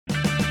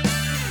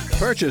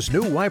Purchase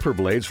new wiper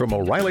blades from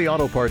O'Reilly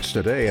Auto Parts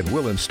today and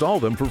we'll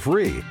install them for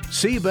free.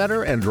 See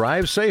better and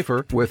drive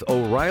safer with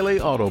O'Reilly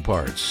Auto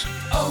Parts.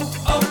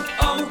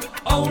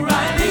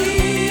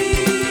 O'Reilly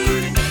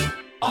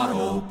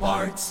Auto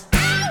Parts.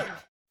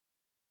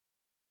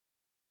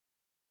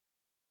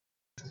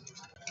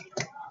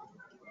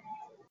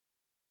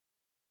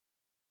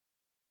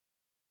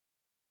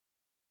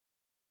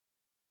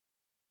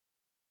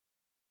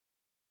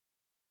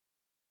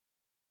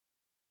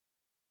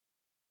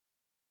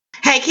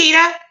 Hey,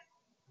 Keita.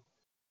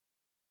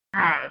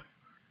 Hi.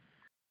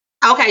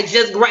 Okay,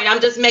 just great. I'm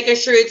just making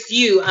sure it's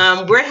you.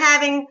 We're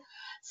having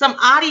some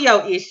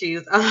audio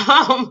issues.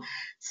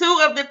 Two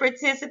of the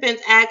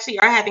participants actually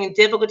are having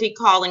difficulty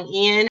calling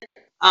in.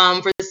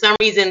 For some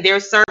reason, their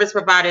service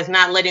provider is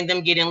not letting them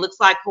get in. Looks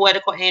like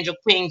Poetical Angel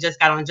Queen just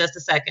got on. Just a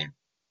second.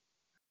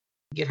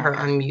 Get her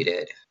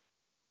unmuted.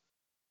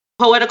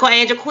 Poetical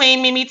Angel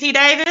Queen, Mimi T.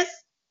 Davis?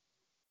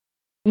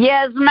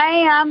 Yes,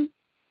 ma'am.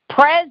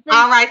 Present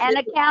All right. and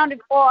accounted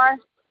for.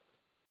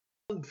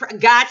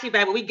 Got you,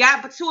 baby. We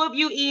got two of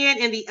you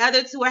in, and the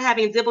other two are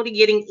having difficulty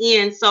getting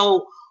in.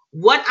 So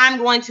what I'm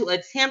going to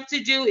attempt to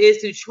do is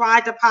to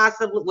try to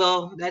possibly,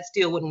 well, that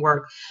still wouldn't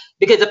work.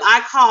 Because if I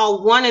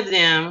call one of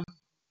them,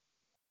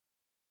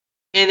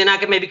 and then I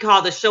could maybe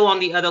call the show on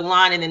the other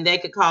line, and then they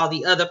could call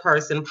the other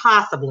person,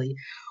 possibly.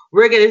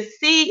 We're going to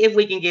see if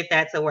we can get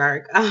that to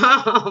work.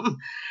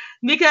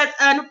 Because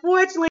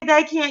unfortunately,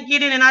 they can't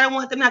get in, and I don't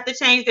want them to have to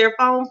change their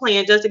phone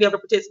plan just to be able to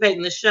participate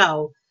in the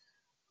show.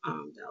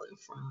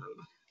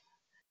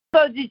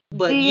 So do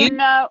you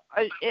know,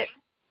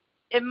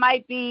 it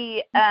might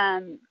be,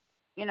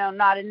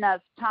 not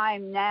enough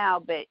time now,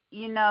 but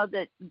you know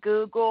that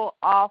Google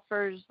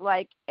offers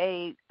like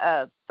a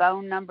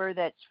phone number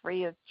that's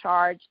free of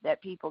charge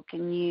that people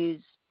can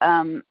use,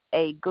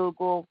 a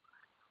Google.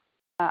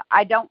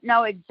 I don't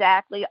know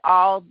exactly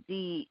all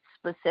the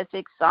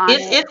specifics on it.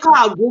 It's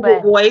called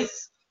Google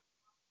Voice.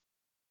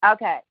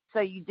 Okay, so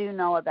you do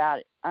know about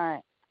it. All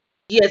right.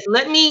 Yes,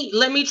 let me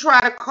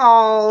try to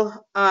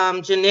call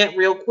Jeanette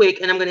real quick,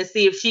 and I'm going to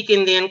see if she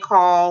can then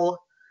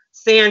call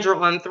Sandra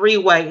on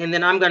three-way, and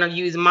then I'm going to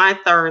use my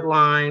third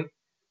line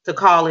to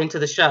call into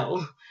the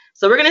show.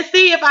 So we're going to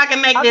see if I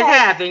can make this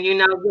happen. You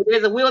know,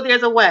 there's a will,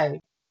 there's a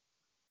way.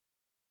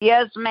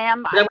 Yes,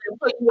 ma'am. But I'm going to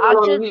put you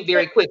on mute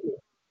very quickly.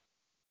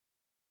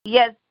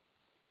 Yes.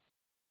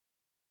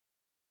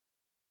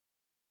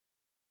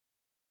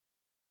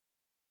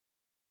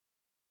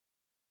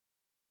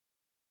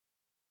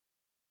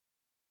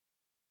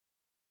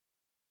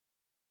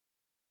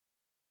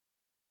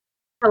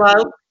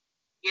 Hello?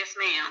 Yes,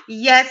 ma'am.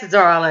 Yes,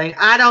 darling.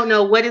 I don't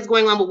know what is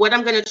going on, but what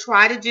I'm going to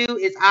try to do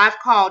is I've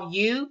called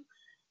you,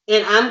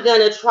 and I'm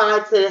going to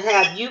try to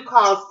have you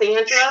call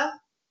Sandra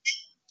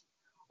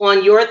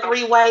on your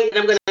three-way, and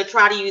I'm going to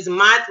try to use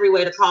my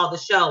three-way to call the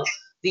show.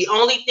 The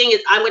only thing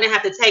is I'm going to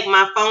have to take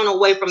my phone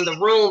away from the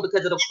room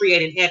because it'll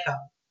create an echo.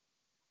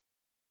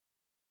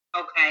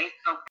 Okay.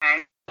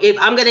 If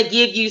I'm going to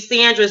give you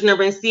Sandra's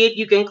number and see if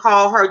you can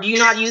call her. Do you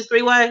know how to use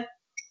three-way?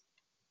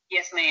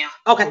 Yes, ma'am.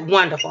 Okay,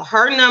 wonderful.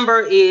 Her number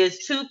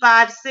is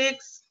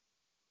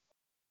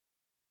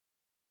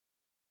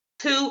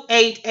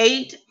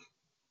 256-288-5436.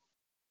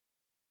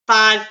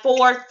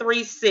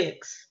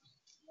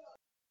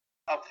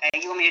 Okay,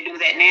 you want me to do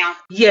that now?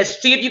 Yes,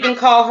 see if you can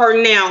call her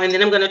now, and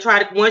then I'm going to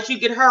try to, once you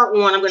get her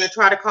on, I'm going to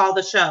try to call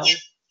the show.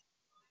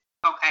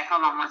 Okay,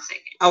 hold on 1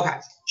 second. Okay.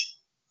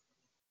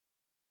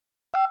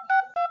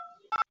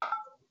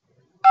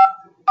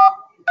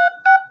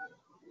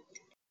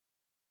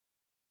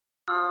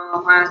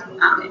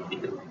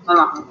 Hold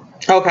on.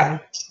 Okay.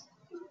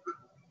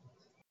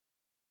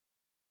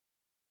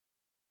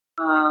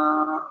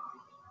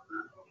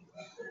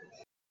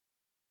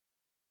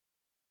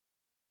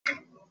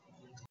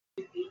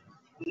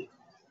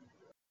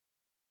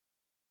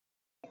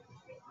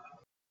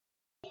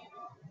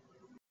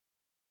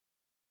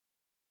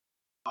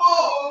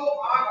 Oh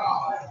my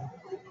God.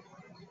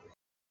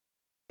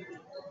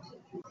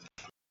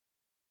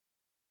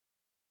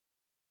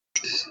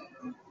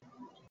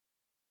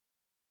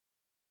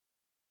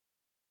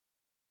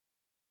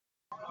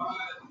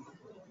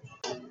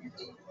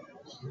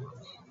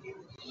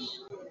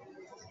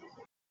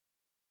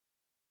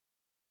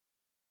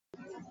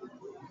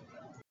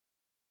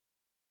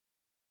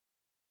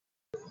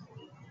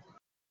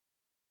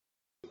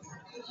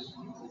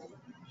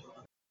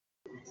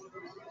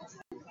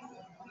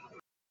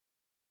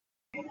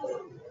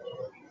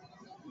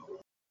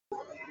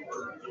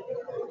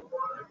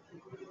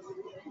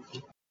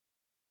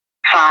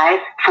 Five,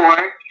 four,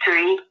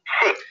 three,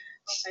 six.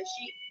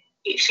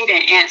 Okay, she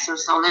didn't answer,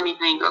 so let me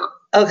hang up.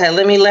 Okay,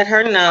 let me let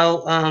her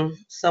know.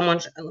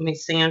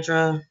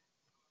 Sandra.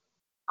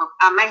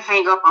 I may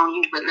hang up on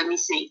you, but let me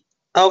see.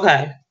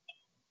 Okay.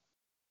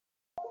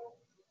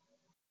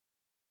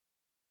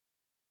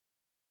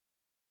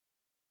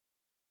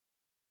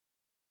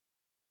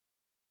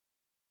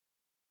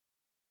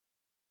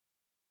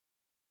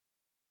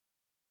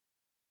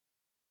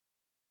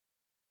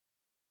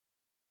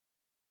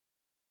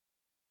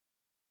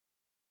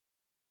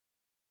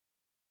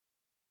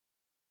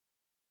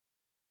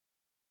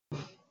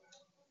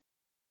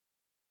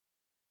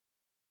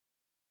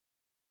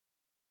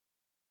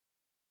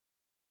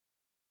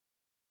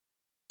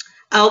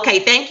 Okay,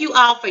 thank you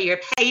all for your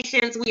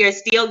patience. We are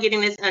still getting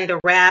this under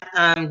wrap.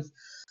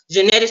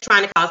 Jeanette is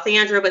trying to call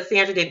Sandra, but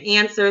Sandra didn't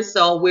answer,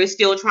 so we're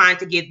still trying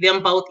to get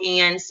them both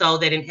in so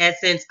that in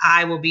essence,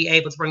 I will be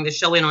able to bring the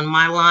show in on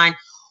my line.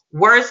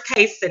 Worst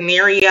case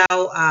scenario,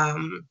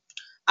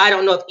 I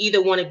don't know if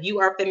either one of you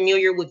are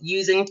familiar with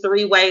using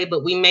three-way,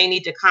 but we may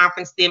need to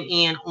conference them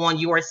in on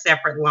your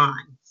separate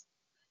lines,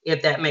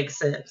 if that makes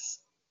sense.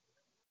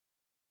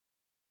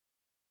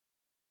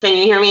 Can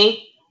you hear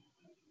me?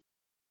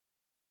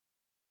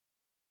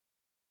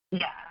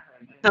 Yeah.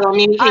 Hello,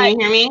 Mimi, can you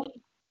hear me?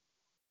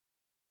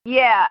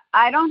 Yeah,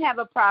 I don't have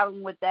a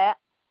problem with that.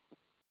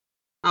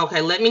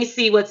 Okay, let me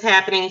see what's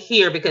happening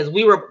here because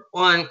we were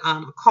on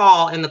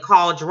call and the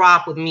call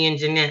dropped with me and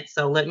Jeanette.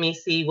 So let me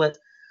see what.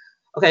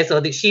 Okay,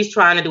 so she's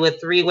trying to do a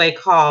three-way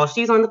call.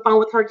 She's on the phone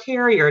with her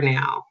carrier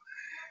now.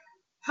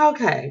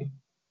 Okay,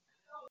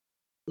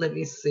 let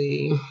me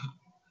see.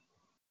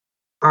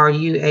 Are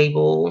you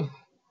able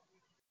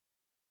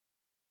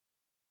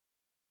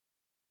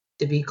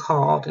to be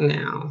called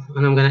now?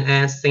 And I'm going to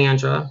ask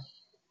Sandra.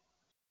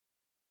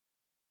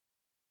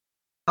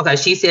 Okay,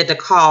 she said to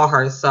call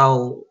her.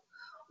 So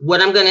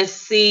what I'm going to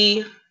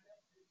see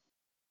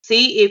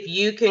if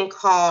you can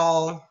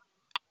call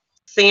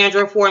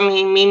Sandra for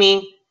me,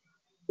 Mimi.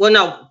 Well,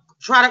 no,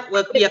 try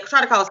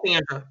to call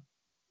Sandra.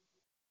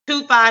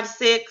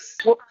 256.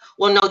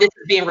 Well, no, this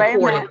is being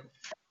recorded.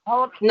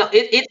 No,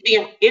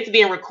 it's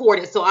being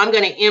recorded. So I'm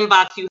going to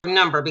inbox you her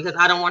number because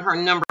I don't want her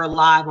number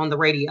live on the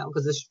radio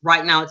because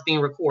right now it's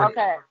being recorded.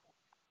 Okay.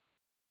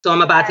 So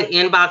I'm about to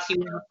inbox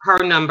you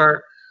her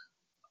number.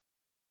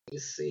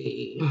 Let's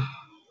see.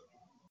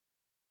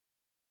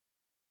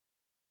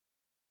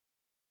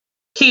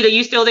 Keita,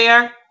 you still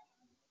there?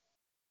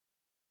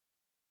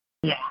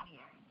 Yeah.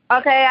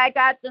 Okay, I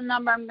got the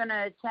number. I'm going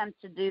to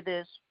attempt to do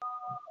this.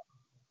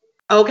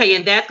 Okay,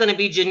 and that's going to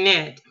be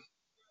Jeanette.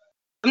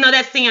 No,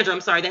 that's Sandra.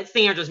 I'm sorry. That's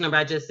Sandra's number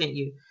I just sent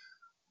you.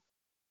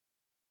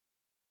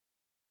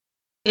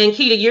 And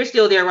Keita, you're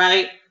still there,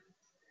 right?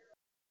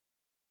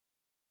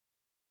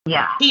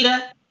 Yeah.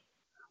 Keita?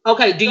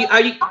 Okay,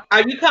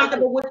 are you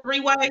comfortable with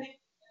three-way?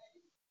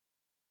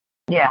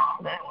 Yeah.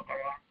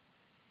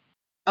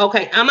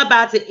 Okay, I'm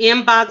about to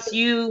inbox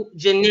you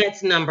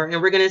Jeanette's number,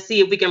 and we're going to see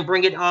if we can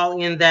bring it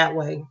all in that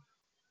way.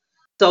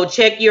 So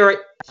check your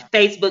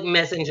Facebook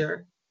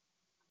Messenger.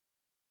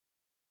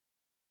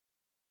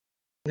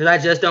 Because I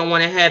just don't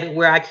want to have it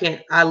where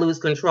I lose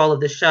control of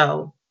the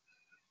show.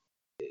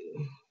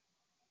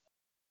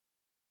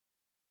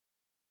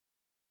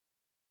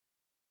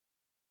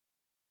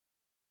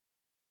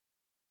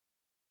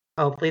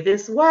 Hopefully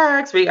this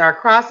works. We are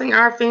crossing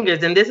our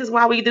fingers, and this is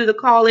why we do the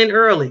call in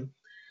early.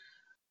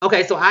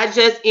 Okay, so I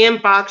just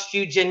inboxed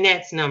you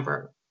Jeanette's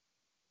number.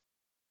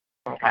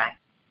 Okay.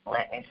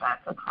 Let me find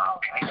the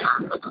call.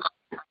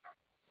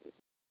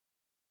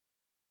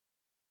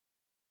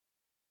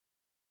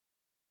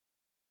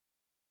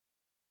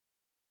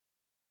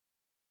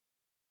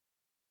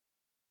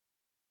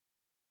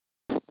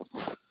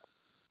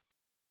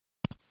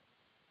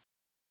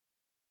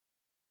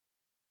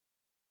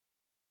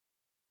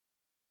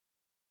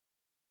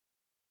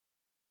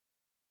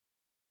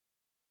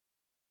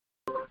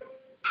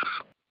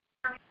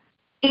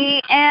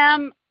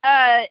 EM,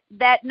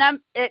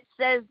 it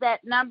says that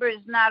number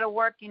is not a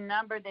working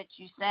number that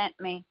you sent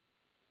me.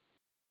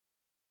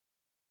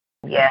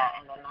 Yeah.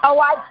 Oh,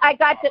 I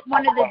got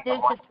one of the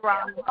digits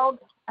wrong.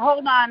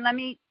 Hold on, let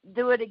me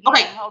do it again.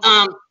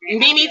 Okay,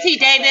 Mimi T.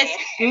 Davis.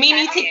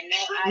 Mimi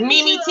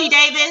T.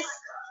 Davis.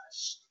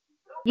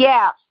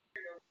 Yeah.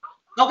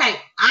 Okay,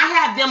 I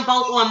have them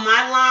both on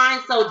my line,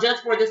 so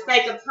just for the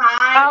sake of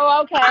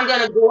time, okay. I'm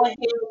gonna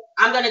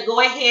go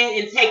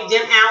ahead and take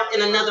them out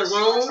in another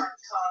room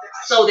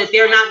so that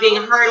they're not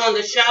being heard on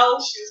the show.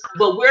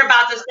 But we're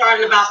about to start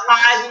in about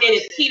 5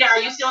 minutes. Peter, are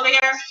you still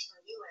there?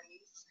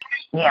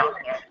 Yeah.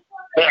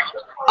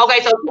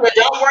 Okay, so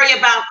don't worry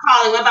about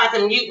calling. I'm about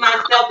to mute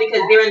myself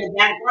because they're in the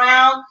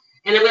background,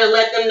 and I'm gonna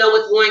let them know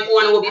what's going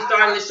on, and we'll be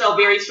starting the show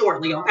very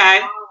shortly.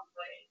 Okay.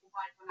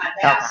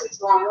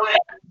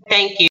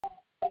 Thank you.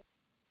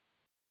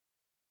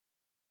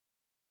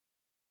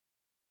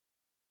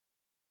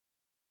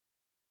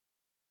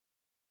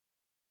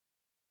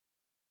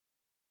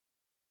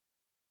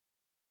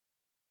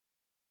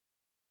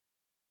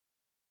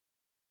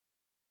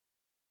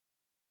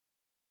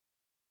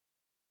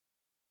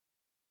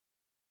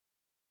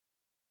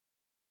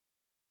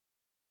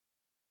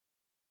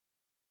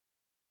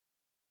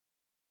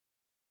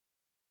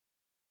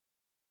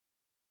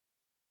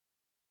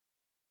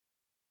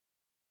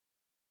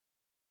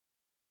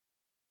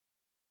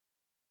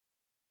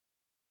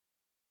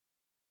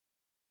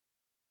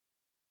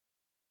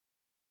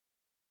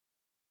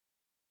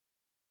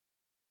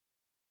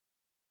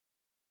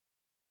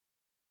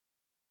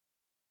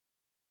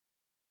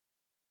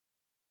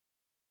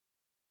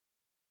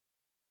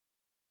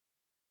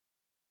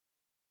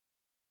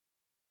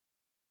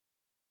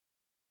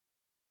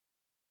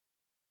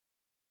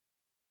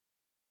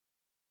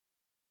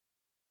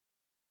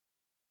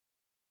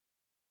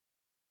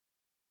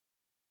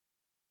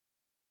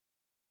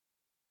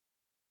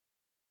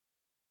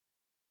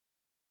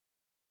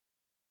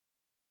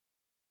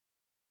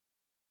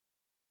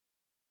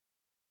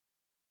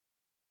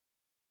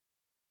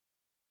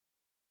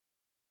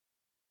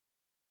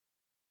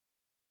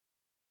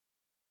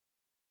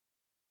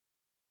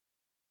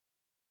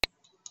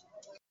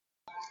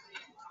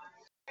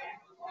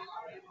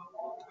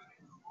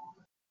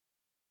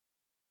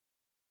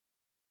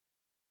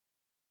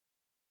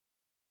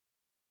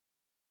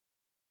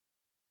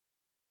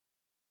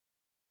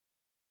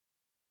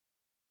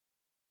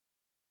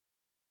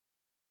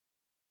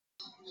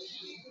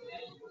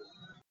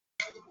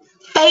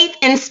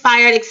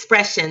 Faith-inspired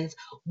expressions,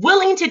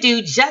 willing to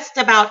do just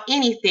about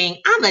anything.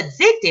 I'm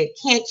addicted,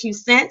 can't you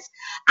sense?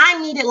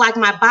 I need it like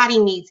my body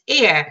needs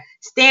air.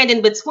 Stand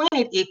in between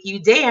it if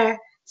you dare.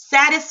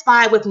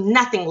 Satisfied with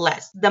nothing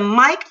less. The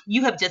mic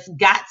you have just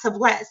got to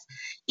bless.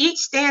 Each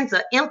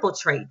stanza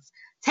infiltrates,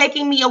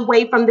 taking me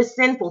away from the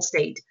sinful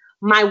state.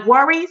 My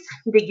worries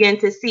begin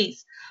to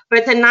cease.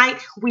 For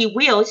tonight, we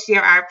will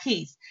share our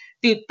peace.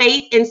 Through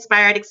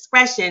faith-inspired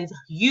expressions,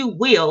 you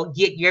will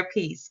get your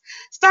peace.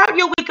 Start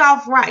your week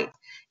off right.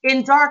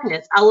 In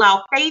darkness,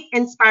 allow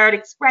faith-inspired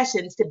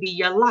expressions to be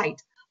your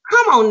light.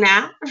 Come on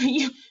now.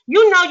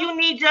 You know you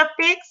need your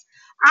fix.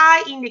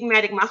 I,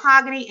 Enigmatic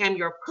Mahogany, am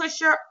your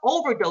pusher,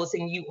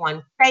 overdosing you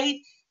on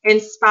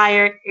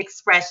faith-inspired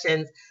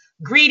expressions.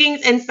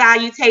 Greetings and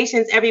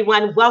salutations,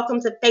 everyone. Welcome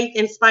to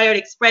Faith-Inspired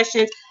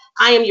Expressions.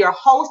 I am your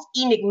host,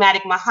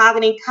 Enigmatic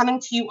Mahogany, coming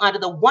to you under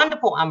the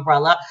wonderful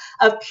umbrella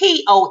of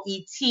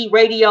P.O.E.T.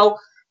 Radio,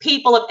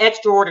 People of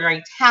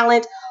Extraordinary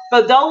Talent.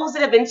 For those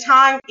that have been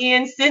chimed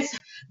in since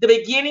the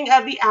beginning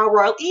of the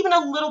hour, or even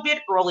a little bit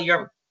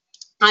earlier,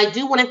 I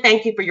do want to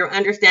thank you for your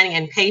understanding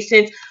and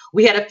patience.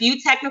 We had a few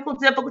technical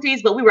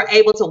difficulties, but we were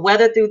able to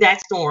weather through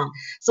that storm.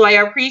 So I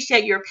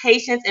appreciate your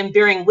patience and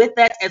bearing with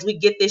us as we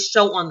get this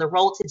show on the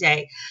road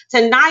today.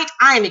 Tonight,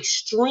 I am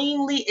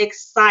extremely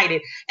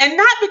excited, and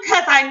not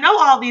because I know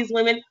all these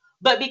women,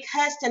 but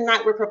because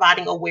tonight we're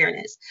providing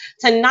awareness.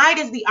 Tonight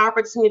is the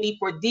opportunity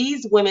for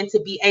these women to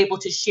be able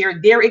to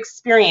share their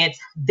experience,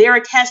 their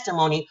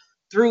testimony,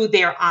 through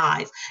their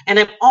eyes. And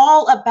I'm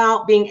all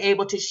about being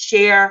able to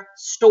share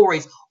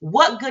stories.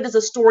 What good is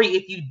a story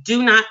if you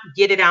do not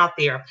get it out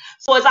there?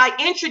 So as I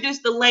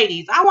introduce the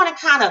ladies, I want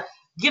to kind of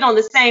get on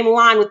the same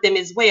line with them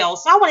as well.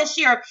 So I want to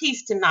share a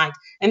piece tonight.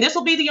 And this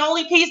will be the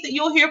only piece that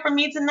you'll hear from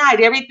me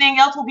tonight. Everything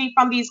else will be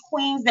from these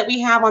queens that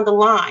we have on the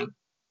line.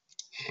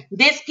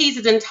 This piece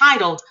is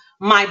entitled,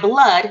 My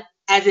Blood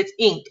as Its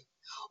Ink.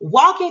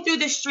 Walking through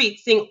the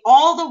streets, seeing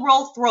all the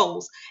world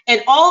throws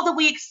and all that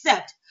we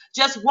accept,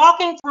 just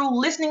walking through,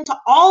 listening to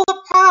all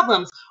the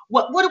problems.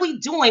 What are we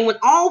doing when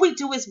all we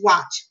do is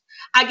watch?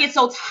 I get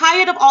so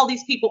tired of all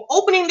these people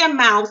opening their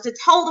mouths to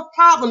tell the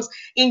problems,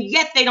 and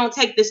yet they don't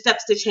take the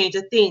steps to change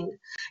a thing.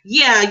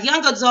 Yeah,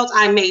 young adults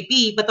I may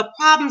be, but the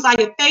problems I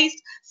have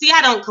faced, see,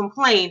 I don't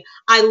complain.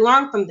 I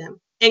learn from them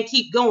and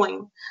keep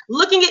going.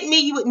 Looking at me,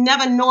 you would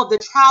never know of the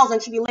trials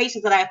and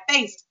tribulations that I have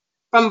faced.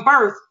 From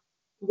birth,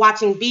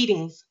 watching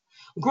beatings.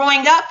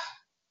 Growing up,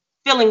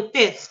 feeling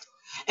fist.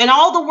 And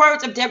all the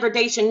words of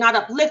degradation, not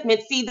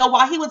upliftment. See, though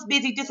while he was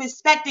busy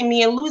disrespecting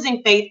me and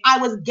losing faith, I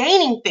was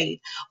gaining faith.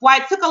 For I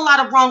took a lot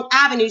of wrong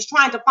avenues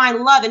trying to find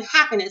love and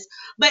happiness.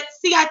 But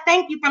see, I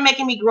thank you for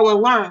making me grow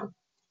and learn.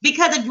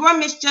 Because of your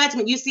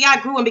misjudgment, you see,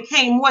 I grew and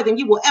became more than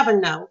you will ever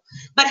know.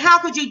 But how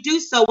could you do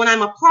so when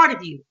I'm a part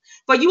of you?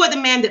 For you are the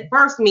man that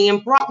birthed me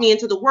and brought me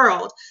into the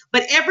world.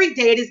 But every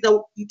day it is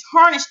though you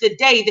tarnish the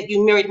day that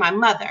you married my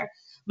mother.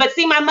 But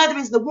see, my mother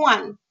is the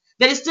one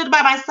that has stood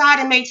by my side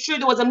and made sure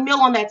there was a meal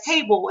on that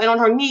table and on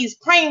her knees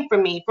praying for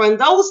me. For in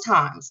those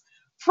times,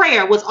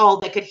 prayer was all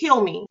that could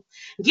heal me.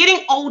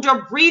 Getting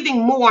older,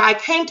 breathing more, I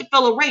came to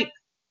feel a rape,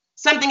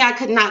 something I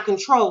could not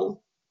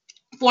control.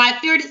 For I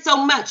feared it so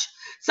much,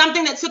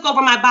 something that took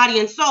over my body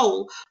and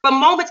soul. For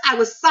moments I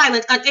was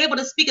silent, unable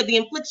to speak of the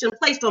infliction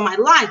placed on my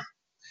life.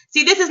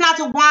 See, this is not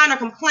to whine or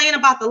complain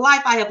about the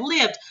life I have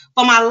lived,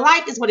 for my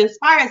life is what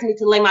inspires me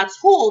to lay my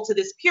tool to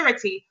this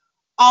purity,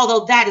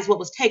 although that is what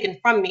was taken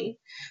from me.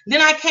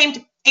 Then I came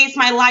to face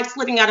my life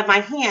slipping out of my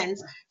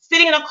hands.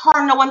 Sitting in a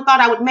car, no one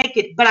thought I would make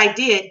it, but I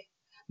did.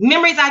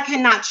 Memories I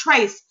cannot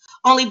trace,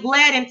 only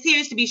blood and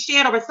tears to be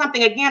shed over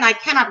something again I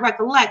cannot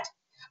recollect.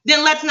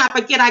 Then let's not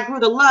forget I grew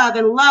to love,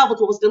 and love was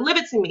what was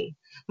delivered to me.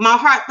 My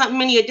heart thumped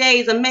many a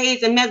days,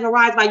 amazed and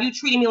mesmerized by you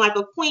treating me like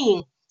a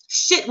queen.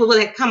 Shit will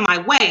have come my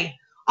way.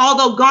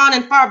 Although gone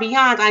and far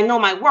beyond, I know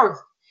my worth.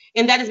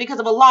 And that is because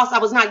of a loss I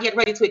was not yet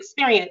ready to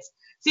experience.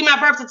 See, my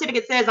birth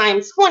certificate says I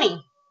am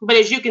 20, but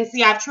as you can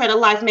see, I've tread a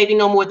life maybe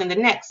no more than the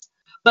next.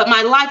 But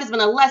my life has been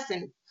a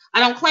lesson. I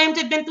don't claim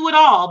to have been through it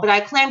all, but I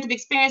claim to have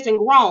experienced and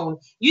grown.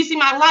 You see,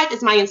 my life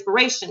is my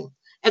inspiration.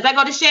 As I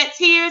go to shed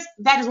tears,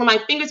 that is when my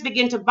fingers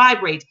begin to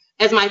vibrate,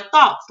 as my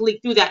thoughts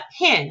leak through that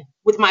pen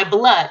with my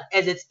blood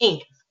as its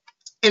ink.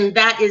 And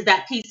that is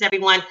that piece,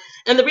 everyone.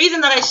 And the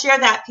reason that I share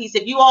that piece,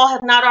 if you all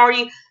have not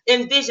already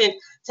envisioned,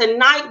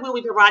 tonight we'll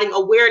be providing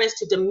awareness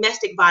to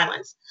domestic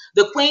violence.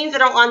 The queens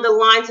that are on the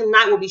line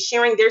tonight will be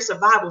sharing their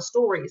survival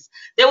stories.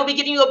 They will be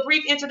giving you a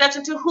brief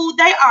introduction to who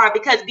they are,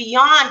 because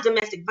beyond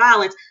domestic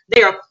violence,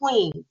 they are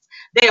queens.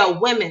 They are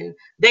women.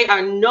 They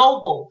are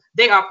noble.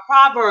 They are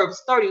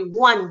Proverbs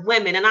 31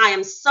 women. And I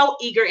am so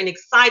eager and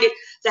excited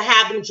to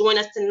have them join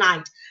us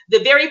tonight.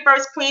 The very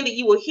first queen that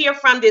you will hear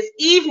from this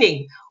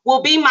evening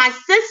will be my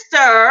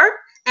sister.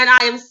 And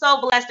I am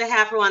so blessed to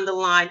have her on the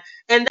line.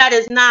 And that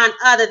is none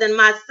other than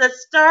my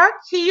sister,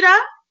 Keita,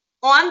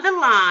 on the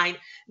line.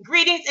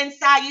 Greetings and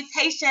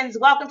salutations.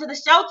 Welcome to the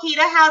show,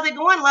 Keita. How's it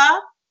going,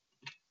 love?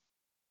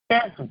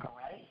 That's great.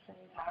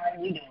 How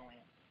are you doing?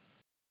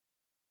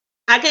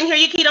 I can hear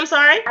you, Keita. I'm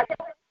sorry.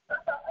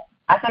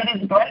 I said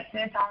it's great,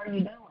 sis. How are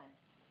you doing?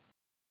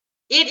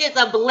 It is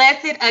a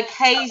blessed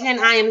occasion.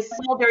 I am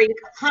so very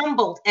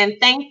humbled and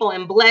thankful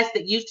and blessed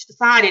that you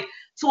decided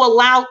to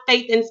allow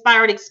Faith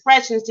Inspired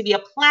Expressions to be a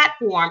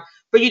platform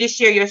for you to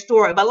share your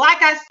story. But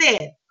like I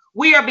said,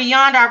 we are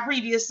beyond our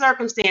previous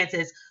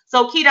circumstances.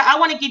 So, Keita, I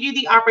want to give you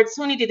the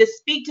opportunity to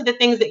speak to the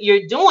things that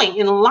you're doing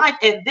in life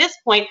at this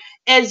point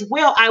as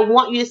well. I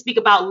want you to speak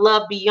about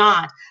love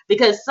beyond,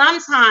 because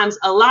sometimes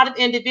a lot of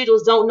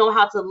individuals don't know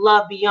how to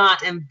love beyond,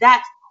 and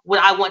that's what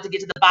I want to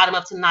get to the bottom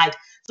of tonight.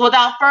 So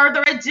without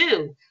further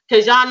ado,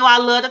 because y'all know I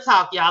love to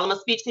talk, y'all. I'm a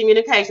speech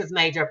communications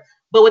major.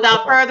 But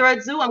without further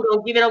ado, I'm going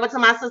to give it over to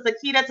my sister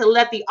Keita to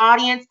let the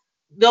audience,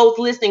 those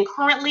listening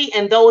currently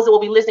and those that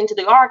will be listening to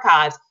the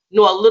archives,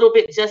 know a little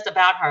bit just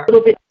about her.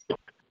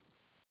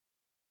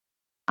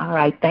 All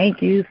right.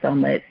 Thank you so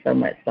much, so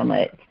much, so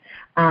much.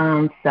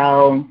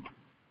 So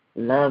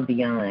love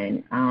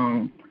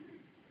beyond.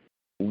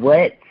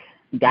 What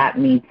got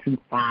me to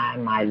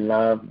find my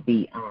love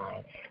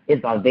beyond?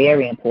 It's a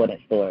very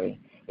important story.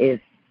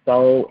 It's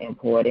so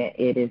important.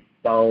 It is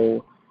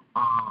so,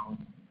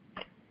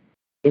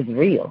 it's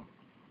real.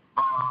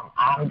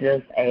 I'm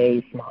just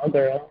a small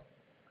girl,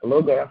 a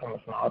little girl from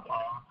a small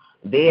town,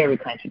 very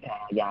country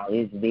town, y'all.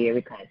 It's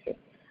very country.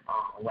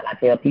 When I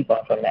tell people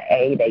I'm from the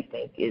A, they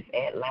think it's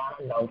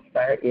Atlanta. No,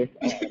 sir, it's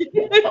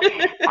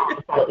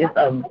so it's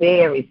a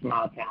very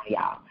small town,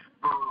 y'all.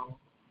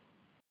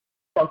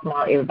 So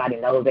small, everybody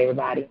knows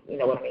everybody. You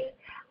know what I mean?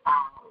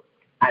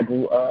 I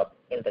grew up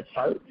in the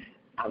church.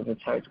 I was a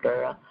church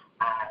girl.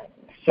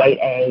 Straight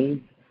A's.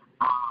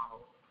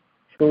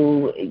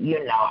 School,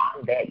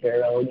 I'm that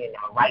girl,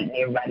 writing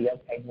everybody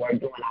else's paperwork,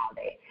 doing all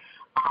that.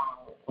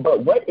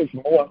 But what is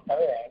more fun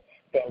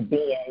than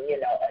being,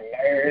 a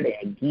nerd and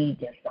a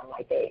geek and stuff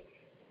like that?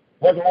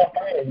 What's more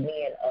fun is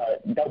being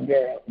a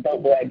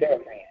dope boy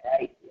girlfriend,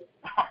 right?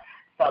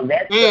 So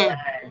that's the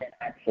line that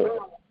I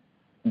took.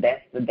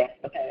 That's the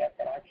path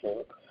that I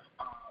took.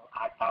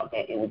 I thought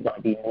that it was going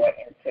to be more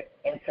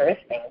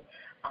interesting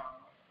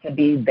to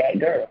be that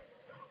girl.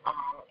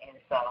 And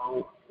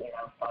so,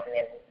 starting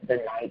in the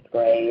 9th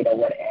grade or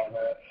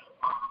whatever,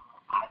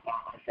 I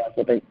found myself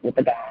with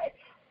a guy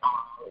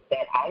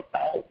that I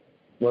thought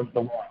was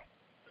the one.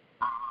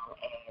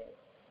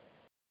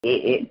 And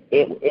it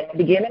in the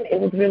beginning it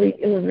was really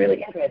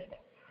interesting.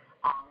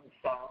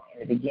 So in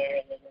the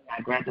beginning,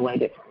 I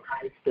graduated from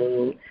high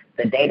school.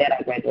 The day that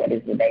I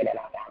graduated is the day that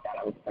I found out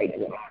I was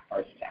pregnant with my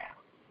first child.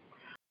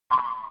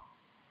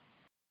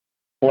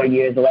 4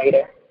 years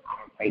later,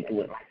 I'm pregnant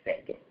with my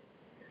second.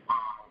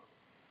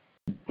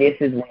 This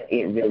is when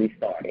it really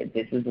started.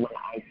 This is when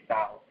I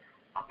saw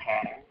a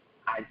pattern.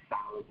 I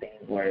saw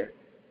things were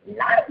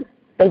not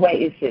the way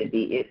it should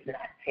be. It's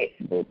not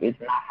textbook. It's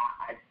not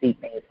how I see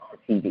things on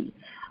TV.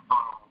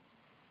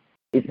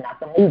 It's not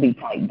the movie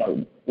type,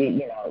 though.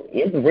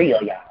 It's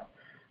real, y'all.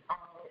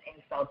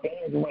 And so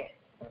things went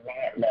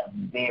mad left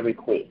very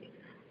quick.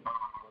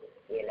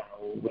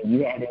 When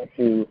you having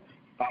to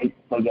fight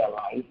for your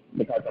life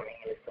because a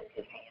man is putting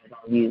his hands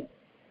on you,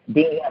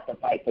 then you have to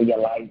fight for your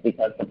life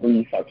because the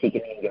police are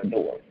kicking in your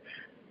doors.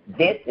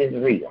 This is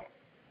real.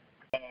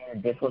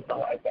 And this was the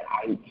life that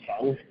I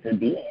chose to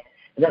be in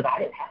because I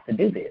didn't have to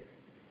do this.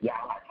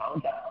 Y'all, I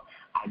told y'all,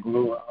 I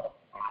grew up,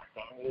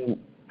 my family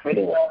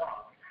pretty well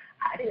off.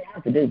 I didn't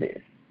have to do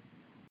this.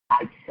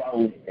 I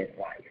chose this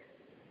life.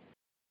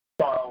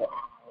 So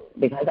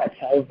because I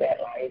chose that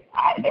life,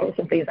 there were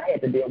some things I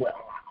had to deal with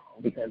on my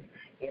own because,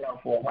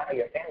 for a while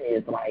your family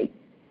is like,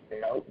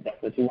 nope,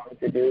 that's what you wanted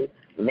to do.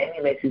 Let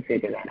me let you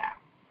figure that out.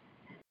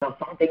 So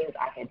some things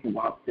I had to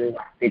walk through,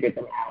 I figured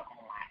them out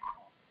on my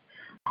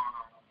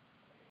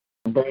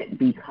own. But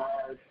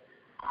because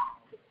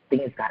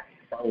things got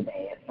so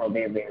bad, so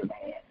very, very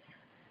bad,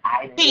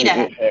 I knew it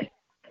had.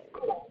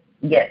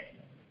 Yes.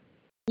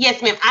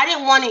 Yes, ma'am. I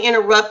didn't want to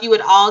interrupt you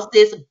at all,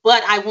 sis,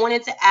 but I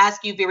wanted to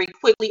ask you very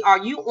quickly,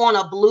 are you on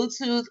a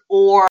Bluetooth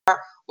or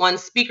on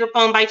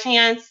speakerphone by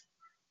chance?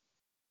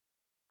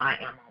 I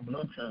am on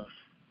Bluetooth.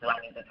 Do I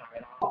need to turn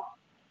it off?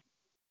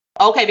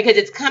 Okay, because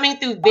it's coming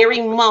through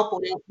very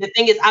muffled. And the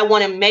thing is, I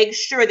want to make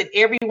sure that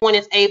everyone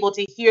is able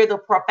to hear the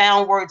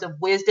profound words of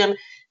wisdom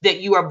that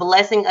you are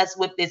blessing us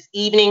with this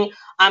evening.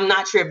 I'm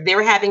not sure if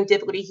they're having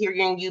difficulty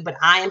hearing you, but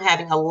I am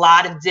having a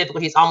lot of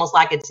difficulty. It's almost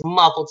like it's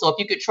muffled. So if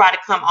you could try to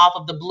come off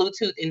of the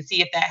Bluetooth and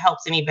see if that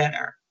helps any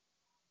better.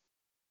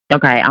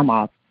 Okay, I'm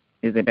off.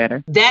 Is it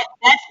better? That's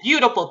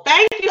beautiful.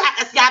 Thank you.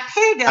 I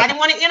pegged it. I didn't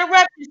want to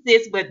interrupt you,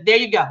 sis, but there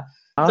you go.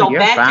 Oh, so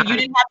back fine. to you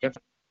didn't have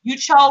to, you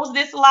chose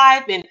this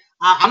life, and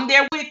I'm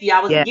there with you. I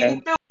was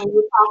getting through, and we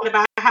were talking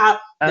about how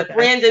the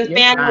friends and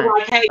family were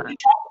like, "Hey, you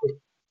chose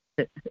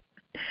it."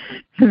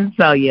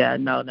 So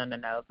no.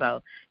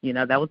 So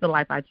that was the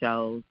life I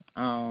chose.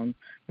 The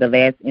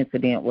last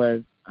incident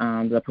was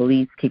the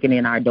police kicking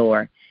in our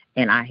door,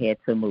 and I had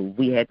to move.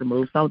 We had to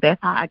move, so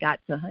that's how I got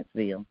to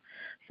Huntsville.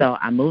 So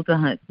I moved to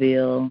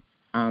Huntsville,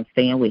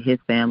 staying with his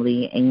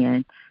family,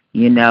 and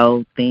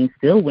things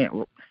still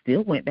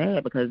went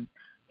bad because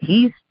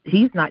he's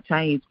not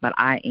changed, but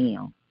I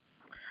am.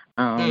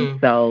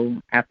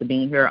 So after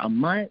being here a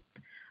month,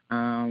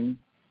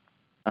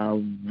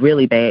 a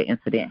really bad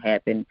incident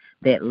happened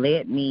that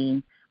led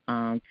me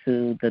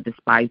to the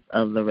despite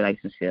of the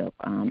relationship.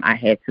 I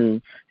had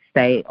to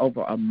stay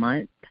over a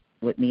month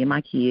with me and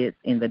my kids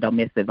in the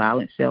domestic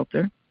violence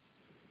shelter.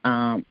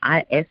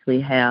 I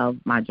actually have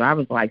my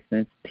driver's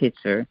license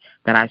picture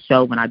that I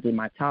show when I do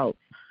my talks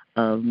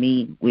of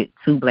me with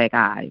 2 black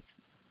eyes,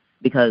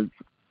 because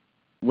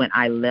when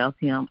I left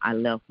him, I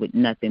left with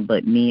nothing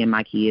but me and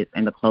my kids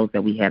and the clothes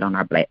that we had on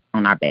our back.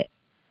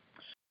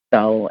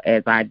 So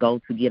as I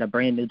go to get a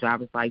brand new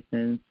driver's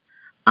license,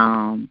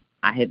 I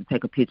had to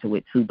take a picture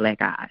with 2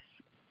 black eyes.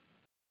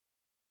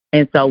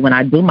 And so when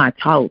I do my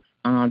talks,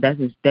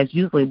 that's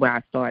usually where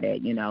I start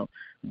at.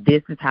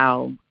 This is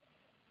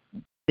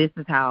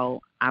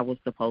how I was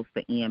supposed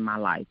to end my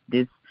life.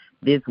 This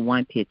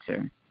one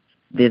picture,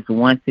 this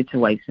one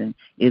situation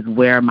is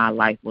where my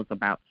life was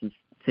about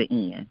to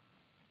end.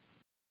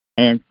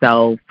 And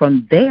so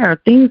from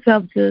there, things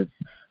have just,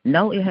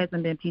 no, it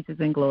hasn't been peaches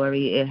and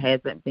glory. It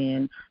hasn't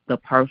been the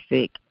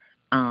perfect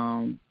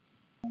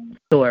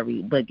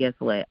story. But guess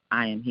what?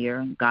 I am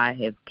here. God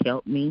has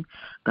kept me.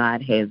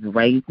 God has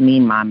raised me.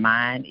 My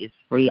mind is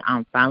free.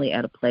 I'm finally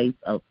at a place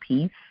of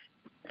peace.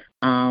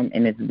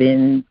 And it's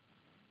been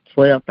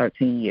 12,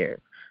 13 years.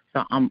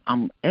 So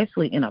I'm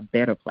actually in a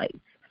better place.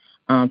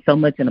 So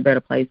much in a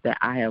better place that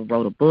I have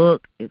wrote a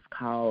book. It's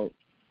called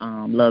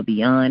Love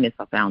Beyond. It's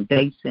a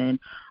foundation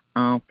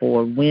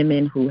for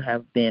women who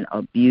have been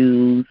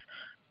abused,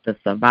 the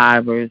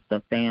survivors,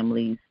 the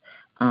families.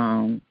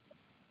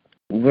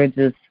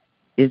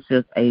 It's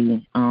just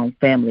a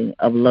family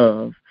of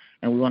love,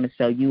 and we want to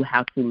show you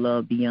how to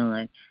love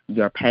beyond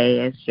your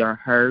past, your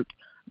hurt,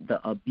 the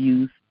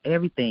abuse,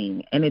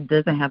 everything. And it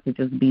doesn't have to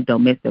just be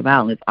domestic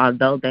violence,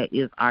 although that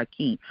is our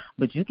key.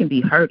 But you can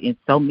be hurt in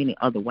so many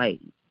other ways.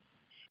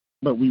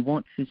 But we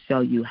want to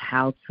show you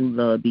how to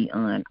love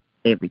beyond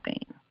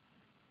everything.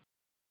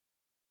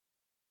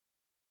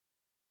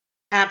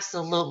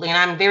 Absolutely. And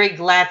I'm very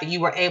glad that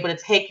you were able to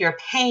take your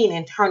pain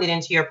and turn it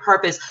into your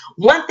purpose.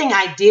 One thing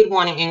I did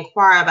want to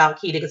inquire about,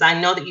 Keita, because I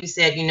know that you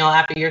said,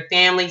 after your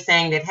family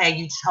saying that, hey,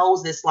 you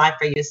chose this life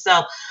for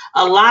yourself,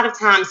 a lot of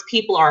times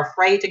people are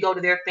afraid to go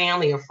to their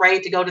family,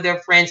 afraid to go to their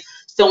friends.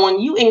 So when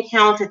you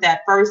encountered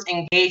that first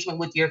engagement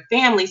with your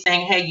family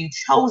saying, hey, you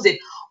chose it,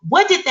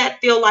 what did that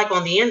feel like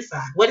on the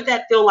inside? What did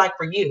that feel like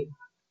for you?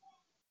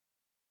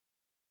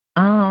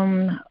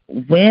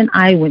 When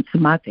I went to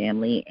my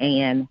family,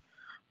 and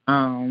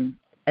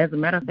as a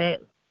matter of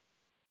fact,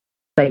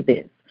 say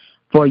this,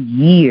 for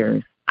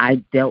years I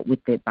dealt with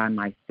it by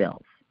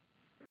myself.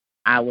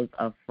 I was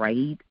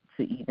afraid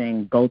to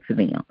even go to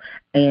them.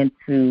 And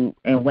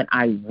when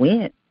I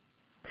went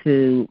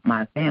to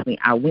my family,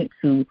 I went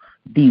to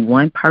the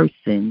one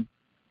person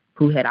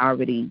who had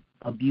already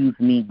abused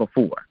me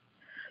before.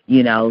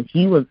 He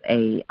was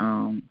a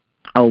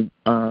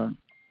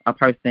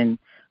person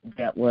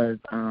that was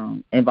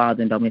involved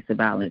in domestic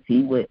violence.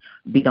 He would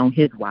beat on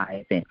his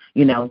wife and,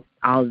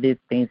 all these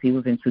things. He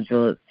was into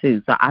drugs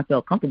too. So I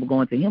felt comfortable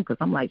going to him because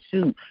I'm like,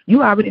 shoot,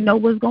 you already know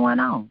what's going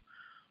on.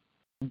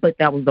 But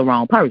that was the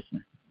wrong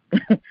person.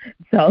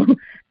 So,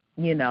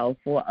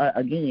 for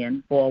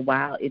a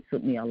while, it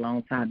took me a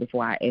long time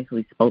before I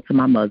actually spoke to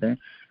my mother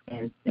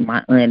and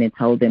my aunt and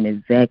told them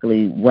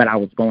exactly what I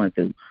was going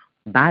through.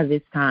 By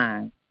this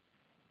time,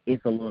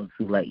 it's a little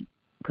too late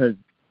because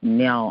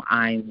now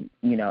I'm,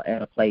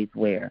 at a place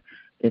where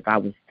if I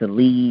was to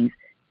leave,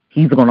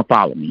 he's going to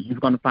follow me. He's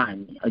going to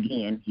find me.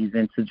 Again, he's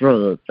into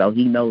drugs, so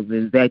he knows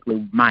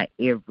exactly my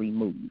every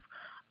move.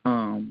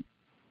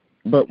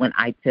 But when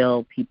I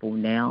tell people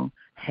now,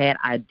 had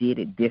I did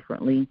it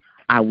differently,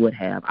 I would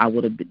have.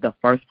 The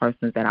first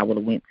person that I would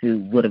have went to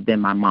would have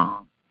been my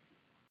mom.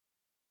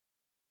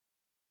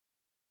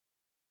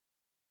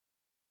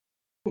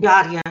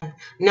 Got you.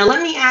 Now,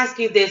 let me ask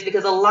you this,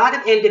 because a lot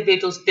of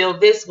individuals feel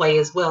this way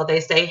as well.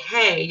 They say,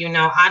 hey,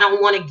 I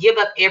don't want to give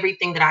up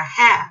everything that I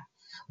have.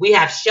 We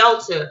have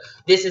shelter.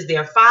 This is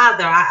their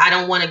father. I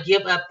don't want to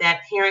give up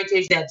that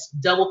parentage, that's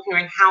double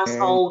parent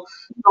household.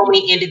 So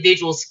many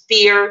individuals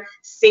fear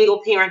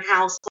single parent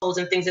households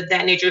and things of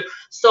that nature.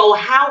 So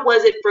how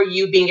was it for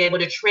you being able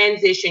to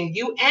transition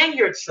you and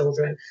your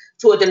children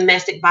to a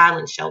domestic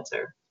violence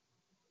shelter?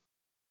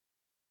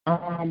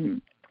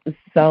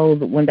 So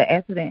when the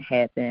accident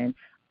happened,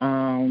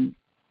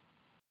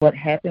 what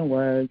happened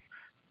was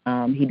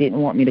he didn't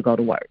want me to go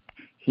to work.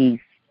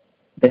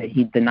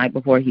 The night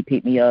before he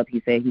picked me up, he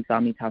said he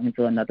saw me talking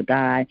to another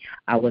guy.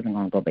 I wasn't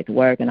going to go back to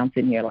work, and I'm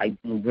sitting here like,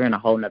 dude, we're in a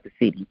whole nother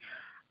city.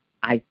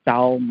 I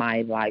saw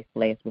my life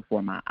flash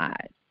before my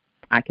eyes.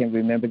 I can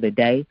remember the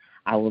day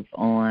I was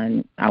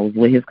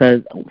with his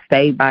cousin,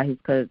 stayed by his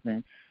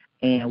cousin,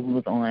 and we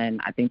was on,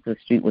 I think the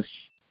street was,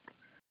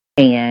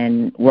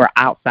 and we're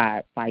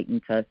outside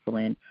fighting,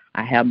 tussling.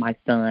 I have my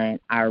son.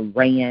 I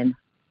ran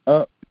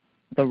up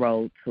the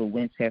road to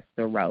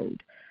Winchester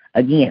Road.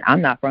 Again,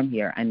 I'm not from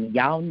here, and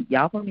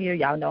y'all from here,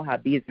 y'all know how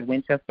busy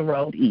Winchester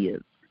Road is.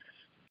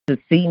 To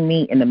see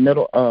me in the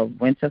middle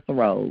of Winchester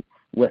Road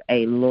with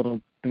a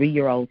little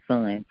 3-year-old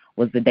son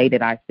was the day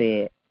that I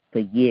said,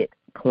 forget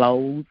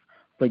clothes,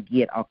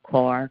 forget a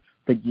car,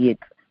 forget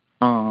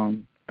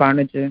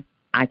furniture.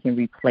 I can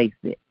replace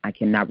it. I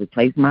cannot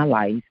replace my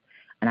life,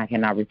 and I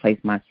cannot replace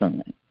my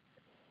son.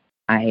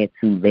 I had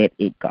to let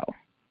it go.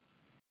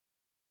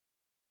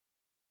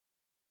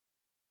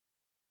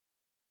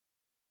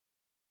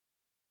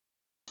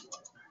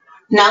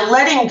 Now,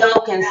 letting go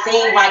can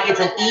seem like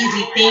it's an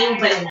easy thing,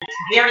 but in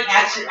very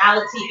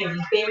actuality can be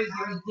very,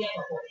 very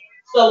difficult.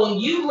 So when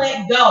you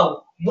let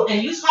go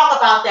and you talk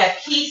about that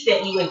peace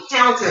that you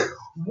encountered,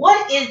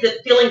 what is the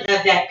feeling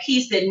of that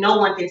peace that no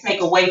one can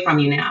take away from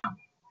you now?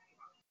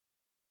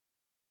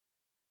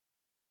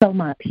 So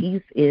my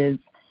peace is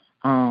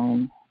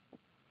being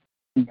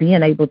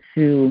able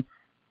to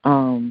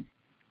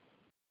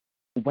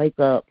wake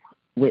up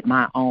with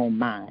my own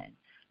mind,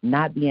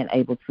 not being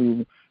able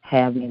to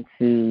having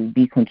to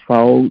be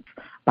controlled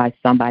by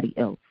somebody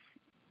else,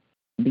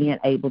 being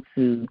able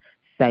to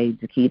say,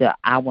 Jaquita,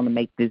 I want to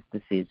make this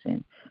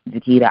decision.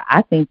 Jaquita,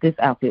 I think this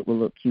outfit will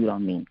look cute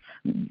on me.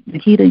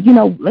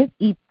 Jaquita, let's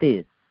eat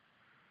this.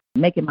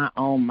 Making my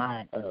own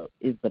mind up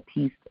is the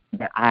piece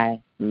that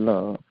I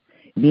love.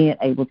 Being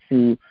able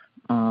to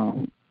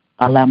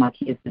allow my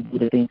kids to do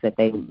the things that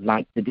they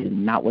like to do,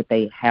 not what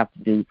they have to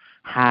do,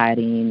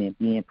 hiding and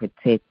being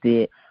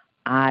protected.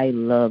 I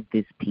love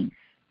this piece.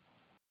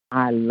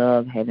 I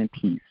love having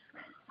peace.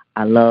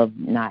 I love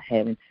not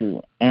having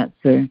to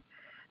answer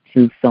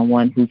to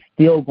someone who's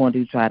still going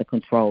to try to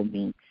control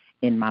me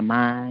in my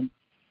mind,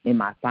 in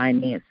my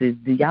finances.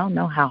 Do y'all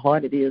know how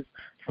hard it is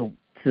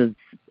to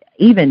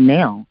even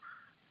now,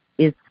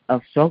 it's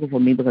a struggle for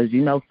me because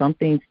some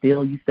things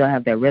you still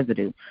have that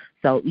residue.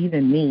 So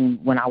even me,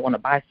 when I want to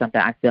buy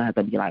something, I still have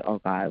to be like, oh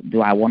God,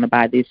 do I want to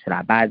buy this? Should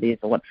I buy this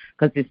or what?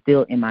 Because it's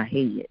still in my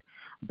head.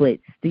 But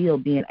still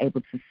being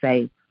able to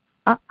say,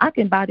 I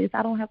can buy this.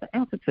 I don't have to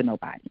answer to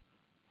nobody.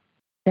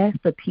 That's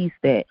the piece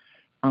that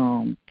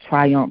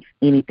triumphs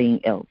anything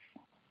else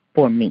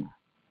for me.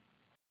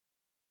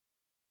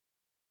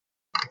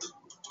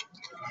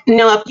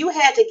 Now, if you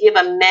had to give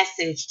a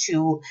message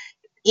to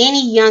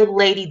any young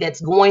lady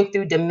that's going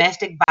through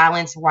domestic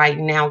violence right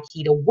now,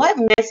 Keita, what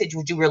message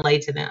would you relay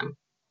to them?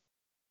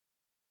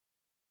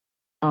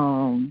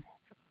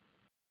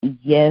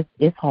 Yes,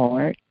 it's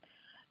hard.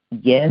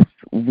 Yes,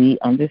 we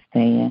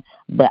understand,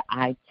 but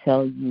I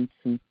tell you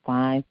to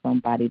find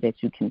somebody that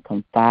you can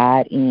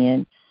confide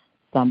in,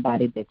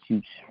 somebody that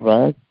you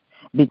trust,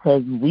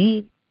 because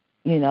we,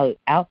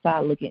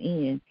 outside looking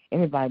in,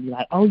 everybody be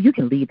like, oh, you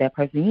can leave that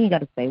person. You ain't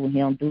got to stay with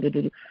him.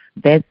 Do.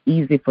 That's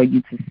easy for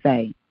you to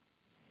say,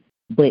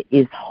 but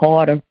it's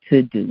harder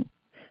to do.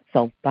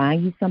 So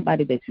find you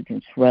somebody that you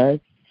can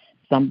trust,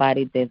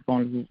 somebody that's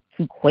going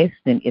to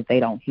question if they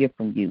don't hear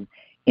from you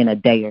in a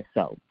day or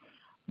so.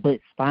 But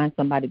find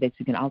somebody that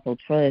you can also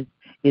trust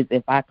is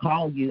if I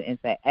call you and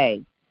say,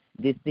 hey,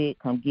 this is it,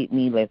 come get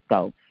me, let's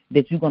go,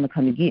 that you're going to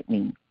come and get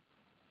me.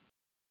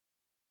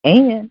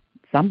 And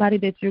somebody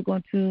that's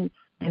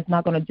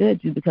not going to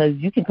judge you, because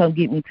you can come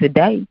get me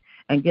today,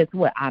 and guess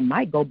what? I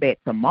might go back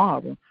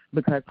tomorrow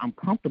because I'm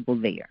comfortable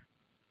there.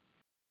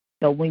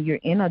 So when you're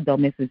in a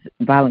domestic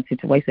violence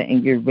situation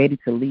and you're ready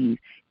to leave,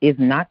 it's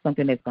not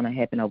something that's going to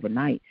happen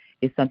overnight.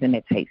 It's something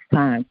that takes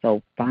time.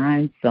 So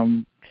find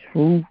some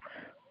true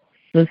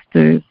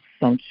sisters,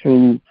 some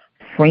true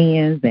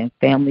friends and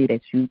family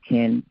that you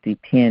can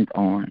depend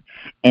on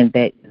and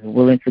that is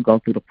willing to go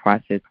through the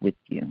process with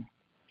you.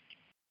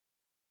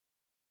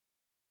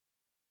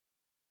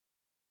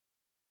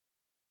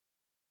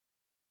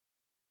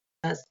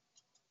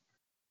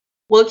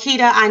 Well,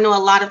 Keita, I know a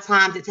lot of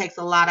times it takes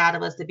a lot out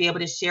of us to be able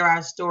to share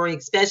our story,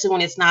 especially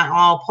when it's not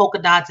all polka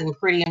dots and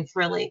pretty and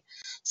frilly.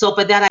 So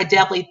for that, I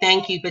definitely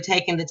thank you for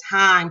taking the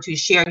time to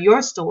share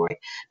your story,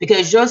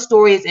 because your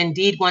story is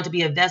indeed going to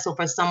be a vessel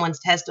for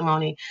someone's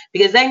testimony,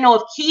 because they know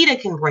if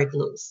Keita can break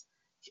loose,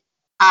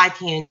 I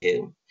can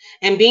do.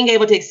 And being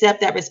able to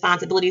accept that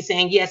responsibility,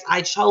 saying, yes,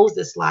 I chose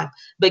this life.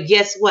 But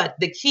guess what?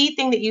 The key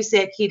thing that you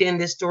said, Keita, in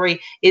this story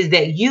is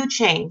that you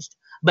changed,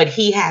 but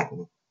he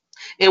hadn't.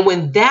 And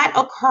when that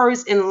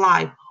occurs in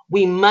life,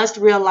 we must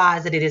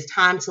realize that it is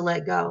time to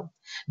let go,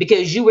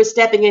 because you were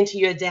stepping into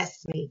your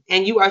destiny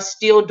and you are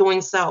still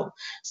doing so.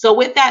 So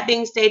with that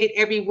being stated,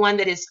 everyone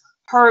that is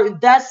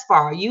heard thus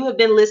far, you have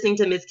been listening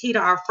to Ms.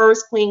 Keita, our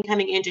first queen,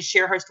 coming in to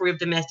share her story of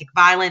domestic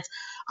violence.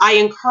 I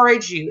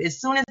encourage you, as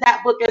soon as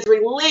that book is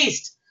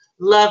released,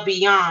 Love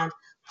Beyond,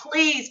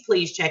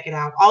 please check it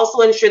out.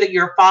 Also ensure that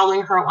you're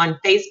following her on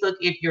Facebook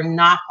if you're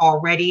not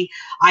already.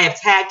 I have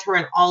tagged her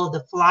in all of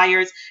the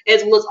flyers,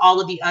 as well as all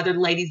of the other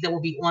ladies that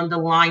will be on the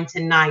line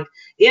tonight.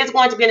 It is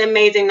going to be an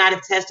amazing night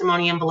of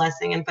testimony and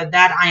blessing, and for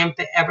that I am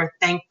forever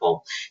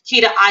thankful.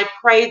 Keita, I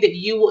pray that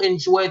you will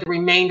enjoy the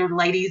remainder,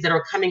 ladies that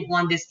are coming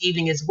on this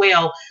evening as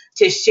well,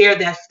 to share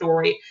that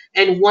story.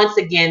 And once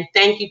again,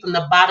 thank you from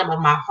the bottom of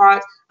my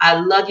heart. I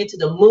love you to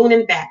the moon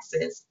and back,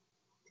 sis.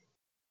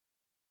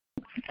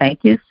 Thank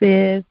you,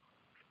 sis.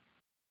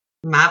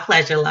 My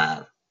pleasure,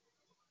 love.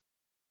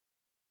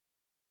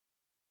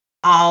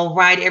 All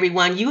right,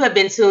 everyone. You have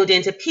been tuned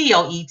into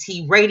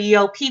P.O.E.T.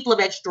 Radio, People of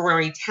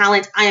Extraordinary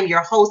Talent. I am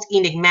your host,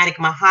 Enigmatic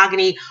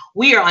Mahogany.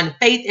 We are on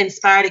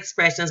Faith-Inspired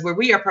Expressions, where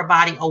we are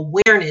providing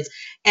awareness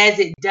as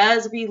it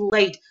does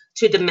relate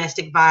to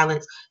domestic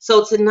violence.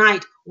 So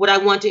tonight, what I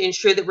want to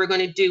ensure that we're going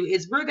to do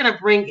is we're going to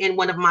bring in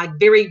one of my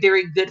very,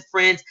 very good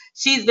friends.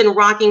 She's been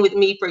rocking with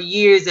me for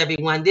years,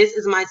 everyone. This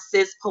is my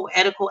sis,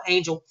 poetical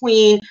angel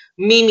queen,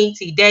 Mimi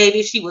T.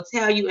 Davis. She will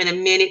tell you in a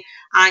minute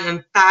I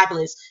am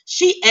fabulous.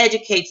 She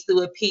educates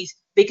through a piece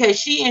because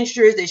she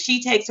ensures that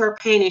she takes her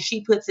pain and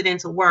she puts it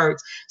into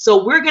words.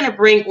 So we're going to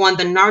bring on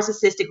the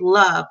narcissistic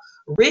love,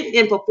 written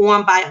and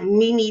performed by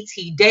Mimi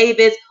T.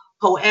 Davis,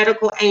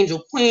 poetical angel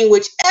queen,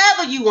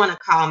 whichever you want to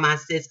call my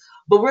sis.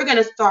 But we're going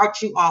to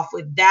start you off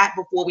with that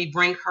before we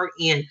bring her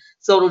in.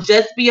 So it'll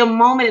just be a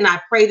moment, and I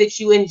pray that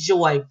you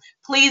enjoy.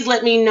 Please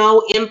let me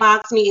know,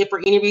 inbox me if for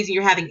any reason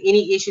you're having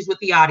any issues with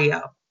the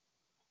audio.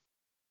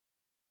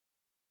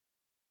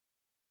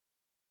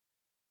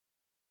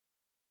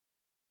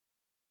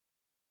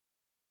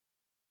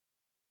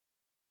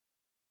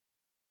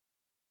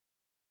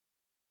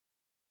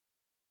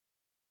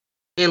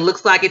 It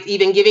looks like it's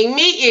even giving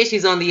me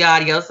issues on the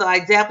audio, so I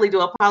definitely do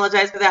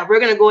apologize for that.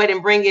 We're going to go ahead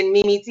and bring in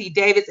Mimi T.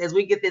 Davis as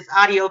we get this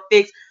audio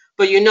fixed.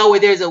 But you know, where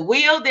there's a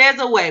will, there's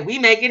a way. We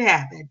make it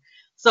happen.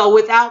 So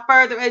without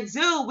further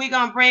ado, we're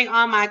going to bring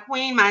on my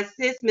queen, my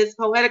sis, Miss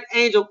Poetic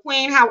Angel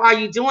Queen. How are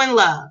you doing,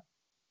 love?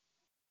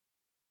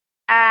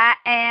 I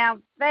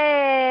am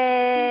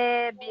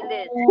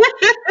fabulous.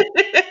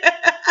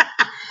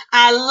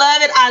 I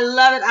love it. I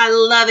love it. I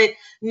love it.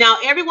 Now,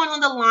 everyone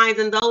on the lines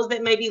and those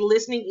that may be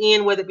listening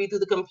in, whether it be through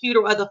the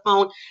computer or the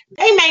phone,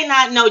 they may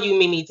not know you,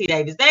 Mimi T.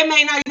 Davis. They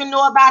may not even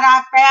know about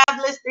our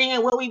fabulous thing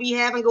and what we be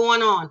having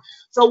going on.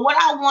 So what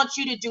I want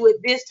you to do at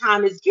this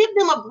time is give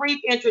them a brief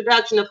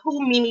introduction of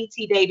who Mimi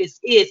T. Davis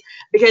is.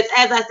 Because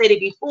as I said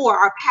it before,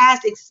 our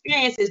past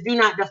experiences do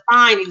not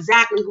define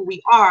exactly who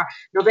we are.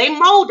 No, they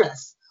mold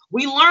us.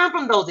 We learn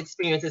from those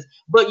experiences,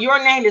 but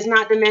your name is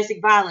not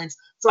domestic violence.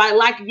 So I'd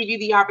like to give you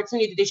the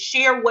opportunity to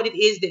share what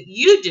it is that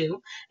you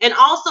do, and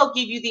also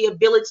give you the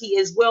ability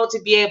as well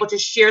to be able to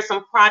share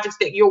some projects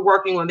that you're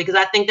working on, because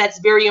I think that's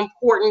very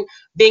important,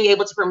 being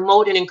able to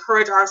promote and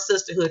encourage our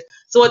sisterhood.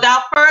 So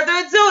without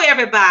further ado,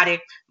 everybody,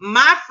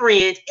 my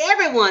friend,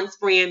 everyone's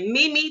friend,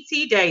 Mimi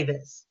T.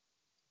 Davis.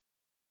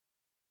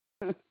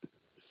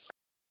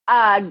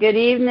 Good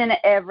evening,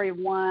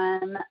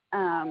 everyone.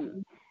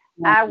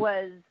 I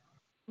was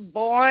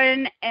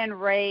born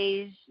and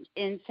raised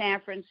in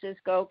San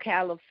Francisco,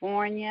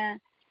 California.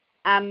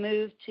 I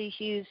moved to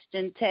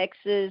Houston,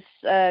 Texas,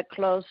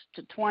 close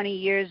to 20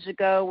 years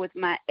ago with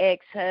my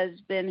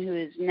ex-husband, who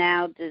is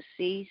now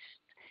deceased.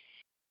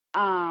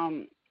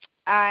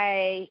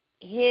 I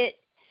hit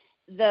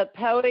the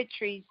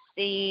poetry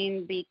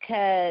scene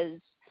because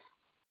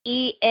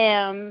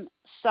EM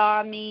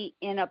saw me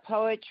in a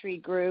poetry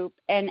group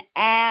and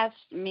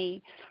asked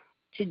me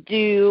to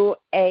do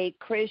a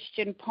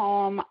Christian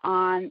poem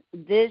on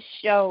this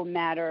show,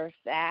 matter of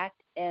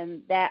fact,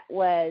 and that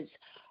was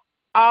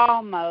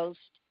almost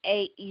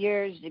 8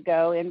 years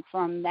ago. And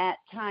from that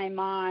time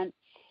on,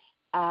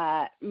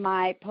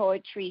 my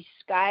poetry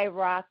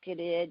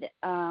skyrocketed,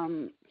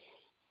 and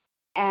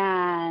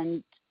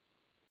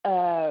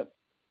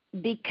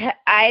because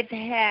I've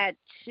had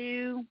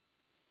 2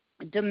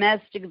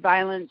 domestic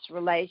violence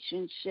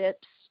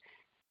relationships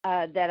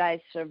that I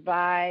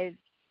survived.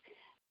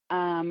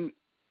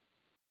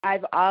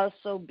 I've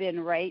also been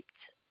raped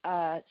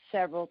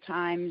several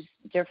times,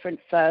 different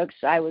folks.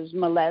 I was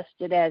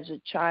molested as a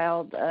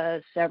child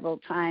several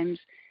times,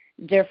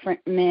 different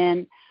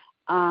men.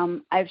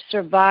 I've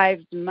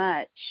survived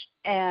much,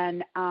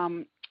 and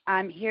I'm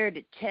here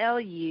to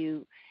tell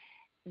you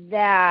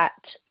that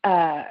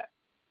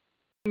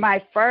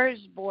my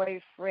first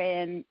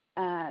boyfriend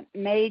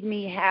made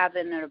me have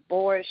an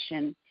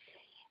abortion,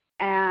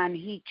 and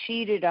he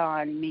cheated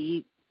on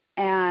me,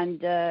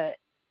 and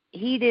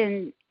he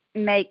didn't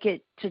make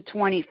it to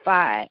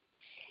 25.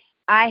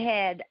 I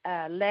had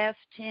left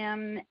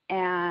him,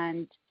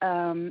 and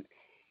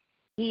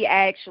he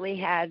actually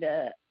had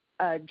a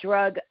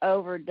drug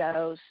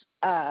overdose,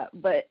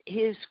 but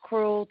his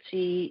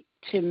cruelty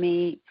to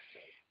me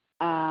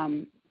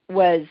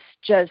was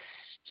just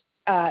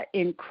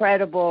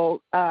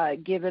incredible,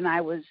 given I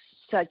was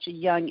such a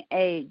young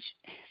age.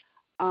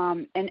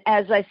 And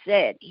as I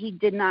said, he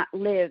did not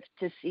live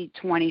to see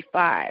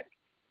 25.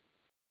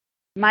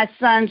 My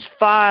son's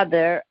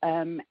father,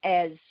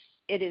 as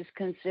it is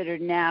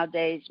considered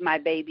nowadays, my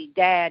baby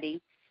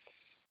daddy,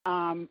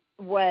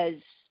 was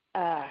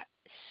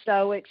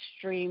so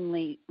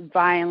extremely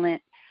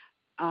violent.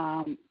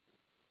 I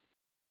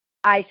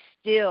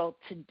still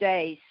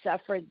today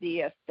suffer the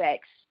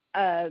effects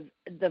of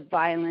the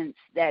violence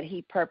that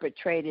he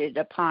perpetrated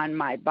upon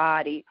my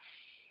body.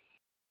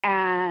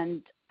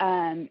 And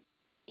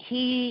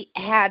he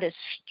had a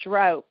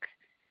stroke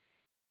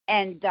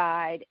and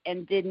died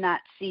and did not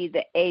see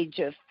the age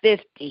of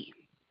 50.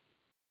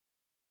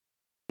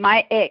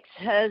 My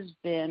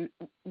ex-husband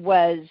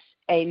was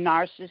a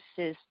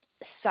narcissist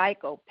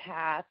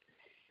psychopath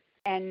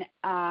and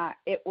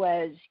it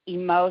was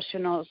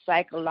emotional,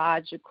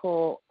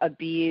 psychological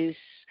abuse,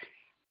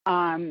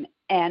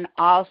 and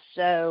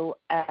also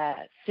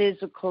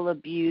physical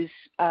abuse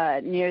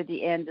near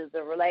the end of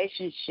the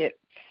relationship.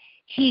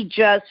 He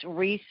just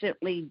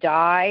recently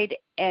died,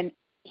 and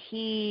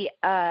he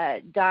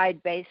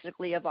died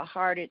basically of a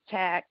heart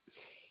attack.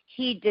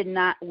 He did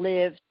not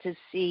live to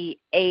see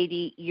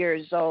 80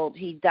 years old.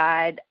 He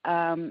died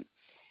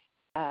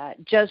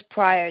just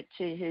prior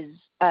to his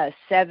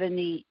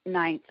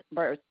 79th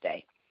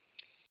birthday.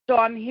 So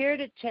I'm here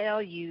to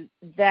tell you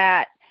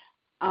that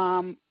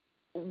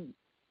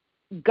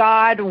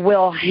God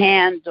will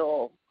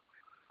handle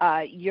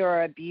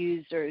your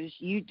abusers.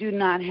 You do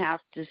not have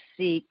to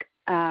seek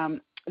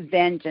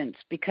vengeance,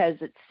 because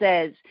it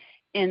says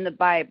in the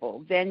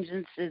Bible,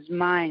 vengeance is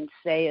mine,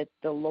 saith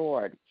the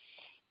Lord,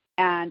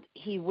 and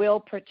he will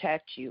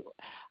protect you.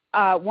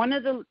 One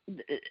of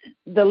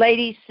the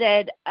lady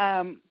said,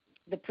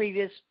 the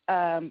previous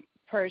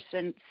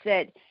person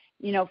said,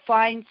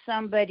 find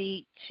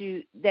somebody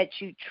that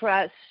you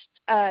trust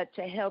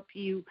to help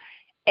you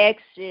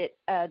exit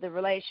the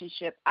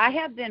relationship. I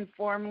have been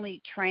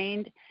formally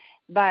trained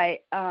by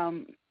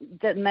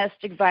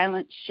domestic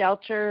violence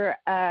shelter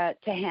to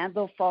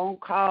handle phone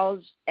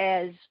calls,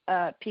 as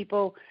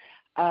people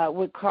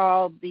would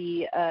call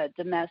the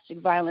domestic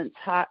violence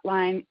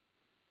hotline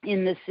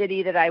in the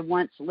city that I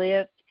once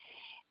lived.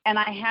 And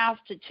I have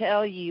to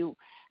tell you,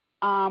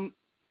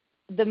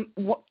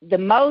 the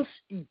most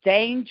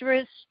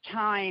dangerous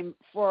time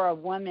for a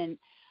woman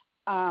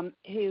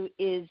who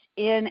is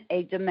in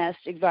a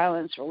domestic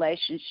violence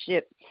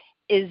relationship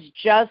is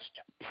just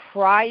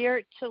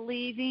prior to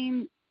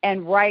leaving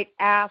and right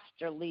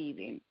after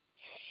leaving.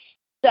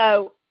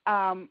 So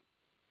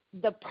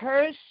the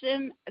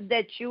person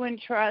that you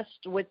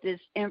entrust with this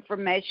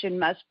information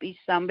must be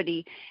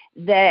somebody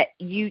that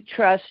you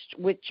trust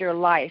with your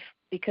life,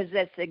 because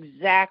that's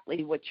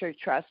exactly what you're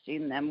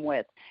trusting them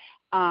with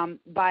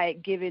by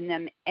giving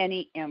them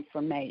any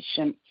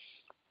information.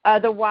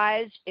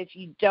 Otherwise, if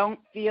you don't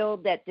feel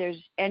that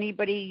there's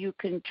anybody you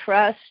can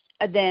trust,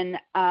 then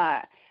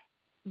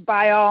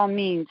by all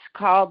means,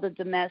 call the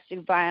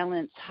domestic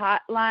violence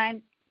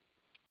hotline,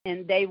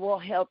 and they will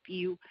help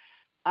you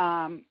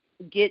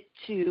get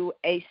to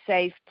a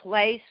safe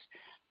place.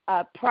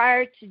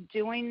 Prior to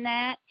doing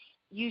that,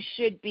 you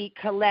should be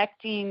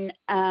collecting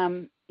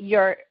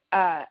your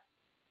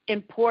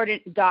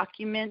important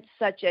documents,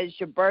 such as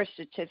your birth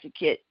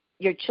certificate,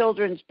 your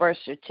children's birth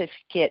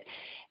certificate,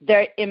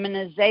 their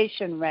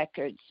immunization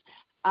records,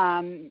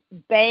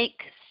 bank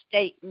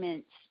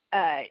statements,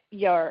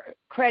 your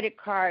credit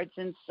cards,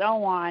 and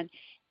so on,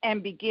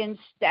 and begin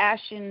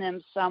stashing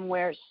them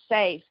somewhere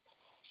safe,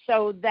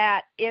 so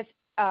that if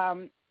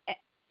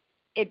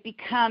it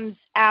becomes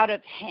out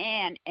of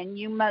hand and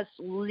you must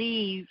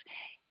leave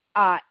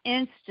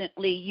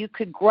instantly, you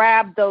could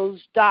grab those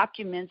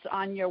documents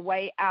on your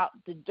way out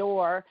the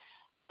door.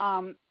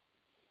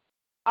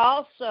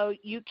 Also,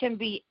 you can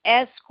be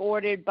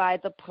escorted by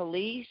the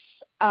police.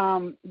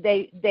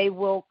 They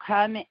will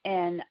come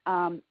and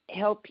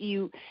help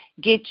you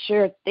get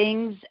your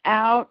things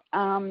out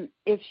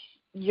if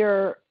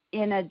you're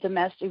in a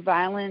domestic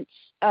violence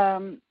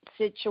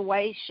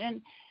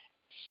situation.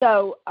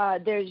 So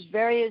there's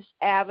various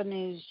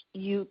avenues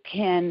you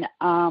can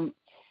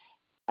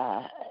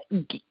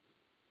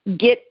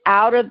get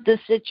out of the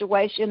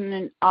situation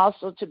and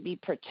also to be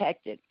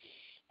protected.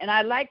 And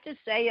I'd like to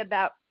say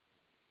about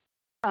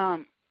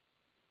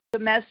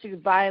domestic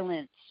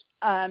violence,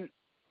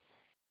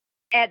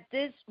 at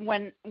this,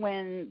 when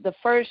the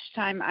first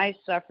time I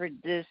suffered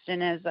this,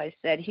 and as I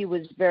said, he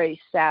was very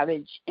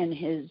savage in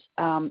his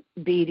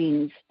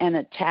beatings and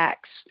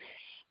attacks.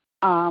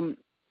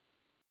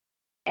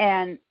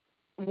 And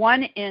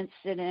one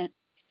incident,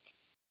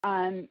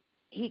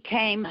 he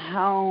came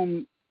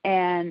home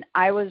and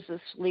I was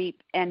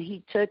asleep, and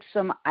he took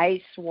some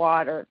ice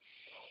water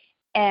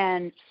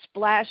and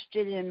splashed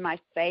it in my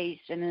face.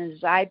 And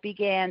as I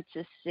began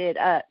to sit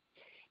up,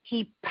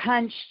 he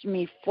punched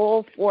me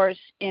full force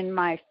in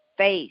my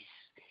face.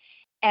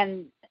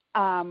 And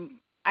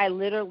I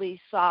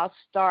literally saw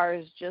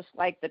stars, just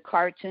like the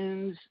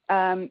cartoons.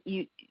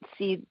 You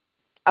see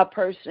a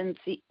person,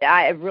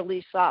 I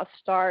really saw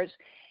stars.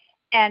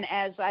 And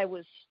as I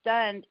was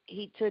stunned,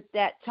 he took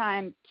that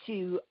time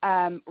to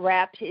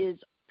wrap his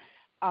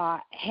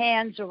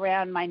hands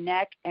around my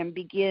neck and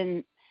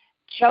begin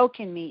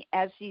choking me.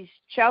 As he's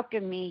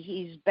choking me,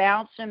 he's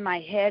bouncing my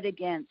head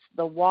against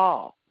the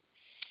wall.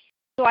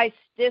 So I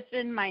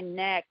stiffened my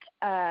neck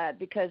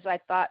because I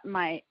thought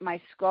my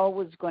skull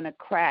was going to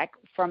crack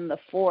from the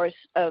force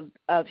of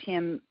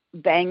him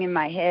banging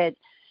my head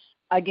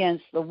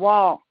against the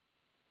wall.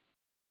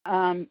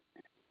 The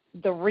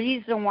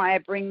reason why I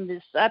bring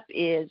this up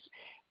is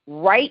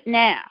right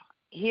now,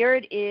 here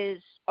it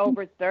is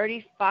over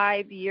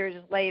 35 years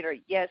later.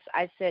 Yes,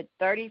 I said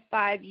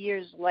 35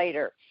 years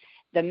later.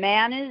 The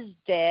man is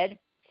dead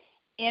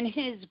in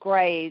his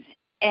grave,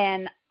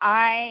 and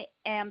I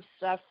am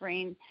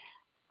suffering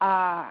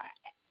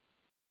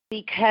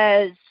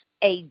because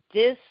a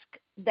disc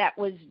that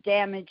was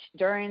damaged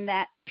during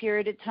that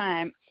period of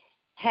time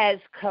has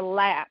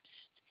collapsed.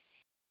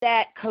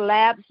 That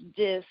collapsed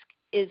disc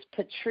is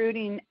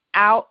protruding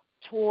out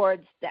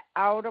towards the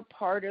outer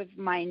part of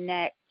my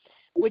neck,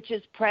 which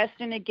is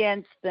pressing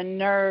against the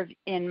nerve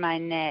in my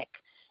neck,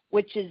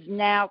 which is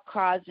now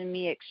causing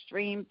me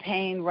extreme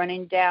pain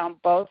running down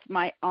both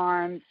my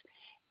arms,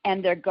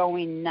 and they're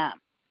going numb.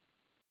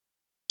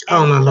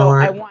 Oh, my so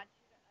Lord. I want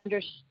you to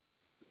understand.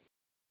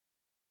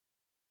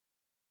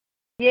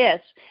 Yes.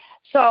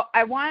 So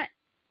I want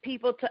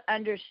people to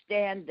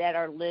understand that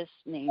are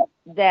listening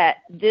that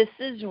this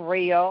is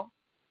real.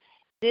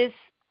 This,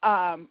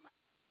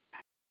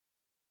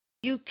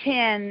 you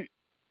can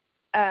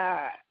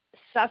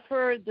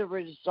suffer the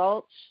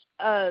results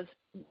of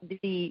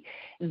the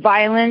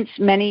violence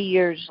many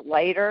years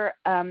later.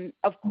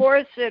 Of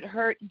course, it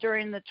hurt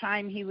during the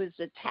time he was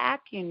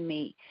attacking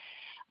me,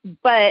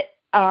 but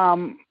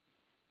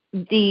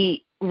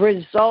the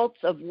results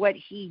of what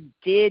he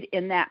did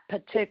in that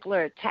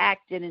particular attack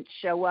didn't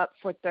show up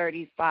for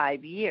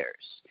 35 years.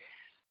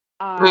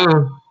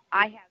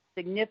 I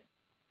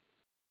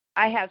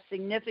have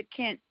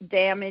significant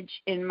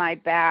damage in my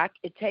back.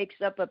 It takes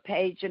up a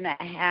page and a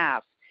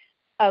half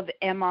of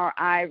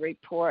MRI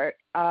report,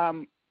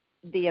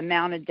 the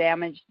amount of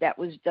damage that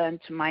was done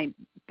to my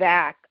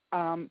back.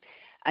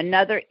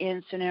 Another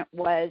incident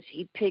was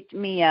he picked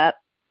me up,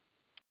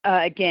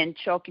 again,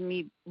 choking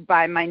me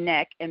by my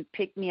neck, and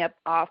picked me up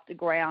off the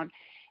ground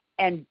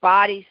and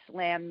body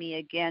slammed me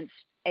against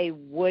a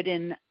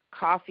wooden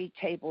coffee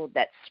table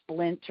that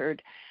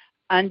splintered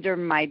under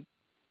my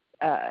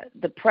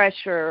the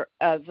pressure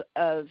of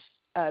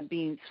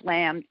being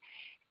slammed,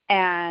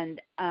 and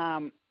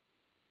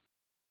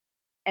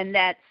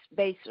that's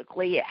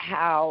basically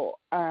how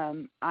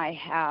I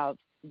have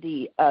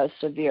the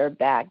severe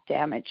back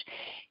damage.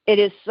 It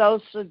is so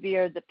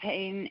severe, the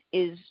pain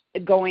is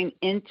going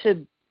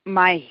into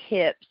my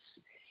hips,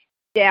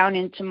 down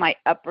into my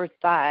upper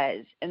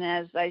thighs. And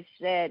as I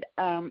said,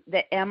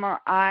 the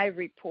MRI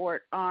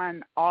report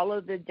on all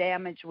of the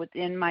damage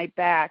within my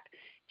back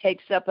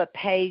takes up a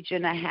page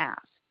and a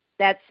half.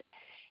 That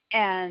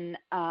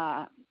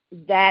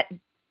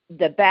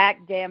the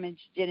back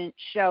damage didn't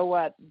show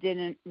up,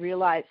 didn't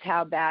realize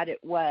how bad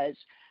it was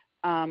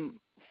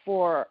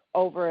for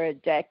over a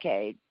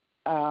decade.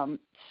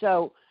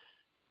 So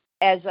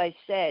as I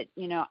said,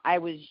 I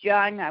was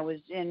young. I was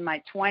in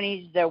my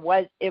 20s. It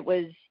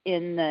was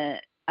in the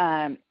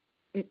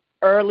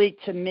early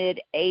to mid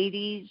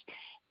 80s.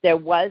 There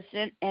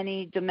wasn't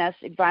any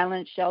domestic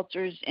violence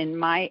shelters in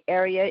my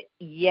area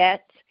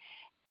yet.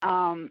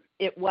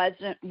 It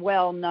wasn't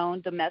well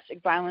known.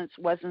 Domestic violence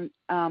wasn't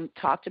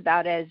talked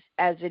about as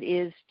it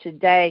is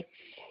today.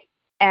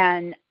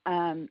 And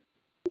I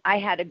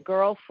had a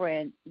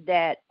girlfriend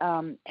that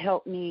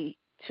helped me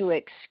to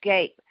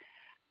escape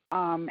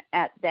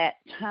at that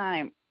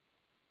time.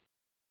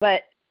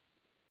 But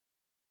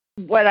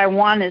what I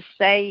want to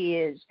say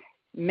is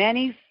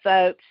many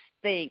folks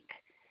think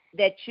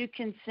that you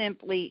can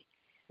simply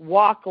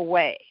walk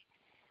away.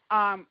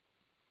 The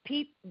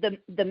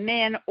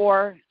men,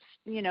 or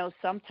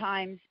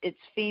sometimes it's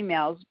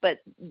females, but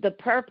the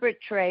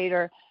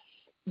perpetrator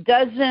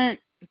doesn't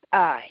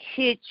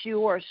hit you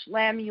or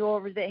slam you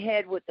over the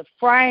head with the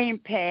frying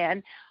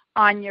pan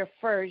on your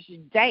first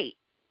date.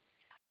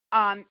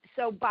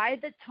 So by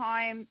the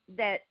time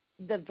that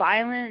the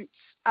violence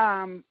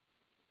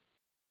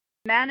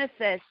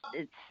manifests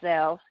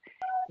itself,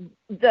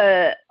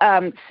 the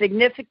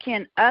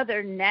significant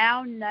other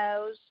now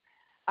knows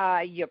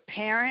your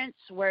parents,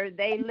 where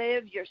they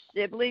live, your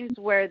siblings,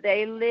 where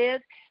they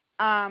live.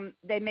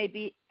 They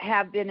may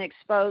have been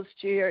exposed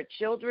to your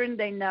children.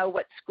 They know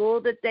what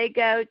school that they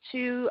go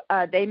to.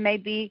 They may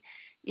be,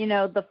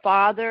 the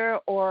father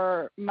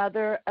or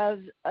mother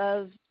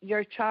of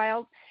your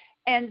child.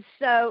 And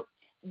so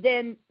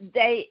then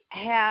they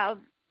have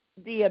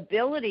the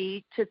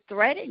ability to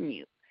threaten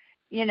you.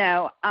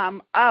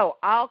 Oh,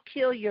 I'll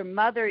kill your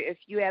mother if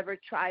you ever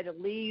try to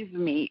leave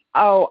me.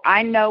 Oh,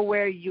 I know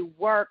where you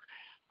work.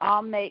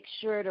 I'll make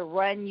sure to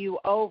run you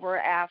over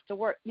after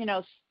work.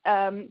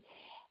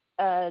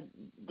 The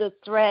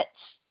threats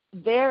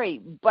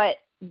vary, but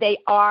they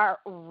are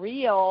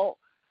real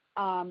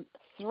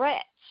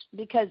threats,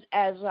 because,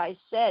 as I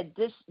said,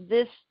 this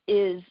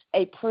is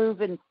a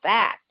proven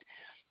fact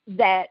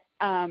that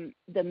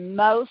the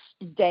most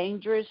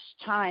dangerous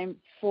time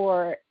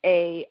for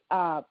a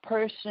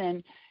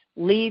person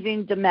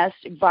leaving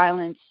domestic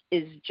violence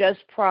is just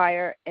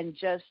prior and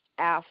just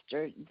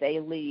after they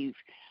leave.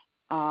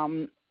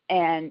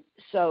 And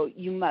so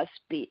you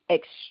must be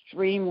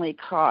extremely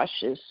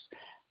cautious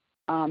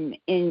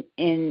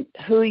in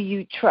who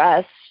you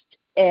trust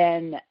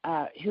and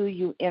who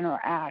you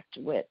interact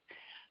with.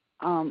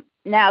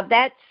 Now,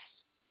 that's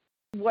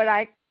what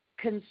I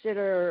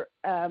consider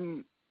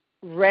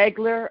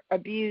regular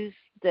abuse,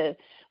 the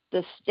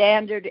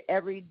standard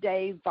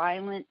everyday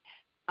violent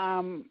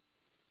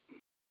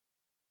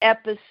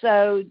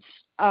episodes.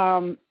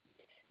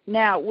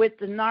 Now, with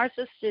the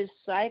narcissist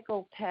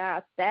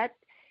psychopath, that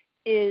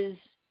is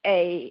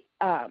a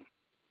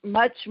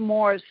much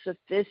more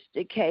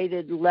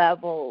sophisticated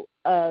level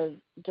of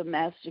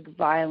domestic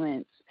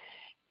violence.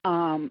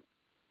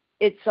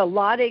 It's a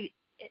lot of,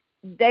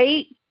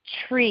 they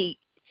treat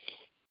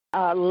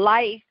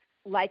life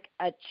like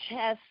a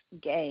chess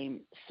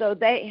game. So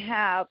they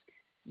have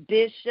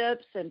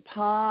bishops and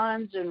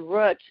pawns and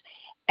rooks,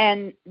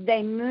 and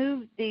they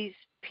move these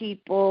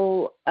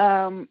people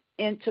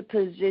into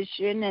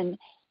position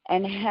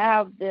and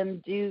have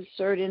them do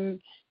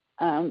certain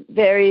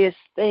various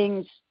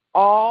things,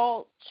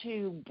 all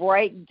to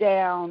break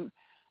down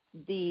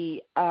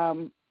the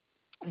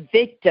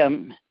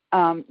victim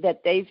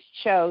that they've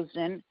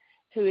chosen,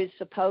 who is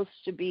supposed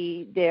to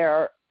be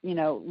their,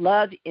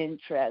 love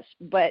interest.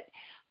 But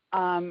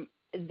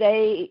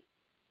they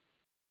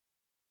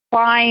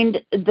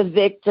find the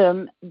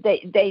victim.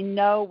 They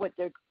know what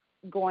they're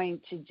going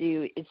to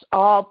do. It's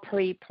all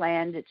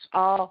pre-planned. It's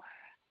all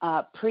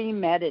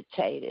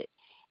premeditated.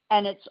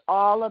 And it's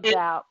all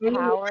about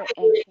power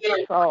and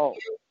control.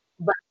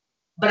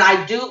 But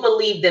I do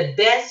believe the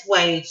best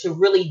way to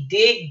really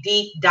dig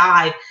deep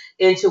dive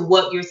into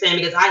what you're saying,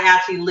 because I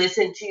actually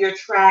listened to your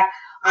track,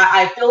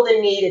 I feel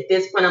the need at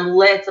this point. I'm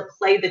led to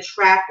play the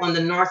track on the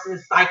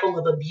narcissist cycle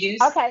of abuse,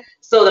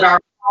 so that our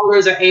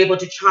callers are able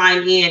to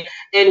chime in.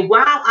 And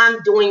while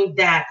I'm doing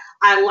that,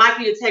 I'd like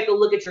you to take a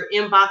look at your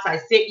inbox. I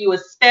sent you a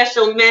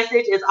special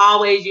message. As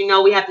always,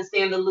 we have to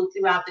stay in the loop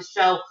throughout the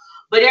show.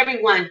 But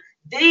everyone,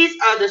 these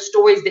are the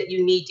stories that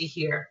you need to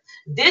hear.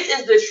 This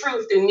is the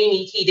truth through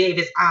Mimi T.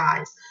 Davis'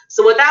 eyes.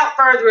 So without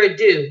further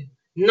ado,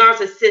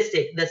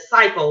 Narcissistic, the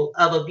Cycle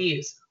of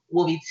Abuse,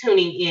 will be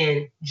tuning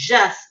in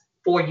just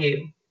for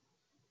you.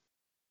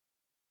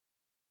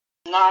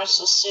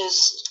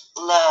 Narcissist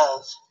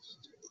love.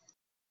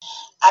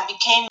 I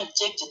became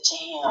addicted to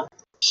him.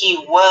 He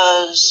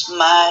was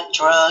my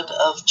drug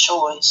of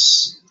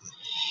choice.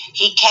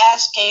 He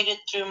cascaded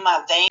through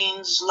my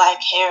veins like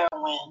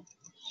heroin.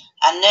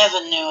 I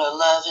never knew a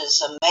love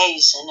as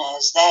amazing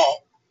as that.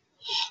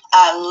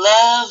 I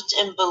loved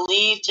and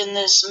believed in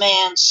this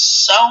man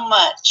so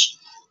much,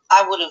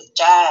 I would have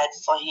died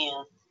for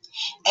him.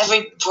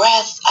 Every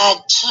breath I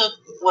took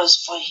was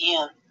for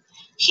him.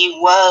 He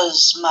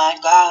was my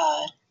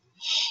God.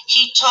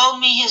 He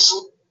told me his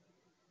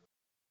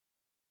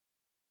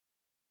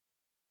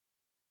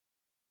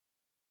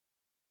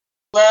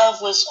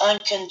love was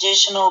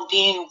unconditional.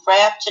 Being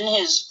wrapped in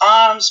his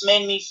arms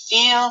made me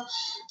feel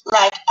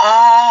like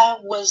I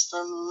was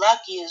the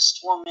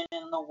luckiest woman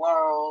in the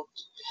world.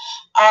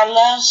 Our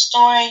love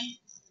story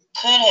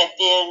could have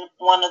been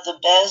one of the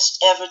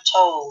best ever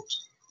told,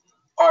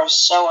 or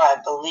so I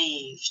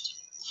believed.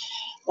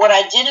 What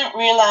I didn't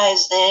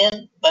realize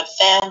then, but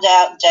found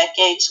out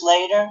decades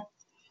later,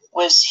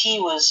 was he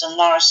was a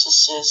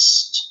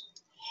narcissist.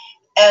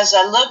 As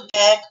I look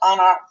back on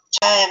our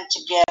time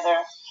together,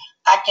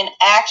 I can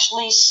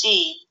actually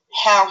see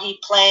how he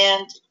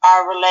planned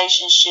our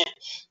relationship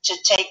to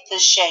take the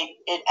shape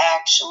it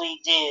actually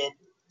did.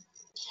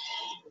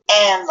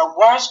 And the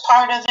worst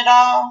part of it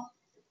all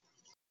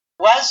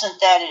wasn't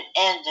that it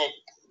ended,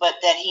 but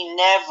that he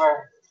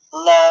never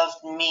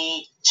loved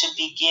me to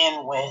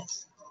begin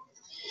with.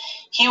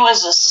 He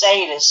was a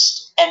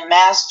sadist and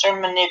master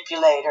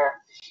manipulator,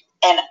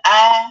 and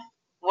I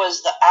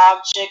was the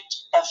object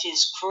of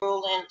his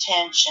cruel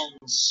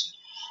intentions.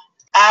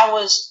 I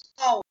was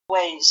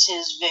always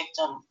his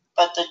victim,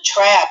 but the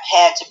trap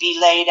had to be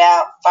laid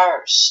out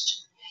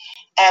first,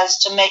 as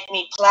to make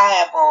me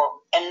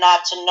pliable and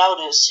not to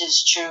notice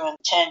his true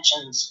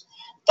intentions.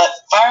 But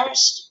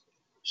first,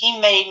 he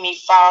made me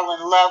fall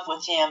in love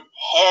with him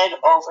head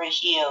over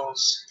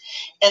heels.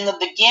 In the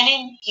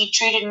beginning, he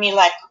treated me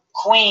like a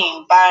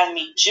queen, buying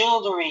me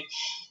jewelry,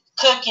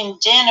 cooking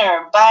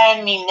dinner,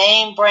 buying me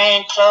name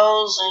brand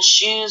clothes and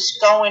shoes,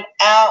 going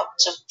out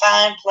to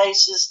find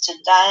places to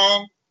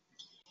dine.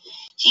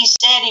 He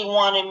said he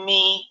wanted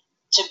me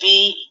to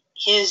be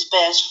his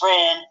best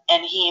friend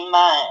and he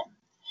mine.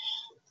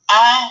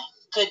 I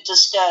could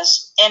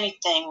discuss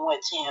anything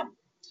with him.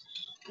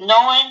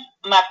 Knowing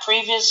my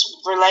previous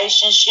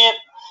relationship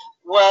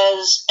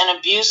was an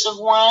abusive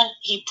one,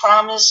 he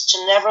promised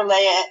to never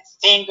lay a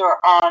finger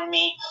on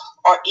me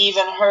or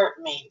even hurt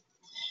me.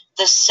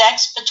 The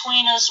sex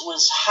between us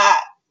was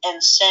hot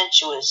and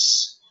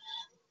sensuous.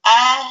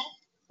 I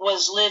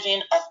was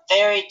living a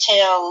fairy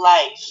tale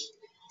life.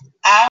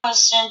 I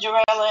was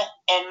Cinderella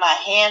and my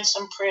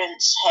handsome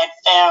prince had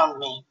found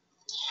me.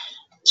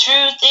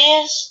 Truth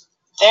is,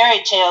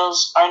 fairy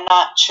tales are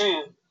not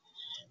true.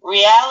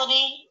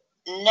 Reality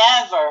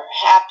never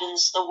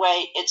happens the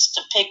way it's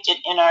depicted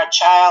in our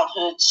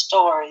childhood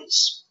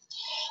stories.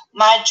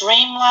 My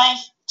dream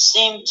life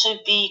seemed to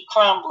be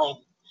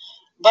crumbling,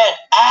 but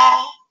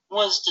I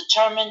was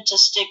determined to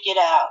stick it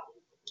out.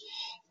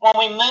 When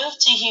we moved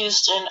to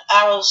Houston,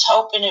 I was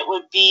hoping it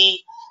would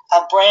be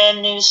a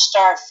brand new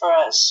start for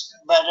us,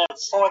 but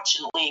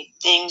unfortunately,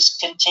 things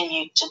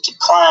continued to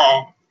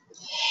decline.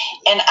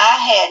 And I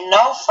had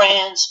no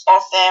friends or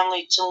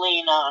family to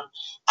lean on.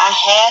 I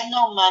had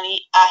no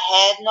money,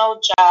 I had no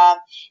job,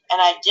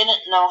 and I didn't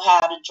know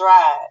how to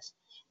drive.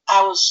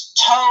 I was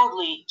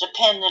totally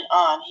dependent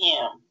on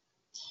him.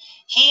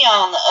 He,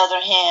 on the other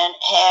hand,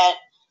 had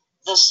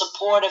the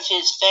support of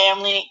his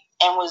family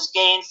and was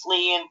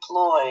gainfully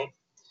employed.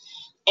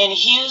 In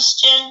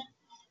Houston,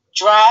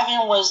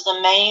 driving was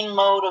the main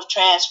mode of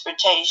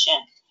transportation,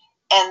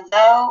 and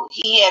though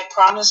he had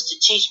promised to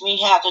teach me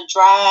how to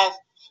drive,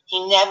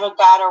 he never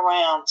got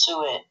around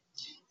to it.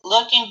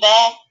 Looking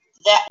back,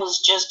 that was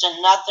just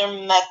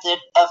another method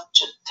of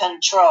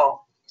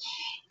control.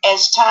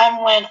 As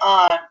time went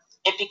on,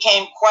 it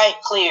became quite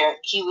clear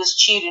he was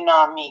cheating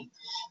on me,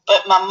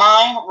 but my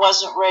mind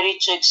wasn't ready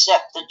to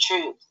accept the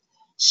truth.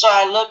 So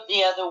I looked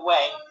the other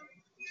way,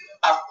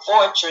 a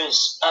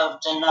fortress of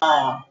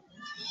denial.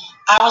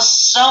 I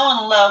was so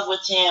in love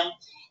with him.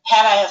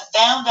 Had I have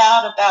found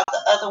out about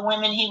the other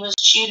women he was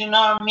cheating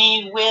on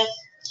me with,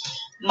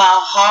 my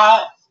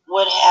heart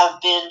would have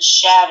been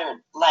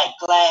shattered like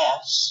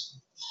glass.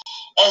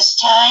 As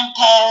time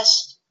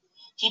passed,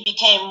 he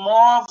became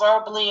more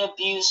verbally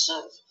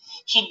abusive.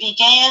 He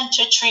began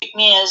to treat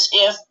me as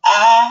if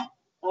I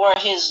were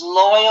his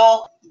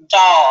loyal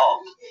dog,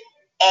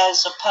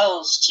 as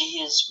opposed to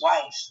his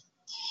wife.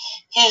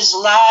 His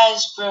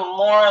lies grew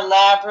more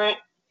elaborate,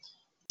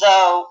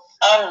 though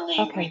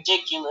utterly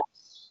ridiculous.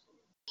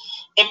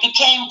 It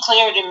became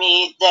clear to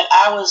me that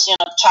I was in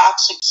a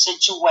toxic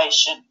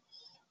situation,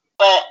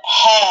 but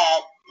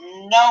had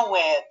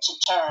nowhere to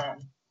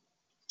turn.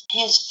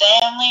 His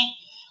family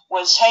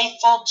was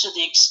hateful to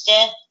the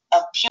extent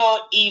of pure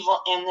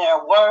evil in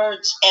their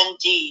words and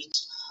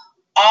deeds,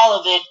 all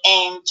of it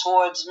aimed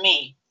towards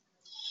me.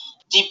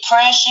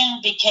 Depression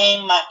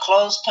became my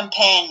close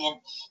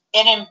companion.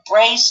 It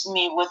embraced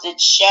me with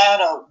its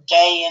shadow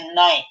day and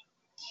night.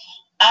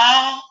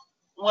 I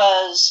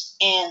was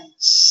in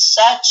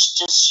such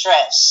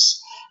distress.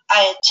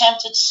 I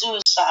attempted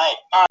suicide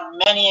on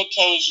many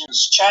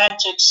occasions, trying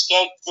to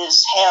escape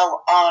this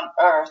hell on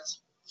earth.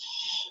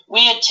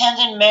 We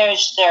attended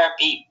marriage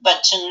therapy,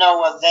 but to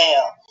no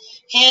avail.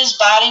 His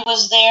body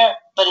was there,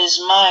 but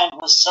his mind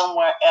was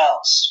somewhere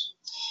else.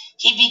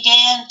 He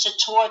began to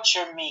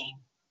torture me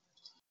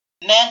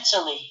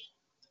mentally,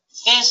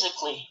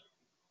 physically,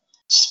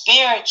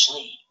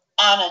 spiritually,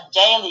 on a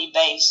daily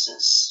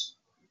basis.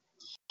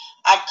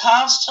 I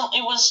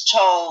constantly was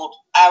told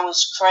I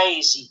was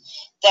crazy,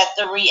 that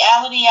the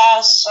reality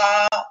I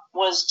saw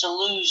was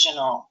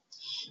delusional.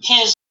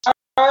 His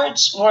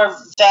words were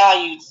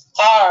valued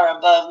far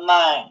above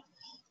mine.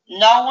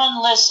 No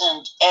one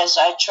listened as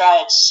I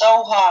tried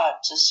so hard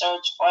to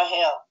search for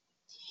help.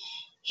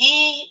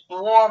 He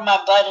wore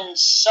my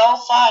buttons so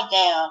far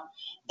down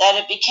that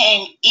it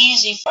became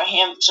easy for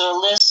him to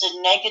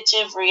elicit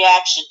negative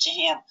reaction to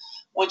him,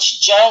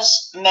 which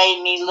just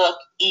made me look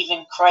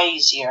even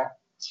crazier.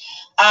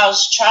 I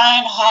was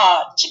trying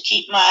hard to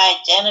keep my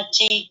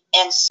identity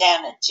and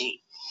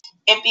sanity.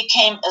 It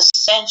became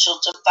essential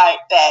to fight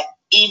back,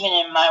 even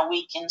in my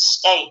weakened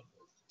state.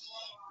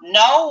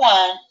 No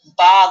one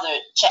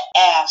bothered to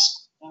ask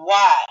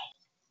why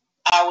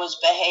I was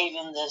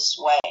behaving this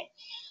way.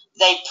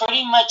 They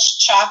pretty much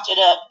chalked it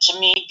up to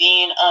me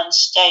being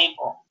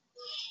unstable.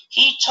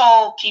 He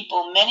told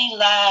people many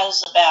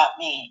lies about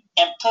me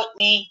and put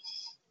me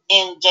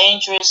in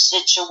dangerous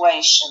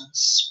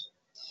situations.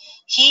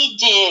 He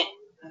did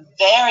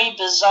very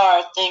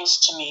bizarre things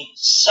to me,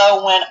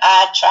 so when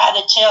I tried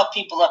to tell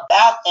people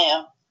about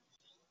them,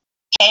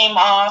 came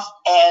off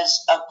as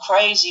a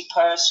crazy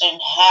person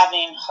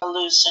having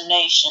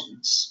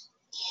hallucinations.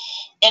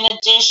 In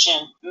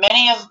addition,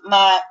 many of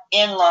my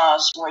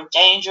in-laws were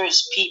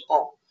dangerous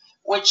people,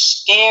 which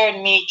scared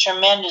me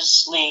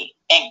tremendously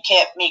and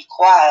kept me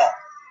quiet.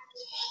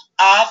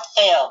 I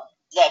felt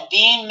that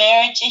being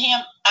married to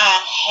him,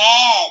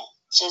 I had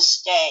to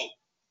stay,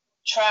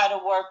 try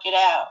to work it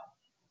out.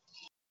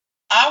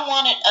 I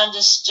want it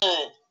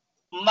understood.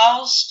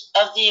 Most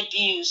of the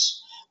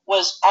abuse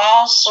was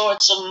all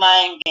sorts of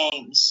mind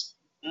games,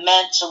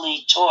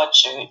 mentally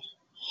tortured.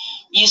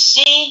 You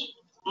see,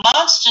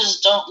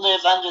 monsters don't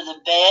live under the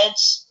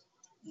beds.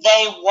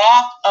 They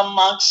walk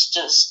amongst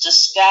us,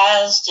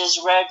 disguised as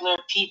regular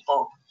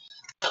people.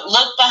 But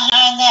look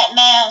behind that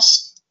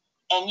mask,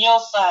 and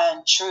you'll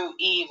find true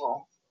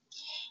evil.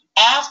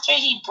 After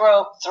he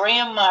broke 3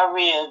 of my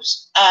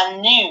ribs, I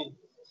knew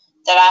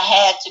that I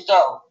had to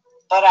go,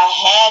 but I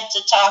had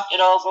to talk it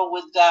over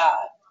with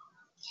God.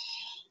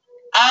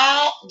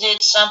 I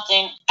did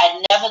something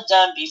I'd never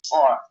done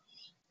before.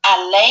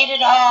 I laid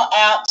it all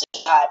out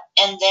to God,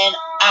 and then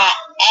I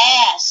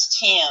asked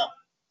him,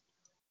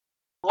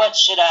 what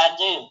should I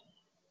do?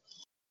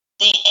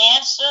 The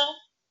answer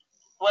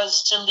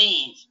was to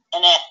leave,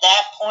 and at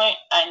that point,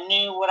 I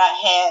knew what I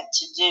had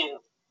to do.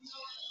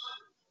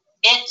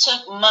 It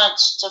took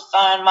months to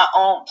find my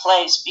own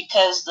place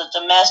because the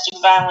domestic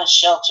violence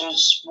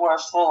shelters were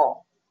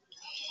full.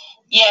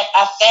 Yet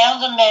I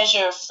found a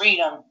measure of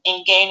freedom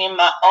in gaining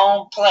my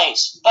own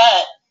place,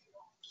 but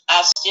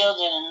I still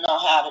didn't know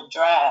how to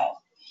drive,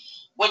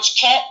 which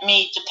kept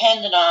me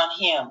dependent on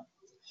him,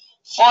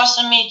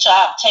 forcing me to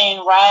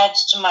obtain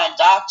rides to my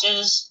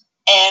doctors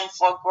and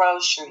for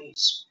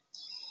groceries.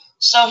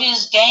 So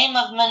his game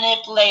of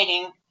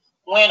manipulating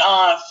went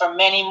on for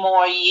many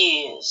more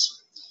years.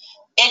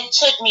 It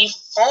took me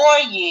 4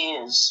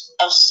 years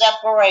of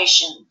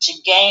separation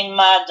to gain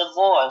my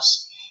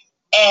divorce,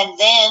 and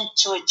then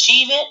to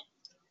achieve it,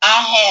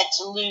 I had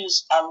to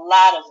lose a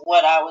lot of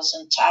what I was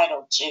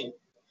entitled to.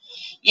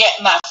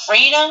 Yet my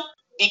freedom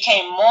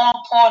became more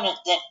important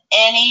than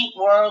any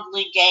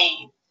worldly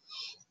gain.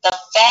 The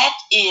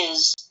fact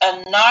is,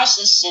 a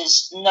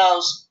narcissist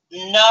knows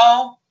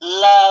no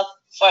love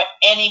for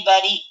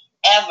anybody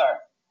ever.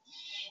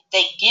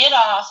 They get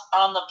off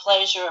on the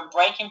pleasure of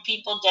breaking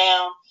people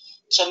down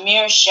to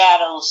mere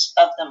shadows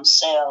of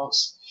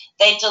themselves.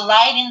 They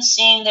delight in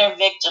seeing their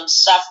victims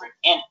suffer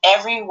in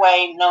every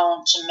way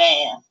known to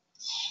man.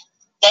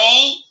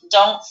 They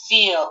don't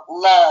feel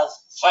love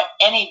for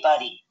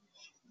anybody.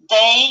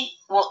 They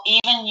will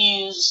even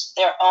use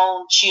their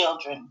own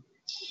children.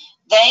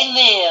 They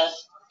live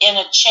in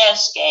a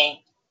chess game.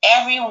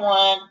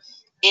 Everyone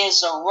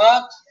is a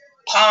rook,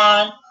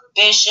 pawn,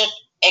 bishop,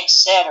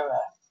 etc.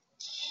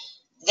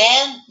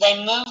 Then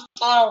they move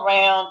people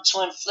around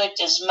to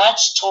inflict as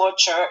much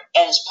torture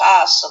as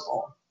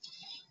possible.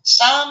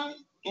 Some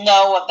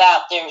know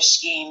about their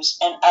schemes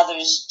and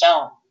others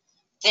don't,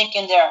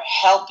 thinking they're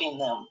helping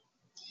them.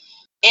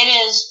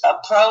 It is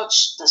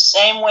approached the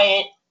same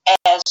way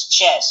as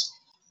chess.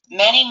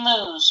 Many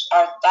moves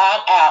are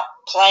thought out,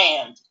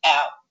 planned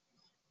out,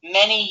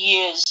 many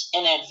years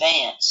in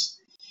advance,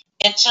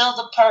 until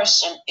the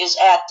person is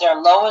at their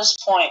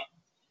lowest point.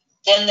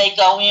 Then they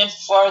go in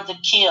for the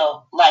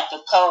kill like a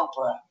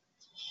cobra.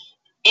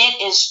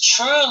 It is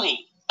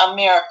truly a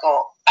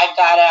miracle I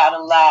got out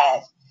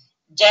alive.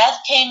 Death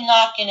came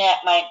knocking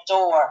at my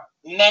door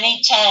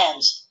many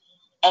times,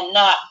 and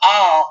not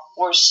all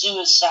were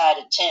suicide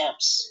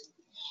attempts.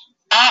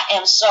 I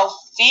am so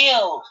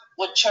filled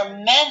with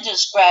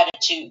tremendous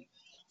gratitude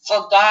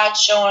for God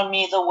showing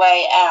me the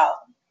way out.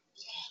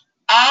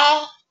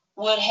 I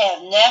would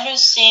have never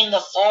seen the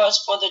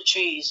forest for the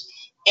trees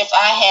if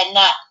I had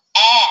not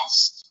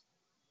asked.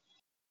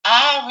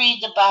 I read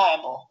the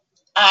Bible.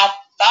 I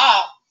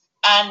thought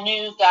I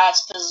knew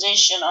God's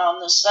position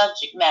on the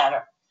subject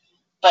matter,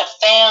 but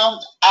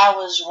found I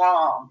was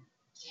wrong.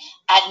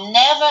 I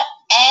never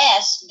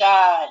asked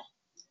God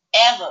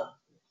ever,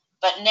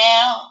 but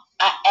now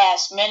I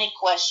ask many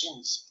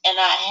questions and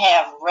I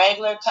have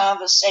regular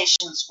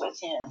conversations with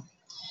Him.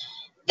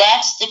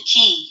 That's the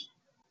key.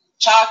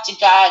 Talk to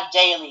God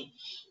daily.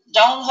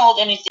 Don't hold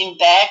anything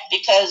back,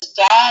 because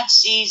God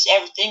sees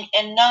everything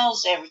and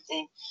knows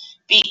everything.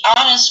 Be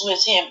honest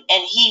with Him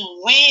and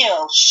He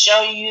will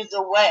show you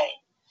the way.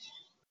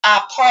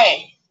 I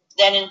pray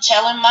that in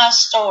telling my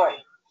story,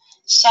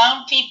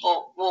 some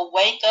people will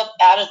wake up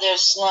out of their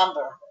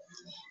slumber.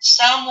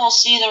 Some will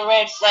see the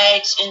red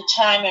flags in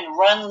time and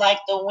run like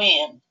the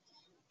wind,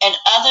 and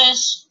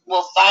others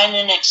will find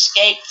an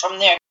escape from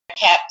their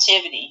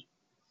captivity.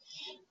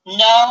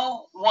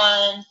 No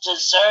one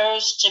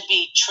deserves to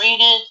be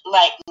treated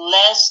like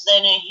less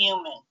than a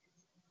human.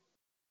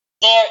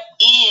 There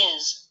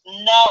is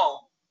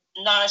no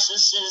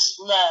narcissist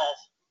love.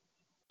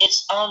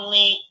 It's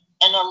only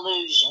an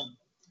illusion.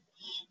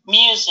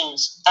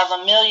 Musings of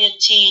Amelia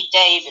T.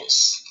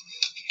 Davis.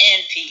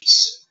 And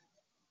peace.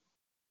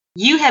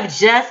 You have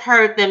just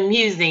heard the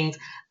musings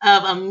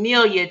of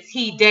Amelia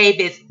T.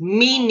 Davis,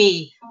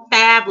 Mimi,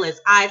 fabulous.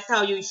 I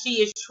tell you,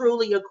 she is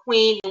truly a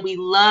queen, and we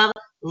love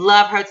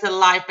her to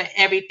life for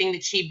everything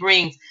that she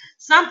brings.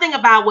 Something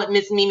about what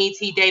Miss Mimi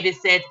T.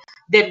 Davis said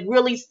that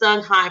really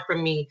stung high for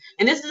me.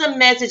 And this is a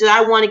message that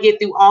I want to get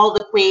through all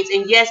the queens.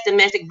 And yes,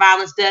 domestic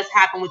violence does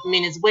happen with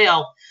men as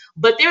well.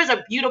 But there's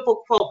a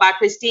beautiful quote by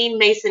Christine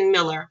Mason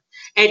Miller.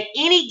 At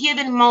any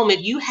given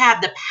moment, you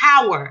have the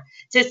power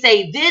to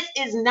say, this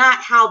is not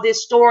how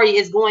this story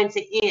is going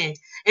to end.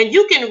 And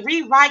you can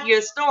rewrite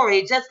your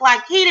story just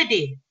like Keita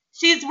did.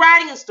 She's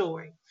writing a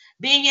story.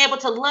 Being able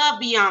to love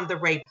beyond the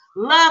rape,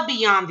 love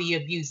beyond the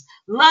abuse,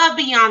 love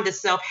beyond the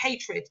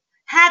self-hatred.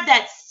 Have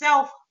that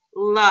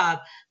self-love.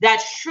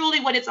 That's truly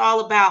what it's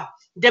all about.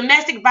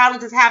 Domestic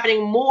violence is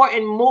happening more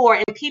and more,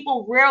 and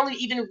people rarely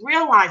even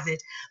realize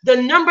it.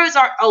 The numbers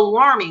are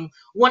alarming.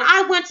 When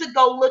I went to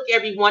go look,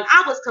 everyone,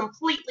 I was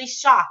completely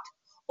shocked.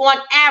 On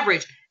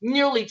average,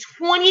 nearly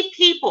 20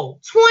 people,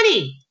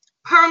 20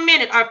 per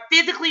minute, are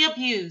physically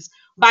abused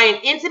by an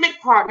intimate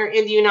partner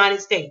in the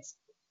United States.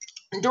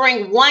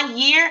 During 1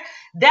 year,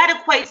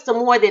 that equates to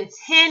more than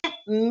 10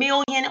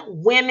 million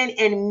women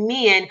and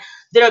men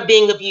that are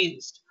being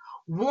abused.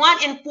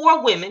 1 in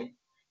 4 women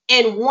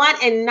and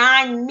 1 in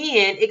 9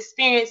 men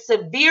experience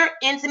severe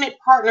intimate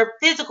partner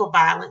physical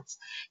violence,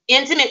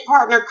 intimate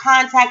partner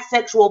contact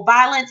sexual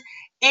violence,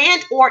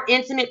 and or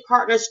intimate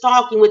partner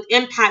stalking with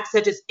impacts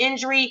such as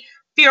injury,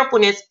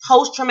 fearfulness,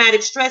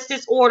 post-traumatic stress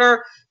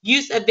disorder,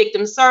 use of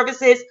victim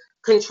services,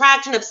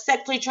 contraction of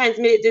sexually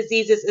transmitted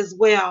diseases as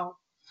well.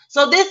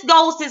 So this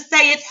goes to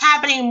say it's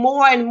happening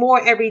more and more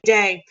every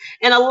day.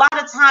 And a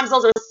lot of times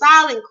those are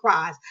silent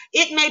cries.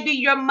 It may be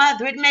your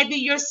mother, it may be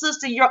your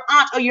sister, your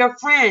aunt, or your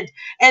friend.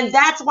 And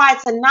that's why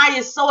tonight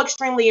is so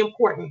extremely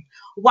important.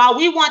 While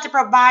we want to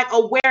provide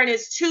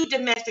awareness to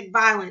domestic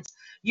violence,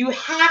 you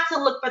have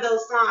to look for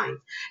those signs.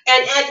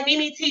 And as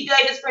Mimi T.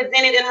 Davis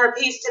presented in her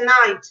piece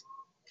tonight,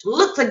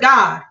 look to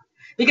God,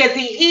 because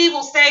he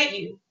will save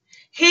you.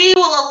 He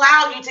will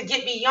allow you to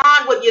get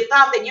beyond what you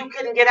thought that you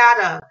couldn't get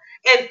out of.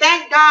 And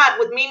thank God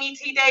with Mimi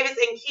T. Davis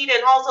and Keita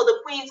and also the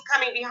queens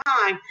coming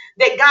behind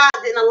that God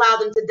didn't allow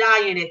them to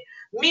die in it.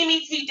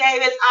 Mimi T.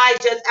 Davis, I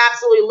just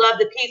absolutely love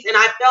the piece, and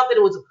I felt that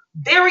it was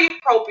very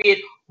appropriate,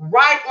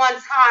 right on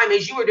time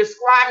as you were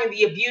describing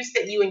the abuse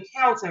that you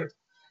encountered.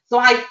 So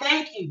I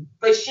thank you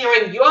for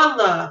sharing your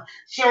love,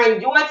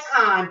 sharing your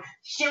time,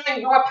 sharing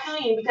your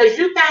pain, because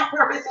you found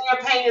purpose in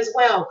your pain as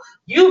well.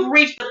 You've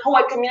reached the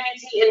poet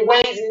community in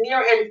ways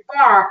near and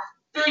far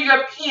through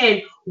your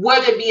pen,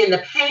 whether it be in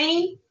the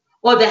pain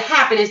or the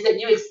happiness that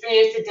you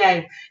experience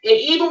today. And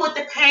even with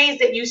the pains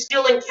that you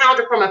still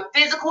encounter from a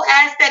physical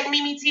aspect,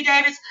 Mimi T.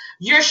 Davis,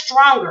 you're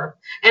stronger.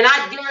 And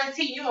I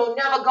guarantee you will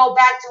never go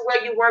back to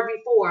where you were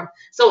before.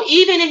 So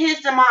even in his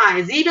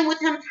demise, even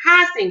with him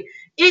passing,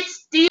 it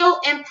still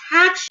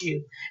impacts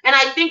you. And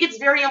I think it's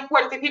very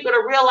important for people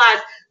to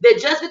realize that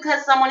just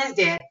because someone is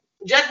dead,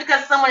 just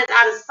because someone is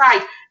out of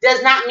sight,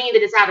 does not mean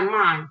that it's out of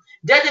mind.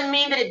 Doesn't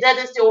mean that it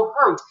doesn't still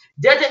hurt.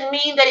 Doesn't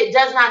mean that it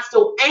does not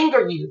still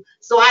anger you.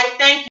 So I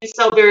thank you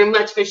so very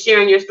much for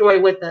sharing your story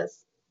with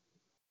us.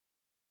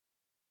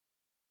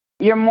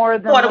 You're more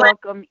than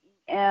welcome,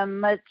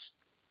 and much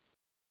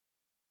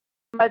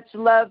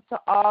love to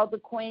all the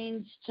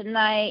queens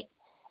tonight.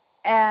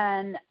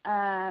 And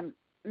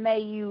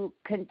may you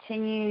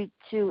continue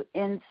to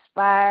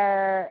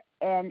inspire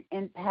and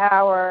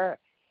empower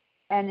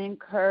and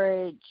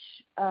encourage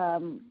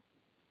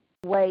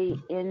way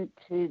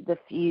into the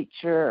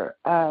future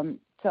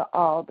to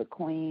all the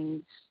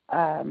queens.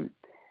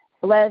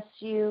 Bless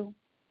you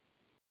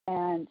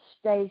and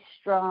stay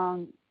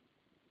strong,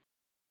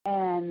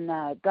 and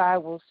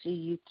God will see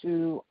you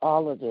through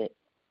all of it.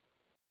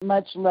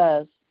 Much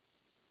love.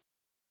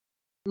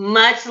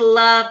 Much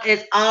love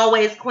as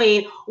always,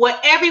 Queen. Well,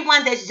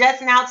 everyone that's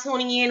just now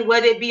tuning in,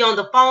 whether it be on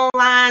the phone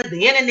lines,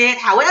 the internet,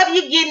 however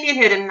you're getting in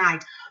here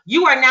tonight,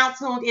 you are now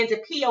tuned into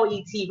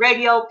P.O.E.T.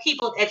 Radio,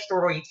 People's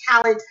Extraordinary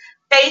Talent,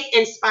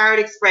 Faith-Inspired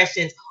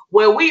Expressions,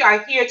 where we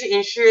are here to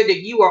ensure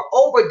that you are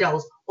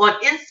overdosed on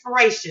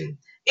inspiration,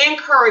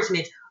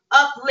 encouragement,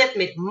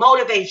 upliftment,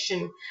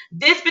 motivation.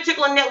 This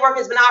particular network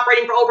has been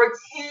operating for over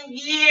 10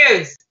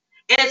 years.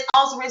 And it's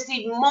also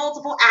received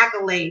multiple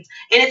accolades.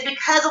 And it's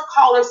because of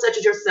callers such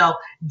as yourself,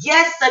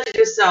 guests such as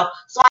yourself.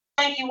 So I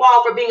thank you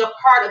all for being a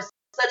part of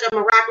such a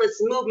miraculous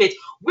movement.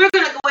 We're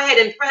going to go ahead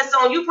and press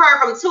on. You've heard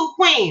from two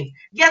queens.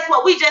 Guess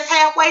what? We just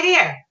halfway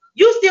there.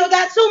 You still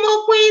got two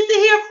more queens to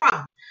hear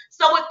from.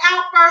 So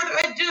without further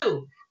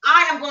ado,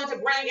 I am going to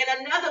bring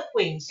in another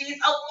queen. She's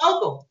a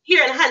local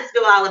here in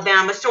Huntsville,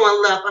 Alabama,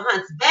 showing love for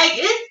Hunts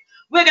Vegas.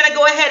 We're going to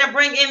go ahead and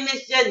bring in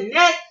Miss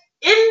Jeanette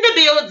in the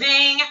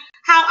building.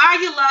 How are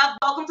you, love?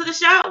 Welcome to the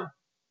show.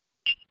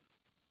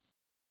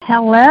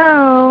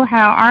 Hello.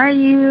 How are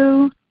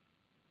you?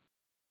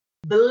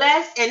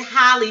 Blessed and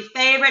highly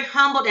favored,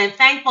 humbled, and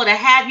thankful to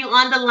have you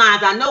on the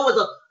lines. I know it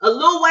was a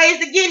little ways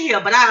to get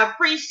here, but I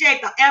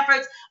appreciate the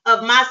efforts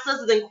of my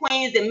sisters and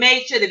queens that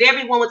made sure that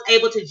everyone was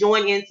able to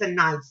join in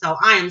tonight. So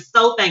I am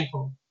so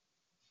thankful.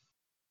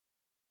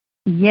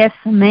 Yes,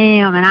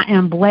 ma'am, and I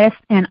am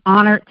blessed and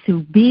honored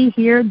to be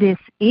here this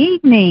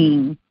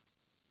evening.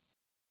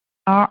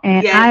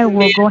 And yes, I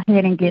will go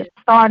ahead and get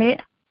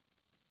started,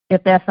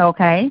 if that's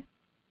okay.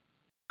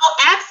 Oh,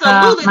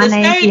 absolutely. My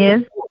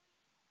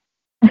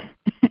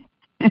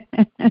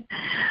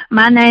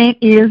name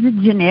is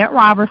Jeanette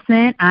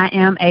Robertson. I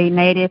am a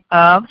native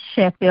of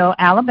Sheffield,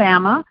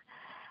 Alabama.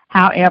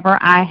 However,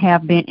 I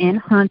have been in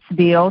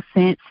Huntsville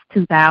since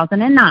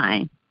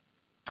 2009.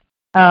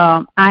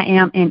 I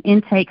am an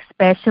intake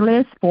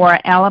specialist for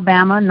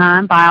Alabama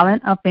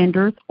Nonviolent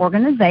Offenders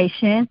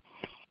Organization,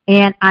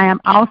 and I am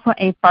also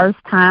a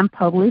first-time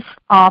published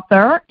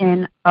author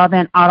of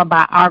an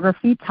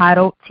autobiography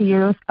titled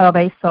Tears of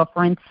a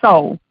Suffering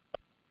Soul.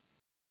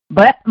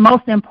 But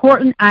most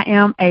important, I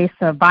am a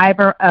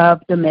survivor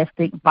of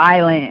domestic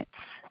violence.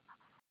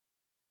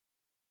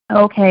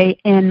 Okay,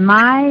 in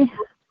I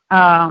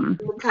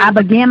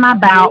began my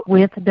bout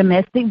with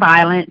domestic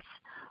violence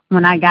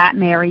when I got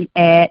married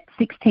at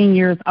 16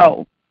 years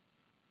old.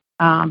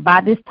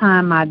 By this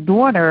time, my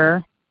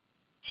daughter,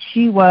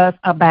 she was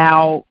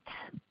about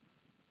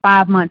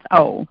 5 months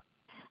old,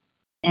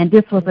 and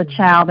this was a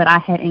child that I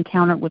had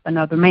encountered with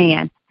another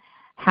man.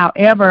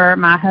 However,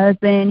 my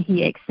husband,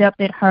 he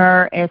accepted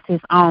her as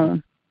his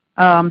own.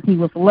 He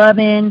was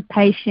loving,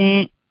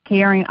 patient,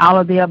 caring, all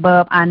of the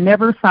above. I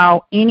never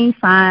saw any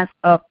signs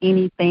of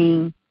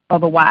anything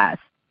otherwise.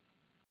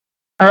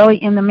 Early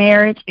in the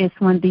marriage is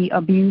when the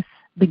abuse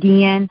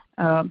began,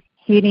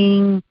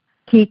 hitting,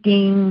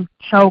 kicking,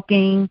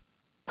 choking,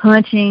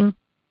 punching,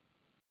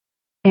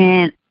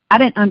 and I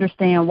didn't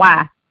understand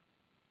why.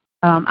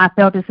 I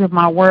felt as if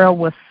my world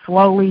was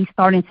slowly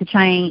starting to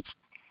change.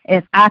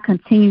 As I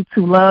continued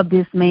to love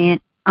this man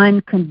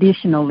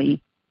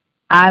unconditionally,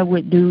 I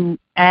would do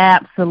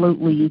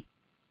absolutely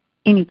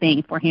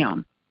anything for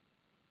him.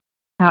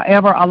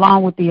 However,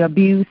 along with the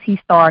abuse, he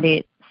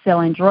started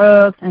selling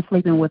drugs and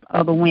sleeping with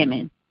other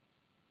women.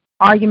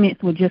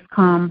 Arguments would just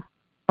come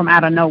from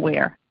out of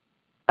nowhere.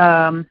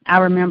 I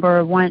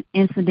remember one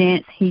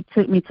incident, he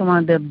took me to one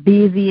of the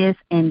busiest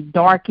and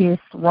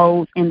darkest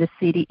roads in the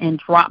city and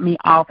dropped me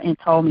off and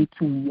told me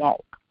to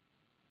walk.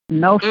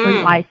 No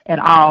street lights at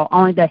all,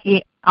 only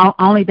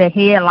the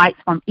headlights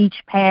from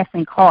each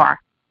passing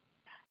car.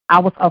 I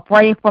was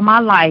afraid for my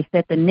life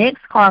that the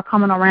next car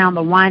coming around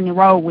the winding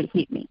road would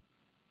hit me.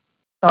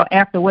 So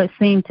after what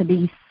seemed to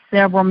be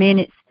several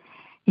minutes,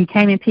 he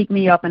came and picked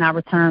me up, and I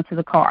returned to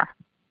the car.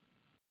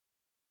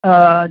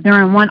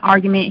 During one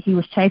argument, he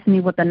was chasing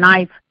me with a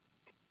knife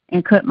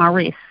and cut my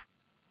wrist.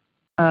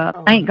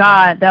 Thank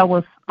God that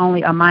was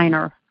only a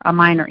minor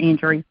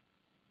injury.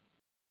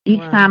 Each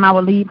time I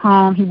would leave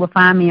home, he would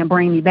find me and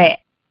bring me back.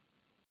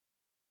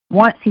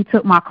 Once he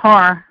took my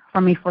car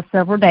from me for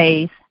several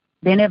days,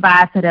 then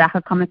advised her that I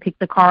could come and pick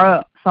the car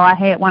up. So I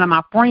had one of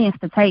my friends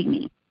to take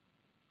me.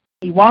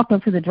 He walked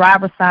up to the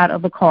driver's side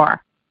of the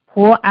car,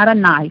 pulled out a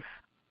knife,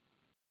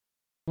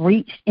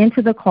 reached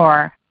into the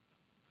car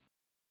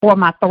for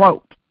my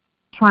throat,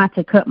 trying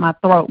to cut my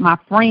throat. My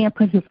friend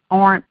put his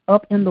arm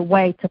up in the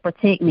way to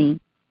protect me,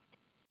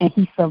 and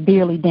he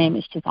severely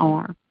damaged his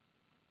arm.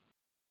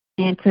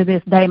 And to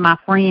this day, my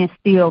friend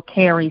still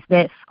carries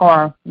that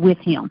scar with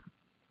him.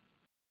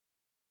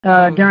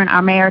 During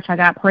our marriage, I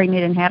got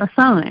pregnant and had a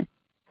son.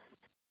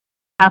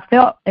 I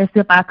felt as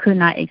if I could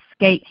not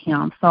escape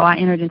him, so I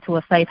entered into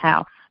a safe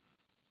house.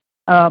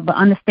 But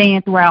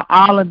understand, throughout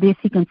all of this,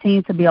 he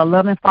continued to be a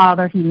loving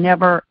father. He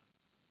never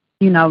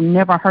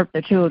hurt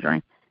the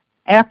children.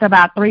 After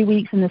about 3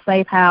 weeks in the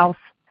safe house,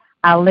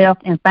 I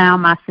left and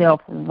found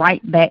myself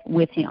right back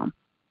with him.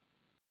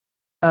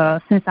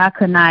 Since I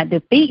could not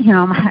defeat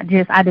him,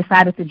 I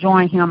decided to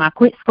join him. I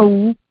quit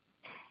school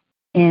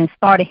and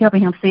started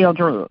helping him sell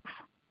drugs.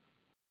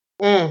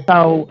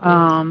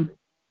 So,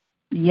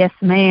 yes,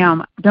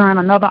 ma'am. During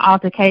another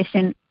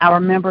altercation, I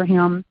remember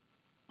him.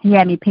 He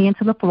had me pinned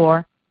to the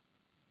floor.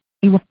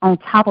 He was on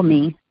top of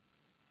me.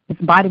 His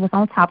body was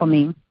on top of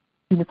me.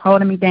 He was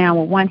holding me down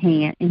with one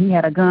hand, and he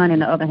had a gun in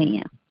the other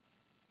hand.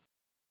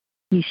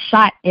 He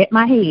shot at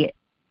my head.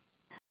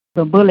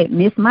 The bullet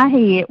missed my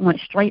head, went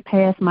straight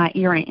past my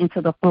ear and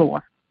into the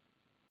floor.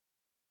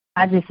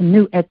 I just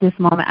knew at this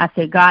moment, I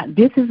said, God,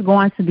 this is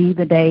going to be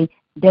the day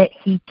that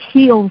he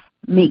kills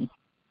me.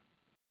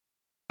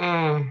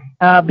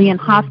 Being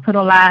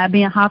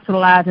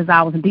hospitalized as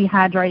I was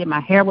dehydrated, my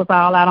hair was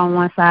all out on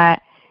one side.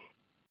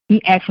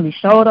 He actually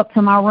showed up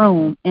to my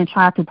room and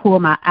tried to pull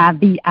my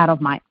IV out of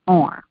my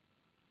arm.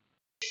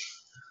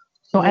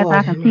 So as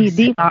I can see,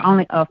 these are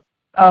only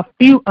a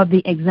few of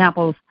the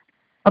examples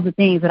of the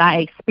things that I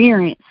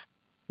experienced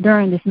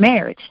during this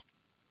marriage.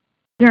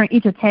 During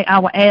each attack, I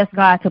would ask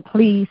God to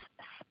please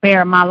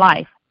spare my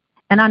life.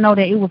 And I know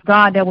that it was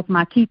God that was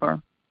my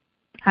keeper.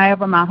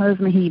 However, my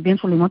husband, he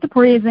eventually went to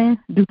prison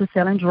due to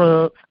selling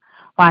drugs.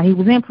 While he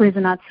was in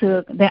prison, I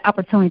took that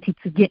opportunity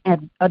to get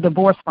a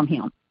divorce from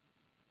him.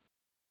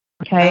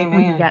 Okay, Amen.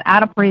 When he got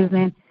out of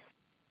prison,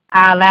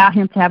 I allowed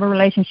him to have a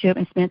relationship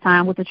and spend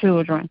time with the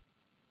children.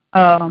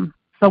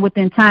 So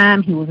within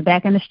time, he was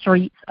back in the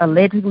streets,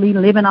 allegedly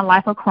living a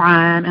life of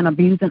crime and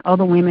abusing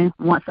other women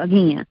once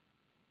again.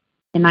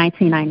 In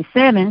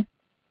 1997,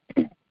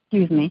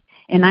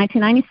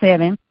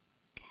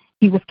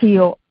 he was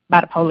killed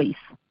by the police.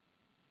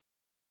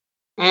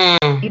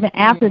 Even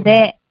after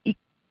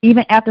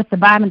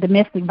surviving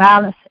domestic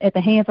violence at the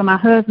hands of my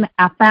husband,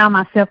 I found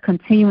myself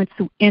continuing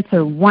to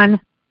enter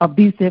one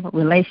abusive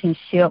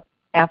relationship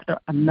after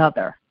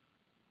another.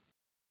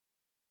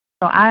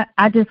 So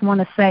I just want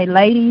to say,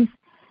 ladies,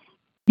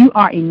 you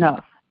are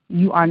enough.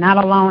 You are not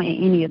alone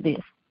in any of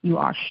this. You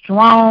are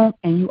strong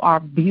and you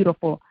are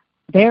beautiful.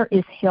 There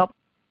is help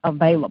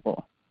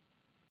available.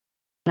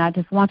 And I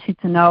just want you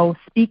to know,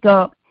 speak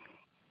up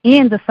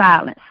in the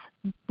silence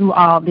through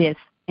all this.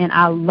 And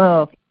I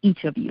love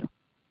each of you.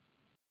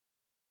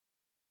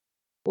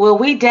 Well,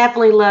 we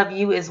definitely love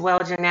you as well,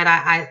 Jeanette.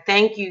 I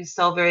thank you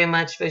so very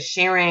much for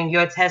sharing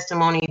your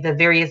testimony, the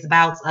various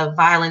bouts of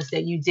violence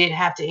that you did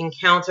have to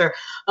encounter.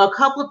 A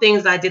couple of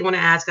things I did want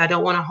to ask. I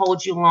don't want to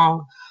hold you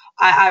long.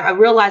 I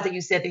realized that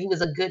you said that he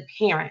was a good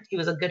parent. He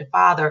was a good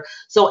father.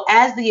 So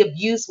as the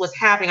abuse was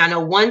happening, I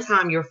know one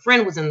time your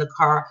friend was in the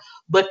car,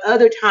 but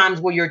other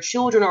times were your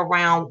children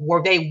around,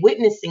 were they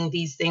witnessing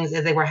these things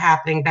as they were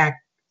happening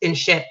back in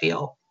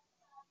Sheffield?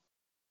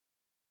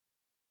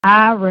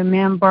 I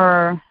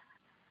remember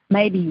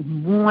maybe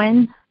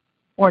one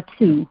or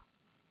two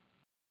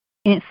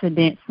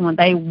incidents when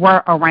they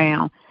were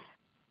around.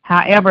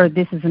 However,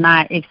 this is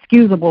not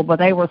excusable, but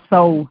they were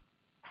so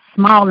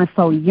small and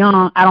so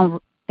young, I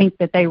don't think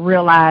that they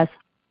realized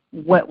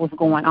what was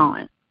going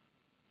on.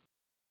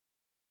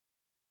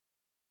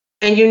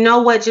 And you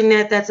know what,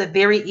 Jeanette, that's a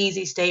very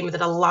easy statement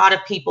that a lot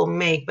of people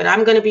make, but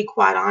I'm going to be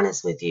quite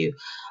honest with you.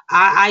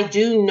 I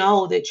do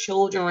know that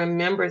children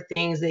remember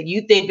things that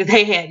you think that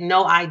they had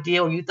no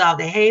idea, or you thought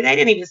that, hey, they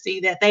didn't even see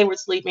that they were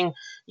sleeping.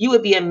 You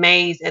would be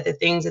amazed at the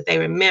things that they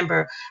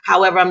remember.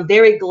 However, I'm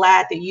very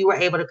glad that you were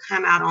able to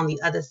come out on the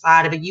other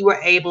side of it. You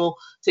were able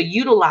to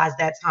utilize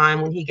that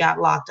time when he got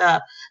locked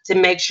up to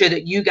make sure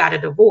that you got a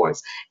divorce.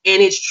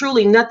 And it's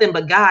truly nothing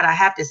but God. I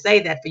have to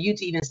say that for you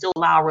to even still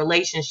allow a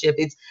relationship,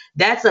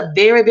 that's a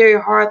very, very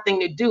hard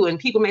thing to do. And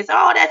people may say,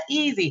 oh, that's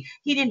easy.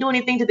 He didn't do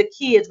anything to the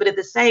kids. But at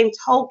the same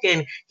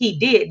token, he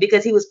did,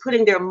 because he was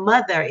putting their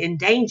mother in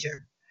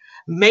danger,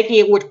 making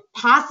it where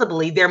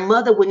possibly their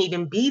mother wouldn't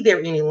even be there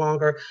any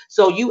longer.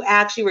 So you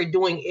actually were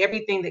doing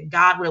everything that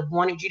God would have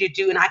wanted you to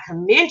do. And I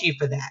commend you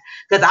for that,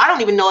 because I don't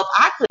even know if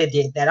I could have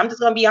did that. I'm just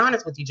going to be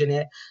honest with you,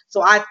 Jeanette.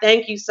 So I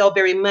thank you so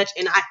very much.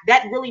 And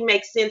that really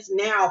makes sense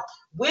now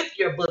with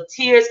your book,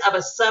 Tears of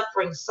a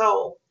Suffering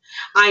Soul.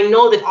 I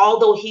know that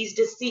although he's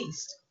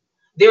deceased,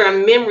 there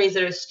are memories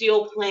that are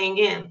still playing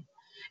in.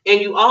 And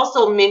you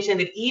also mentioned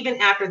that even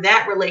after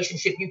that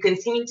relationship, you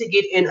continue to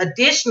get in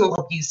additional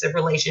abusive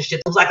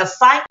relationships. It was like a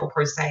cycle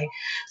per se.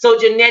 So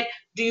Jeanette,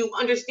 do you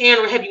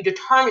understand, or have you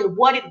determined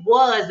what it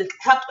was that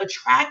kept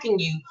attracting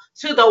you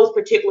to those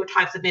particular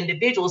types of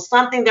individuals?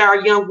 Something that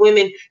our young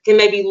women can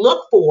maybe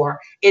look for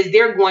as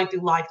they're going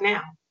through life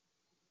now.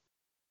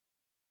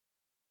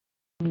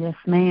 Yes,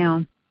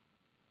 ma'am.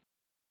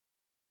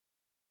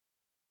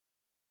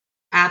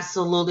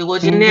 Absolutely.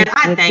 Well, Jeanette,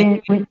 I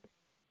thank you.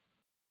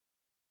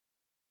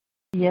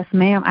 Yes,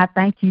 ma'am. I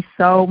thank you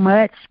so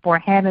much for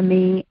having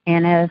me.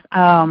 And as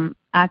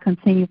I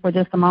continue for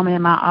just a moment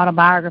in my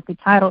autobiography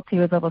titled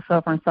Tears of a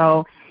Suffering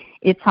Soul,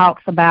 it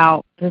talks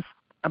about just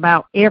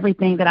about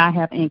everything that I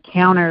have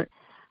encountered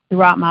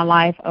throughout my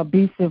life,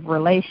 abusive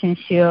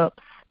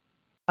relationships,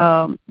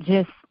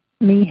 just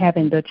me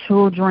having the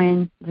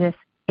children, just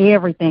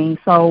everything.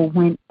 So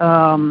when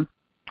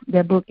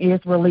that book is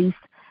released,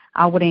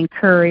 I would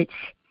encourage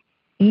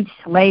each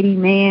lady,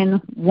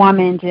 man,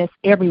 woman, just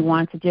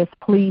everyone to just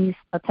please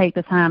take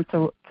the time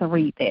to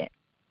read that.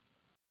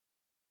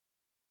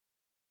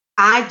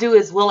 I do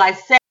as well. I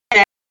said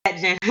that,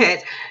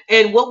 Jeanette.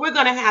 And what we're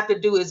going to have to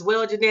do as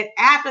well, Jeanette,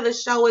 after the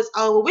show is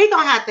over, we're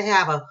going to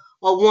have a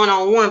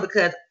one-on-one,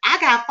 because I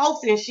got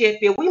folks in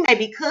Sheffield. We may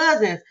be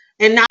cousins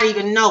and not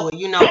even know it.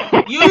 You know,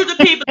 usually the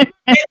people,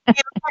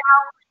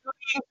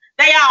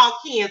 they all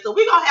kin. So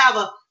we're going to have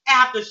an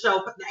after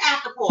show, the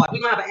after party.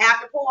 We're going to have an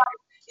after party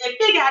and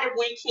figure out if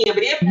we can.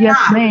 But if yes,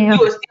 not, ma'am.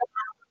 you are still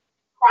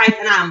Christ,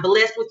 and I'm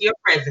blessed with your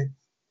presence.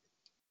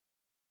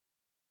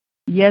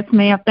 Yes,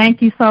 ma'am.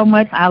 Thank you so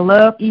much. I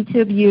love each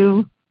of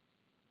you.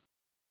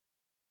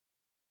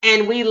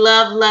 And we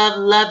love, love,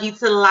 love you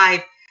to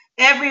life.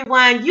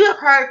 Everyone, you have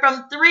heard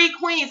from three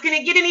queens. Can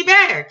it get any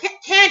better?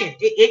 Can it?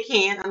 It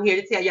can. I'm here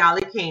to tell y'all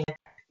it can.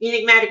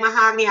 Enigmatic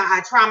Mahogany,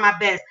 I try my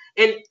best.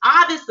 And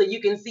obviously,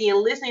 you can see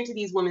in listening to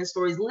these women's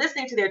stories,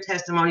 listening to their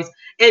testimonies,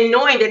 and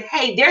knowing that,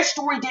 hey, their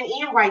story didn't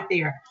end right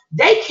there.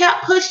 They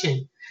kept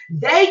pushing.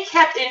 They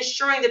kept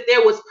ensuring that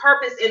there was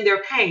purpose in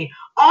their pain.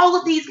 All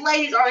of these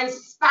ladies are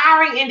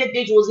inspiring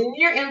individuals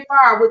near and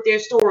far with their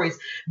stories.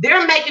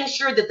 They're making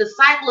sure that the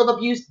cycle of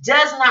abuse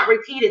does not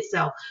repeat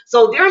itself.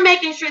 So they're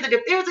making sure that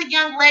if there's a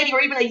young lady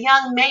or even a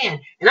young man,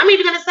 and I'm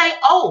even going to say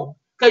old,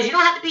 because you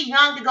don't have to be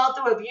young to go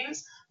through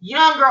abuse,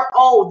 young or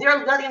old,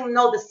 they're letting them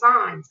know the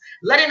signs,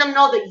 letting them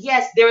know that,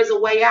 yes, there is a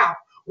way out.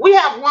 We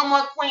have one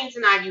more queen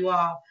tonight, you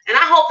all. And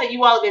I hope that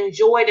you all have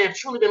enjoyed and have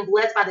truly been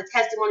blessed by the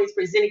testimonies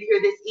presented here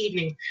this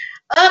evening.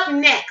 Up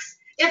next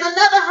is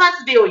another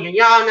Huntsvillian.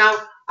 Y'all know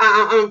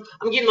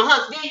I'm getting my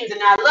Huntsvillians,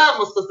 and I love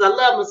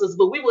my sisters,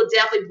 but we will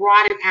definitely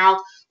broaden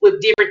out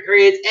with different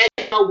areas.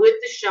 As you know, with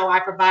the show, I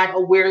provide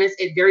awareness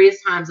at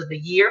various times of the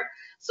year.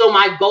 So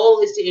my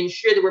goal is to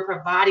ensure that we're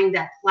providing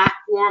that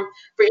platform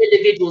for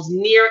individuals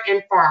near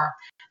and far.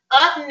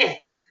 Up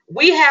next,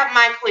 we have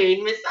my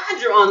queen, Miss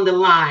Sandra, on the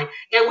line,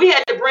 and we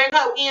had to bring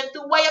her in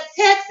through way of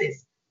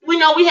Texas. We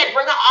know we had to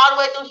bring her all the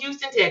way through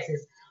Houston,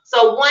 Texas.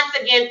 So once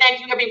again,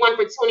 thank you everyone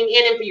for tuning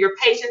in and for your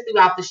patience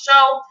throughout the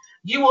show.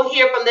 You will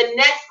hear from the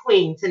next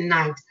queen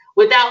tonight.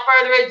 Without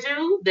further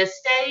ado, the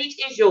stage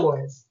is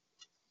yours.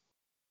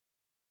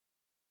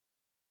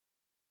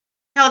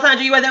 Hello,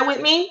 Sandra, you are there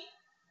with me?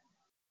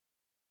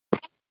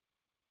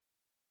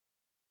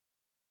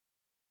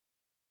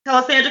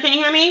 Hello, Sandra, can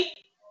you hear me?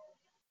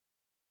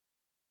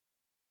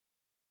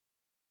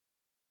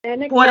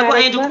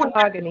 Enigmatic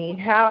Mahogany.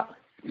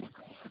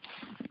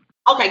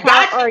 Okay,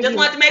 gotcha. Just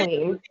wanted to make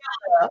sure.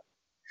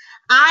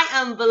 I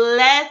am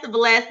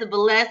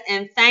blessed,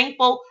 and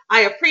thankful.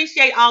 I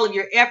appreciate all of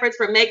your efforts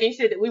for making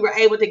sure that we were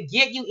able to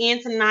get you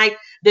in tonight.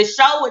 The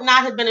show would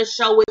not have been a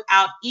show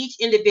without each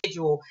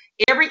individual.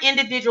 Every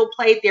individual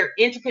played their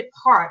intricate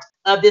part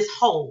of this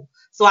whole.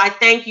 So I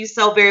thank you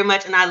so very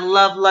much, and I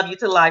love you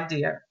to life,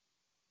 dear.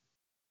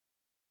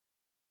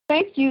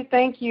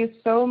 Thank you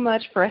so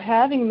much for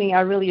having me.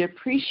 I really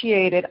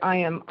appreciate it. I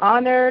am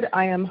honored.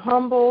 I am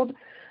humbled.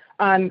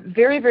 I'm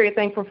very, very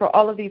thankful for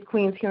all of these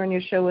queens here on your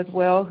show as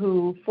well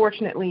who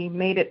fortunately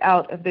made it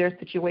out of their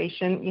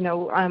situation. You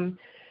know, I'm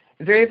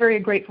very, very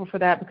grateful for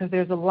that because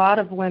there's a lot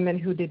of women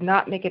who did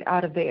not make it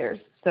out of theirs.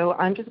 So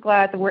I'm just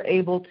glad that we're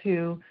able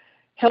to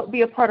help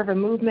be a part of a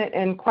movement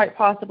and quite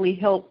possibly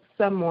help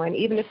someone.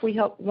 Even if we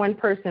help one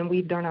person,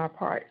 we've done our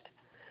part.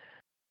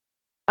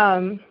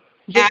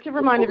 Just to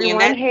remind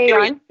everyone, hey,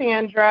 I'm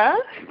Sandra.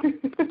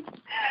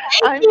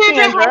 I'm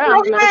Sandra.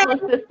 I'm a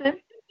medical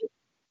assistant.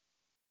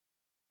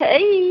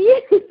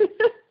 Hey.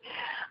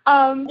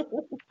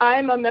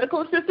 I'm a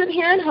medical assistant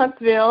here in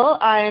Huntsville.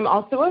 I'm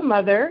also a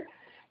mother,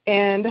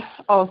 and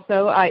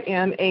also I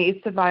am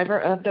a survivor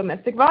of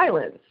domestic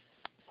violence.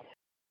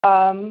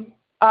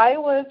 I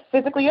was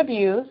physically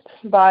abused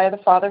by the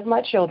father of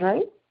my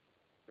children,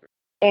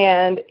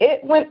 and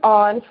it went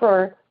on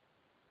for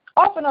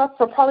off and on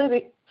for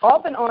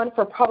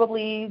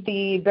probably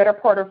the better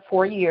part of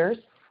 4 years.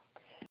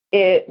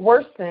 It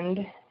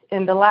worsened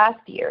in the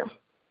last year.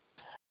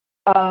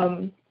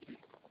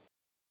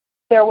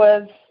 There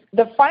was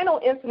the final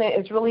incident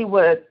is really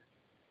what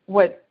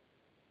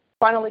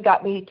finally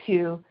got me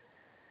to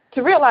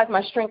realize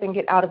my strength and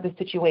get out of the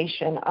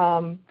situation.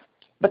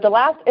 But the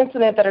last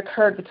incident that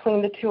occurred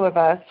between the two of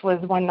us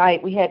was one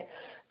night we had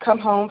come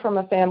home from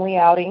a family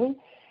outing,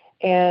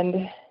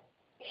 and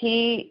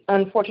he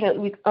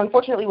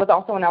unfortunately was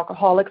also an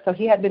alcoholic, so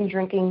he had been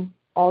drinking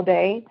all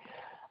day.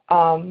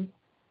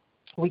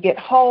 We get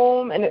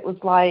home, and it was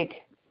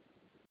like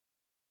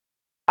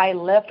I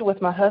left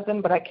with my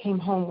husband, but I came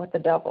home with the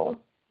devil.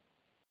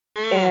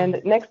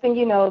 And next thing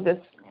you know, this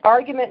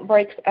argument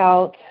breaks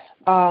out.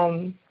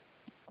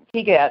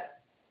 He got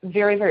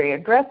very, very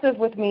aggressive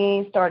with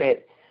me,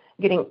 started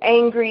getting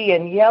angry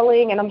and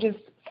yelling, and I'm just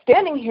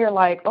standing here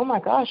like, oh my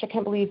gosh, I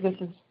can't believe this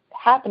is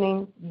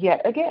happening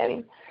yet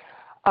again.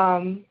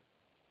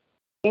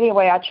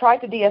 Anyway, I tried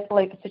to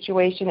de-escalate the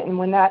situation, and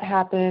when that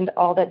happened,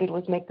 all that did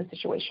was make the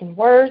situation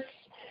worse.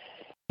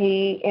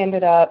 He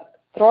ended up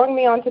throwing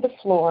me onto the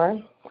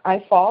floor.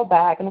 I fall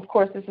back, and of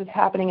course this is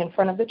happening in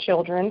front of the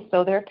children,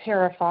 so they're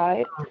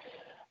terrified.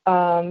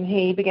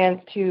 He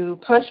begins to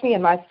punch me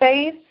in my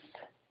face.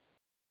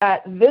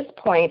 At this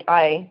point,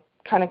 I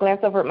kind of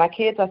glance over at my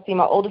kids. I see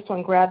my oldest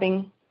one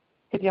grabbing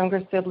his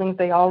younger siblings.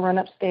 They all run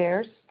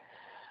upstairs.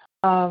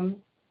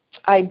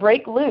 I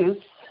break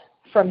loose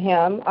from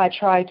him. I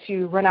try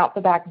to run out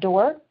the back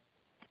door.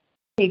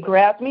 He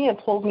grabs me and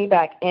pulls me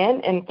back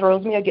in and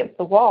throws me against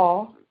the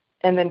wall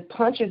and then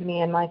punches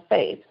me in my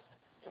face.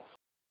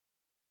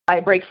 I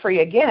break free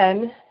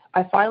again.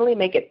 I finally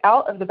make it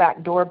out of the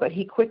back door, but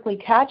he quickly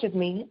catches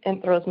me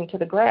and throws me to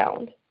the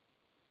ground.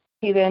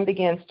 He then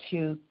begins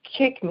to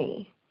kick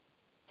me,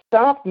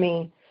 stomp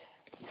me.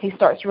 He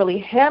starts really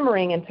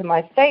hammering into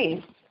my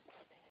face.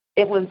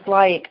 It was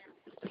like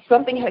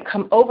something had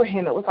come over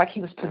him. It was like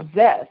he was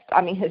possessed.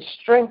 I mean, his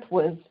strength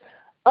was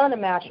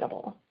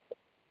unimaginable.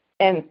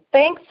 And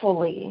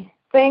thankfully,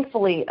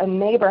 a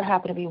neighbor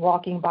happened to be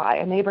walking by.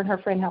 A neighbor and her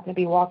friend happened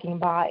to be walking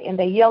by, and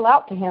they yell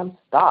out to him,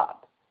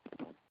 "Stop,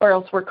 or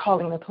else we're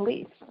calling the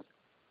police."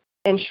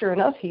 And sure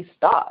enough, he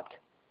stopped.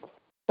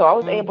 So I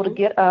was able to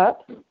get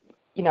up,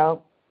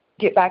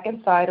 get back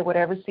inside or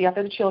whatever, see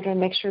after the children,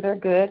 make sure they're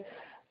good.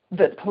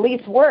 The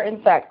police were,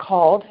 in fact,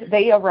 called.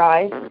 They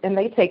arrived, and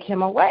they take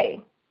him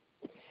away.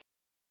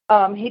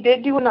 He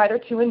did do a night or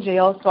two in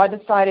jail, so I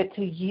decided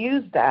to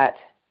use that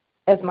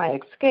as my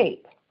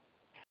escape.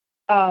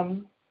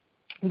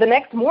 The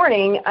next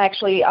morning,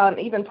 actually,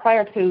 even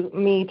prior to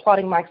me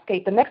plotting my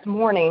escape, the next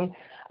morning,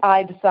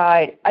 I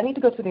decide I need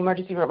to go to the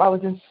emergency room. I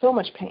was in so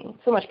much pain,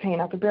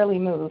 I could barely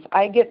move.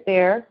 I get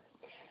there.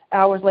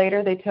 Hours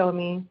later, they tell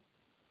me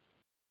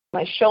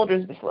my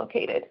shoulder's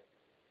dislocated.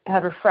 I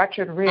have a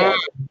fractured rib,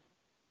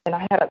 and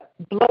I had a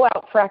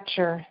blowout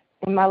fracture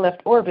in my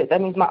left orbit.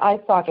 That means my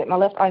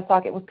left eye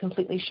socket was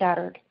completely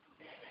shattered,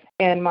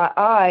 and my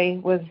eye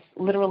was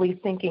literally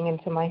sinking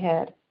into my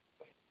head.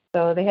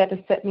 So they had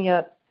to set me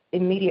up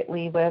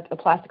immediately with a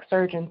plastic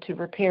surgeon to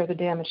repair the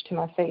damage to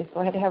my face. So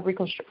I had to have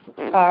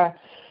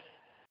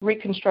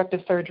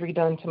reconstructive surgery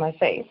done to my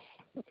face.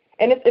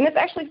 And it's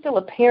actually still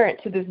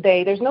apparent to this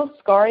day. There's no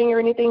scarring or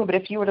anything, but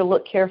if you were to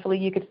look carefully,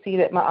 you could see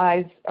that my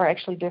eyes are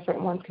actually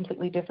different. One's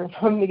completely different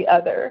from the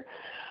other.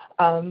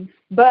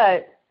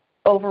 But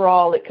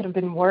overall, it could have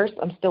been worse.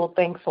 I'm still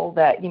thankful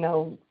that,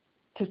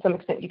 to some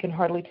extent you can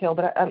hardly tell,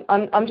 but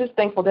I'm just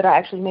thankful that I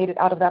actually made it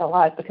out of that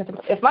alive, because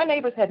if my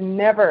neighbors had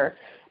never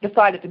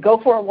decided to go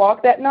for a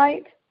walk that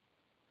night,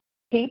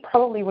 he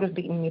probably would have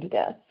beaten me to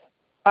death.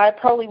 I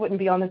probably wouldn't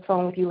be on this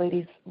phone with you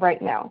ladies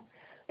right now,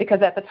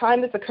 because at the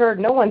time this occurred,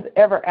 no one's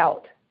ever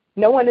out.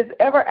 No one is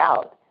ever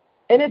out.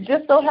 And it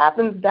just so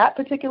happens that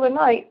particular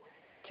night,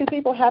 two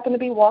people happened to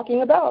be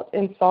walking about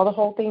and saw the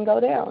whole thing go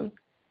down.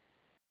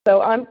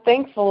 So I'm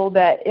thankful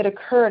that it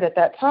occurred at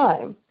that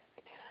time.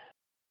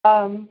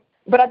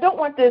 But I don't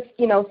want this,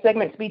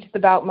 segment to be just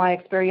about my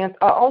experience.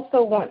 I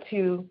also want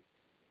to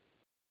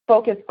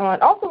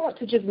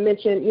just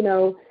mention,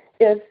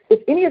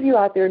 if any of you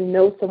out there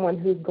know someone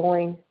who's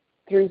going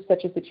through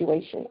such a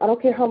situation, I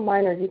don't care how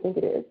minor you think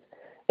it is,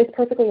 it's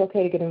perfectly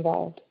okay to get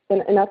involved.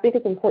 And I think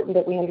it's important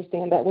that we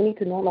understand that we need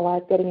to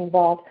normalize getting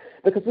involved,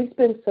 because we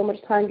spend so much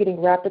time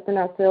getting wrapped up in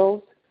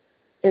ourselves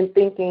and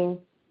thinking,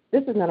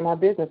 this is none of my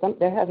business.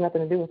 That has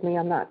nothing to do with me.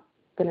 I'm not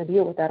going to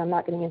deal with that. I'm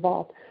not getting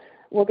involved.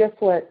 Well, guess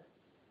what?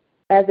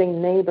 As a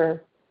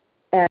neighbor,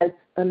 as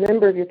a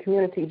member of your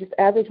community, just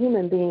as a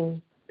human being,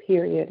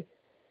 period,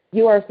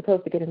 you are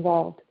supposed to get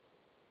involved.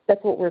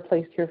 That's what we're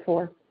placed here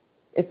for.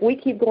 If we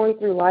keep going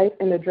through life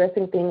and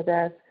addressing things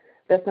as,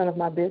 that's none of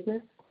my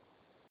business,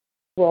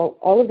 well,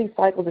 all of these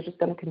cycles are just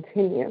going to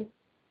continue.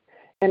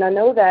 And I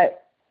know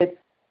that it's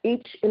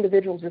each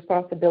individual's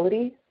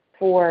responsibility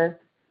for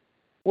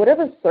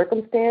whatever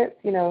circumstance,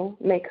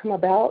 may come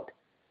about.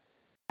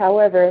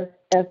 However,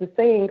 as the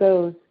saying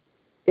goes,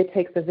 it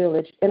takes a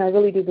village. And I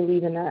really do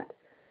believe in that.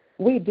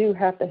 We do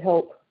have to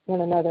help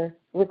one another,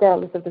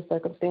 regardless of the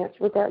circumstance,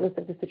 regardless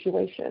of the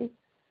situation.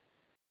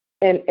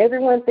 And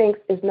everyone thinks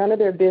it's none of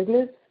their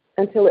business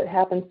until it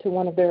happens to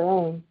one of their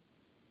own.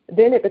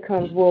 Then it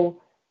becomes, well,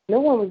 no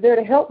one was there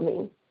to help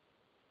me.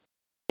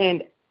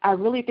 And I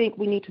really think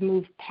we need to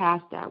move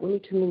past that. We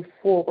need to move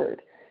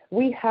forward.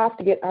 We have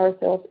to get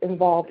ourselves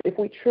involved if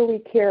we truly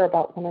care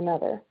about one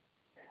another,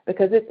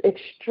 because it's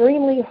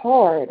extremely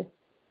hard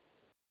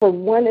for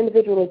one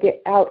individual to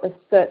get out of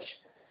such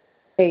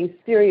a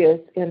serious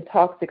and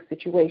toxic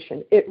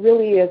situation. It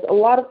really is. A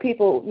lot of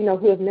people,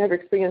 who have never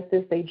experienced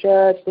this, they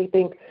judge, they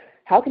think,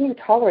 how can you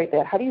tolerate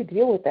that? How do you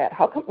deal with that?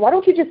 Why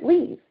don't you just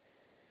leave?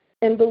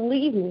 And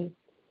believe me,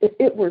 if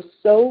it were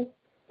so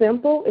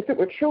simple, if it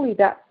were truly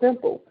that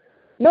simple,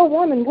 no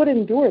woman would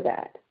endure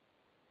that.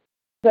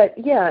 But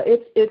yeah,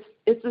 it's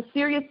a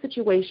serious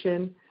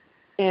situation,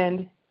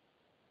 and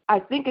I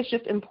think it's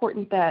just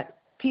important that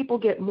people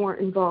get more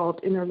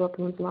involved in their loved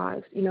ones'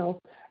 lives.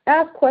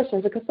 Ask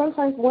questions, because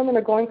sometimes women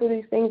are going through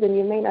these things and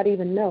you may not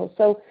even know.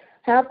 So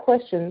have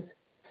questions,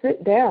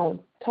 sit down,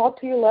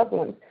 talk to your loved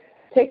ones,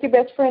 take your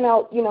best friend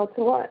out,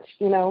 to lunch,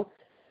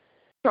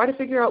 try to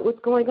figure out what's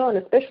going on,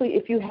 especially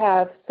if you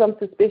have some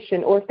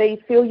suspicion or if they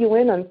fill you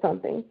in on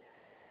something.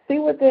 See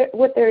what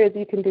there is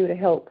you can do to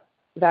help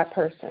that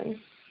person.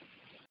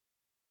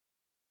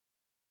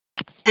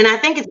 And I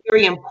think it's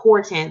very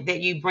important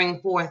that you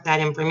bring forth that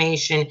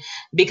information,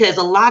 because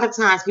a lot of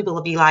times people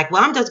will be like,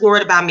 well, I'm just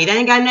worried about me. That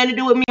ain't got nothing to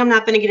do with me. I'm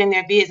not going to get in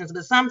their business.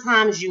 But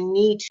sometimes you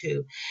need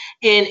to.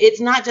 And it's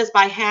not just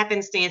by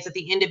happenstance that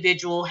the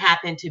individual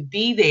happened to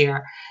be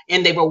there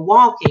and they were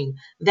walking.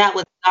 That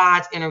was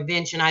God's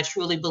intervention, I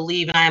truly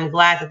believe. And I am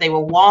glad that they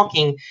were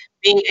walking,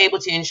 being able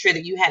to ensure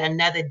that you had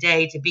another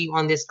day to be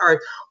on this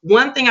earth.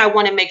 One thing I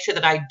want to make sure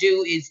that I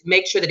do is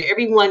make sure that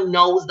everyone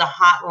knows the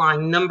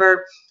hotline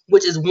number,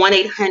 which is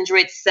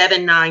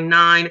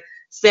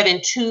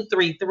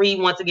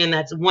 1-800-799-7233. Once again,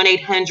 that's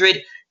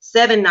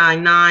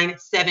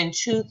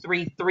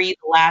 1-800-799-7233. The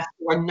last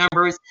four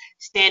numbers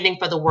standing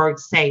for the word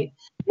safe.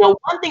 One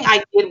thing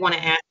I did want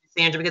to ask you,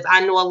 Sandra, because I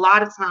know a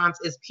lot of times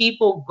as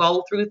people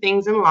go through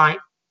things in life,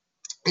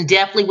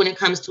 definitely when it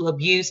comes to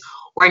abuse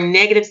or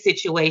negative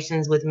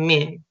situations with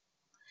men,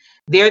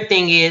 their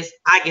thing is,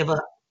 I give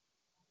up.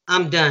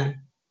 I'm done.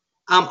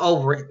 I'm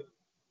over it.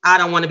 I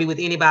don't want to be with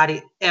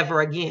anybody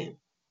ever again.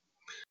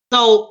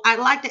 So I'd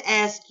like to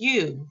ask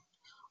you,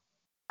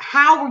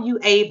 how were you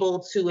able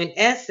to, in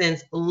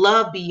essence,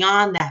 love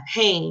beyond that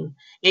pain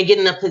and get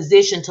in a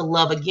position to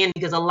love again?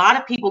 Because a lot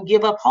of people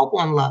give up hope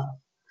on love.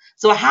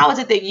 So how is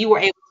it that you were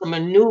able to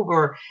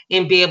maneuver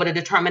and be able to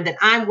determine that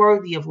I'm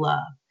worthy of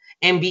love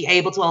and be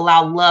able to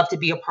allow love to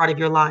be a part of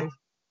your life?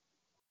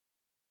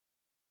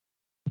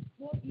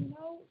 Well,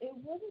 it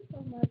wasn't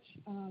so much,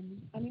 of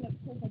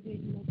course I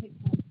did, take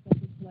time to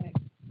self-reflect,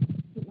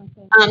 put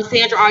myself...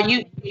 Sandra,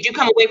 did you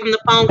come away from the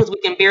phone, because we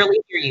can barely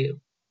hear you?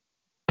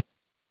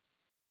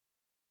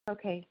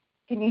 Okay.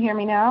 Can you hear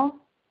me now?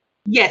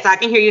 Yes, I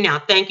can hear you now.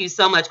 Thank you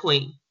so much,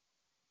 Queen.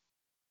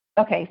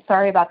 Okay,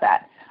 sorry about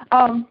that.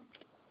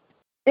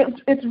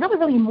 It's really,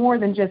 really more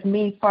than just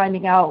me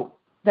finding out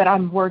that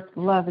I'm worth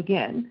love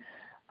again.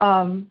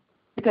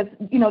 Because,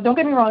 don't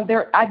get me wrong,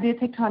 I did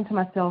take time to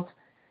myself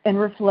and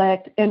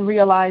reflect and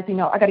realize, I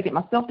got to get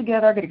myself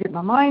together, I got to get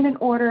my mind in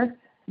order,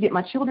 get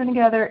my children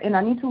together, and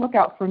I need to look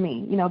out for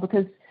me,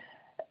 because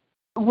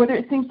whether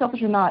it seems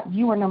selfish or not,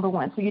 you are number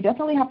one. So you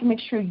definitely have to make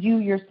sure you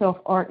yourself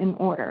are in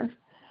order.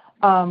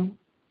 But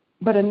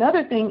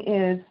another thing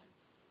is,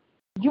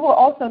 you will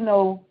also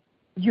know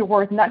your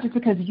worth, not just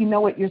because you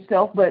know it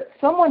yourself, but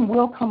someone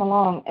will come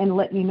along and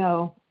let you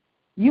know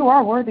you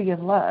are worthy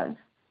of love.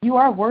 You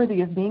are worthy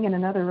of being in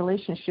another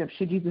relationship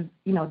should you,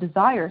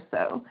 desire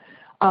so.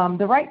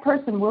 The right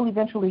person will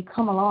eventually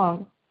come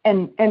along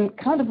and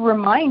kind of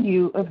remind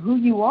you of who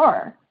you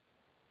are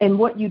and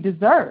what you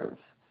deserve.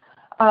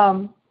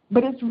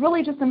 But it's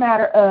really just a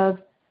matter of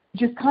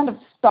just kind of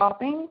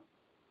stopping,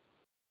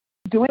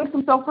 doing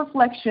some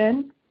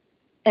self-reflection,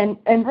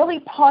 and really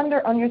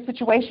ponder on your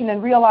situation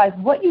and realize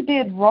what you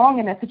did wrong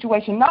in that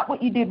situation, not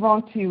what you did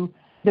wrong to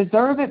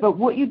deserve it, but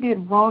what you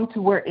did wrong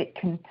to where it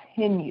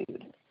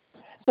continued.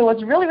 So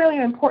it's really,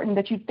 really important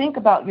that you think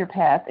about your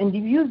past and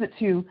you use it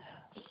to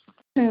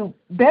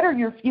better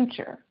your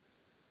future.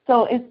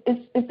 So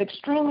it's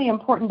extremely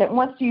important that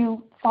once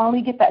you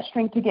finally get that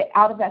strength to get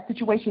out of that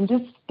situation,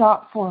 just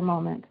stop for a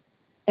moment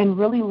and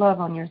really love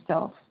on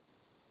yourself.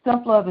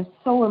 Self-love is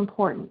so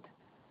important.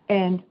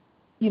 And,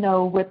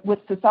 with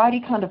society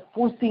kind of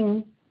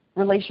forcing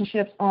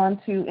relationships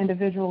onto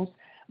individuals,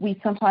 we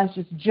sometimes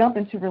just jump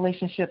into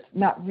relationships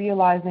not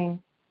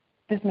realizing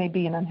this may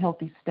be an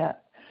unhealthy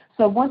step.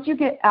 So once you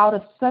get out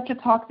of such a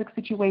toxic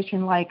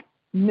situation like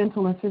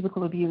mental and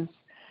physical abuse,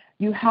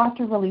 you have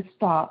to really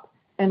stop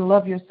and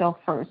love yourself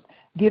first.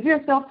 Give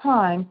yourself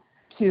time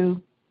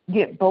to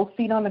get both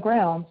feet on the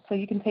ground so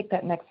you can take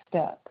that next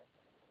step.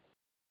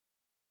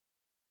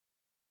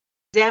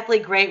 Definitely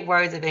great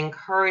words of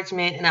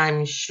encouragement, and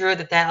I'm sure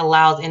that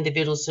allows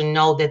individuals to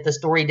know that the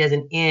story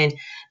doesn't end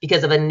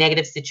because of a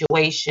negative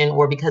situation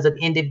or because an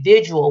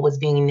individual was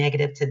being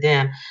negative to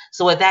them.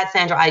 So with that,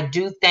 Sandra, I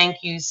do thank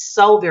you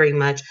so very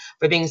much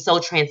for being so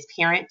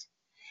transparent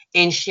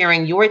and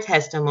sharing your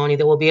testimony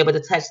that will be able to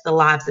touch the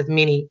lives of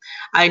many.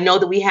 I know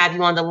that we have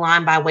you on the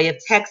line by way of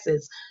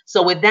Texas.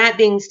 So with that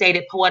being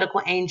stated,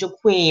 Poetical Angel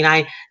Queen,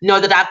 I know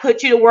that I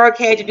put you to work,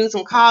 had you do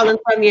some calling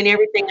for me and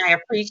everything. I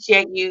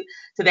appreciate you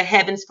to the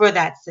heavens for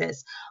that,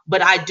 sis.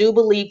 But I do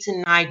believe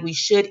tonight we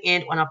should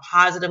end on a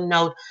positive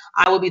note.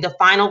 I will be the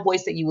final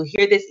voice that you will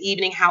hear this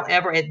evening.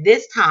 However, at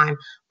this time,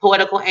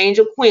 Poetical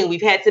Angel Queen,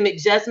 we've had some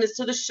adjustments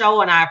to the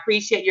show, and I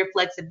appreciate your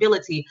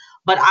flexibility.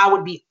 But I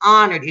would be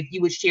honored if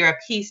you would share a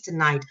piece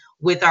tonight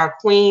with our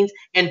queens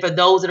and for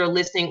those that are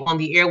listening on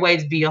the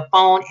airwaves via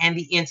phone and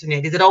the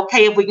internet. Is it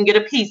okay if we can get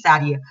a piece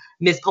out of you,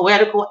 Miss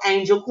Poetical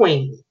Angel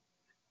Queen?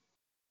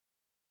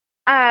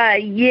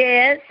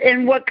 Yes.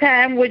 And what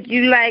kind would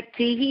you like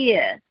to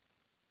hear?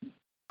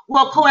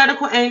 Well,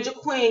 Poetical Angel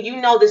Queen,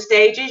 the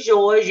stage is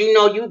yours.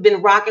 You've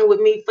been rocking with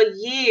me for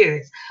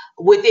years.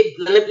 With it,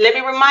 let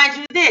me remind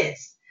you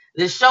this.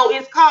 The show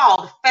is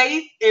called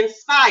Faith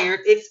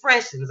Inspired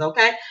Expressions,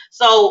 okay?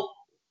 So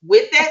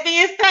with that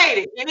being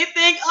stated,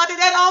 anything under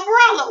that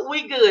umbrella,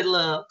 we good,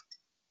 love.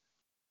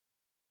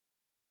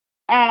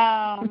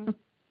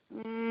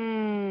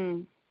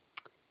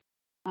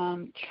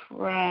 I'm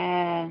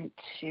trying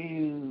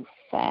to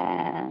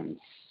find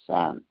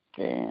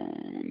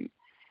something.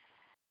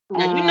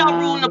 Now,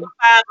 rule number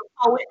 5 of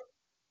poet.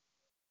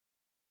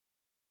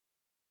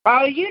 Oh,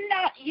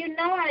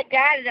 I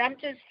got it. I'm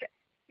just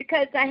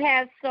because I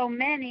have so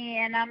many,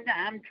 and I'm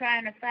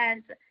trying to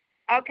find.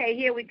 Okay,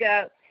 here we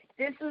go.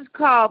 This is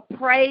called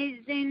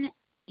Praising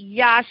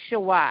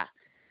Yahshua.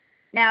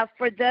 Now,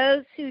 for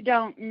those who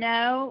don't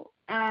know,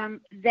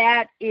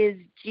 that is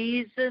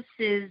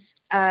Jesus's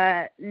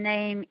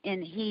name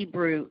in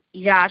Hebrew.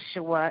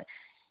 Yahshua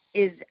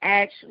is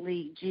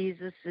actually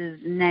Jesus's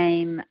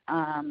name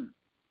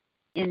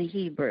in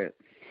Hebrew.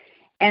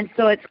 And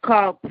so it's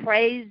called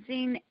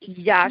Praising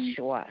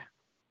Yahshua.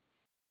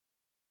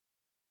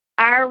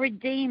 Our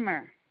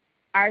Redeemer,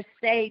 our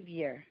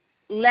Savior,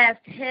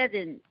 left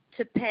heaven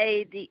to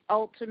pay the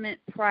ultimate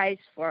price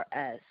for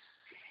us.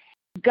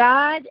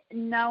 God,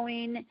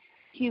 knowing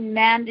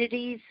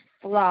humanity's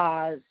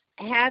flaws,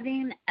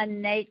 having a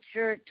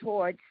nature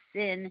towards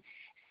sin,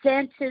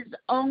 sent his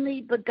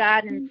only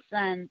begotten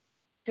Son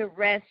to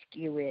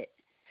rescue it.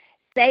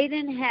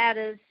 Satan had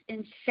us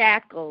in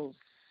shackles,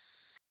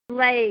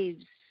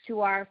 slaves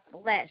to our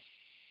flesh.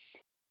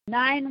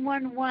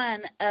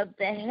 911 of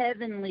the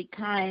heavenly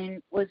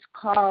kind was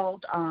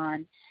called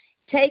on.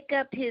 Take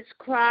up his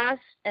cross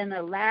and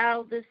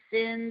allow the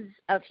sins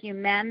of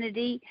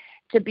humanity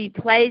to be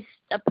placed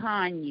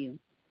upon you.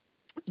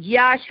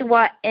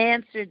 Yahshua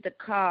answered the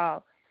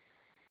call.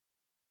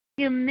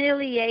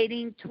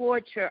 Humiliating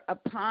torture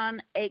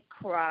upon a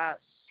cross,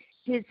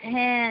 his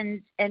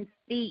hands and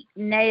feet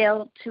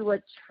nailed to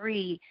a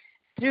tree.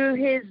 Through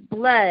his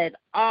blood,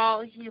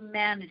 all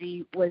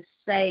humanity was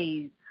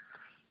saved.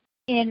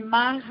 In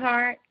my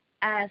heart,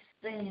 I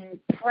sing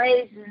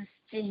praises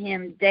to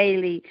him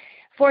daily,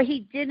 for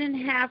he didn't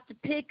have to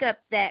pick up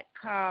that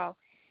call.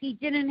 He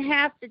didn't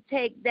have to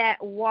take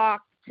that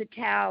walk to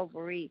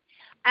Calvary.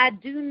 I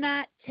do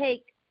not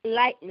take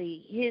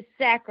lightly his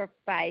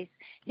sacrifice,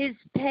 his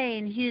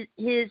pain,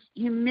 his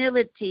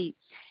humility,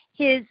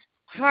 his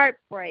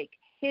heartbreak,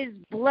 his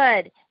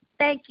blood,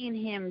 thanking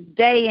him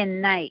day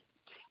and night.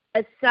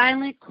 A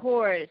silent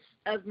chorus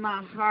of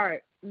my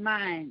heart,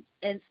 mind,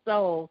 and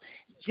soul,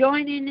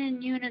 joining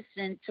in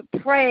unison to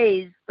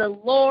praise the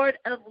Lord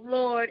of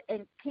Lords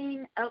and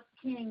King of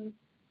Kings,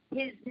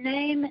 his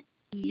name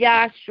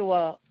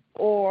Yahshua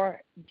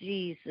or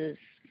Jesus.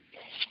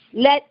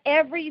 Let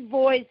every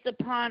voice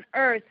upon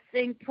earth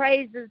sing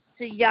praises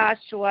to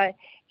Yahshua.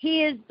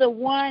 He is the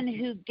one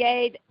who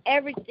gave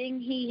everything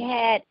he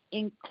had,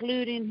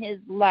 including his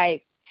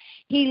life.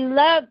 He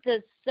loved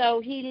us so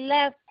he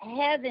left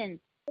heaven,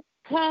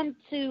 come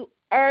to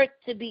earth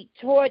to be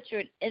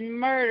tortured and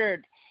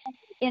murdered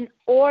in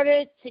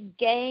order to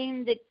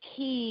gain the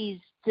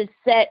keys to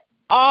set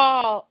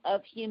all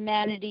of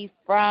humanity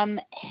from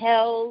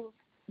hell's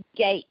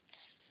gates.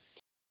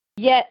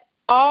 Yet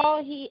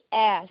all he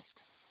asks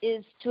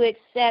is to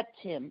accept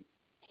him,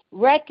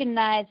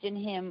 recognizing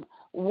him,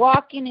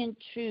 walking in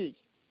truth,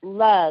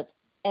 love,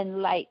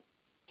 and light.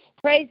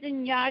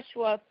 Praising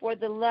Yahshua for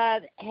the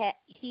love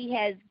he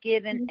has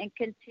given and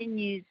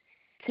continues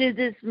to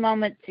this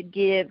moment to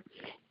give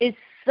is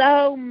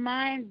so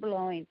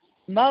mind-blowing.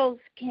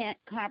 Most can't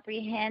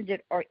comprehend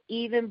it or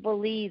even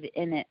believe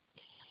in it.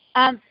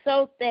 I'm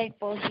so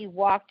thankful he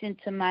walked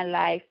into my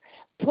life,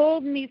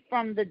 pulled me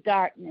from the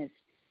darkness.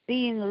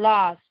 Being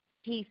lost,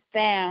 he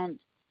found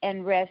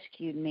and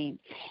rescued me.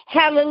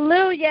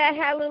 Hallelujah,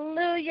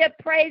 hallelujah,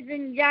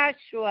 praising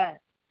Yahshua.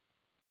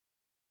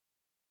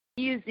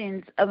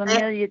 Musings of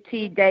Amelia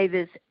T.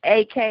 Davis,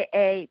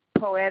 a.k.a.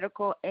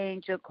 Poetical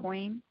Angel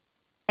Queen,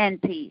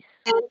 and peace.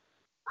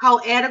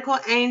 Poetical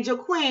Angel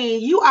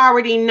Queen, you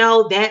already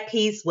know that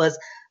piece was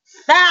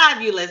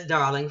fabulous,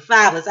 darling.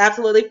 Fabulous,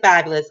 absolutely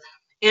fabulous.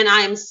 And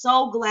I am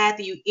so glad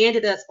that you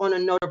ended us on a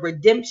note of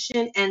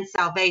redemption and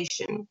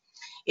salvation.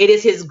 It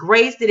is his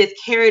grace that has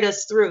carried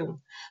us through.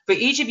 For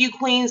each of you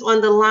queens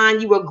on the line,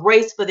 you were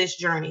graced for this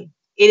journey.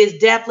 It is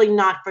definitely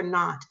not for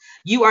naught.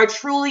 You are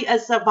truly a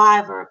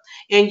survivor,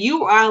 and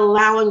you are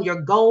allowing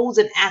your goals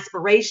and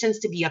aspirations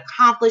to be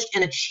accomplished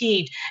and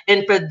achieved.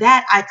 And for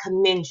that, I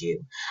commend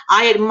you.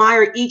 I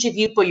admire each of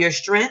you for your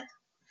strength,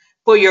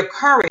 for your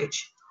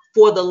courage,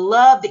 for the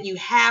love that you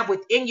have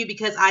within you,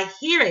 because I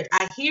hear it.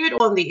 I hear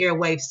it on the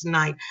airwaves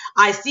tonight.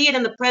 I see it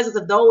in the presence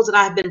of those that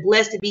I have been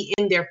blessed to be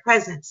in their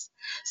presence.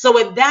 So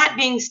with that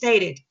being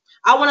stated,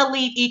 I want to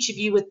leave each of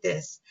you with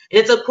this.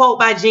 It's a quote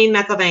by Jean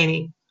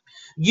McAvaney.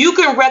 You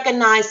can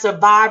recognize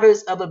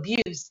survivors of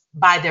abuse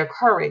by their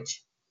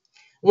courage.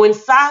 When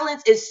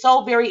silence is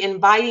so very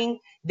inviting,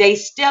 they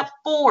step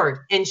forward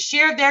and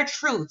share their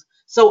truth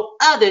so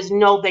others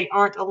know they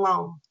aren't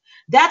alone.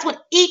 That's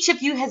what each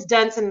of you has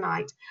done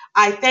tonight.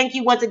 I thank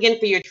you once again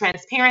for your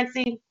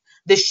transparency,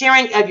 the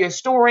sharing of your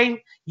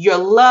story, your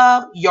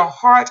love, your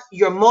heart,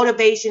 your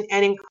motivation,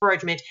 and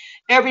encouragement.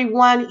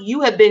 Everyone,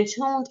 you have been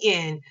tuned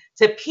in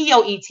to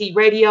P.O.E.T.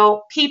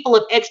 Radio, People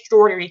of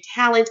Extraordinary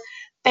Talent,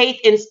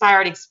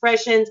 Faith-Inspired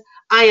Expressions.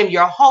 I am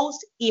your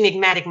host,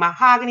 Enigmatic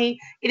Mahogany.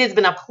 It has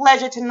been a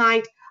pleasure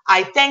tonight.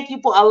 I thank you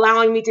for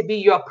allowing me to be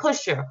your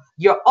pusher,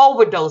 your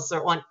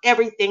overdoser on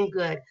everything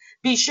good.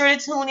 Be sure to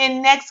tune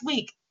in next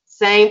week.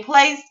 Same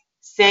place,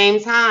 same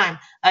time.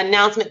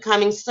 Announcement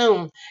coming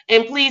soon.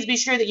 And please be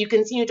sure that you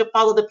continue to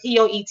follow the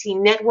P.O.E.T.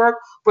 network,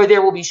 where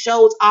there will be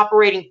shows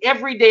operating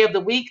every day of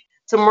the week.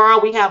 Tomorrow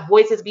we have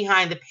Voices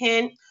Behind the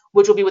Pen,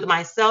 which will be with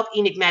myself,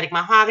 Enigmatic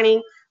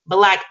Mahogany,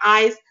 Black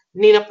Ice,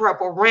 Nina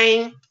Purple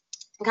Rain,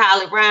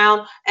 Kylie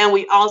Brown, and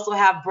we also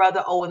have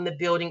Brother O in the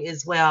building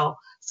as well.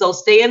 So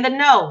stay in the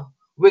know.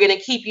 We're going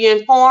to keep you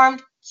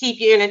informed,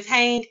 keep you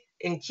entertained,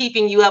 and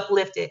keeping you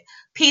uplifted.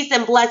 Peace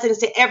and blessings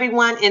to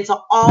everyone, and to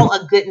all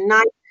a good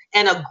night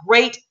and a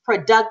great,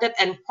 productive,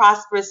 and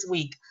prosperous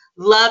week.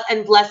 Love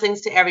and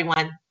blessings to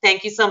everyone.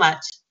 Thank you so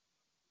much.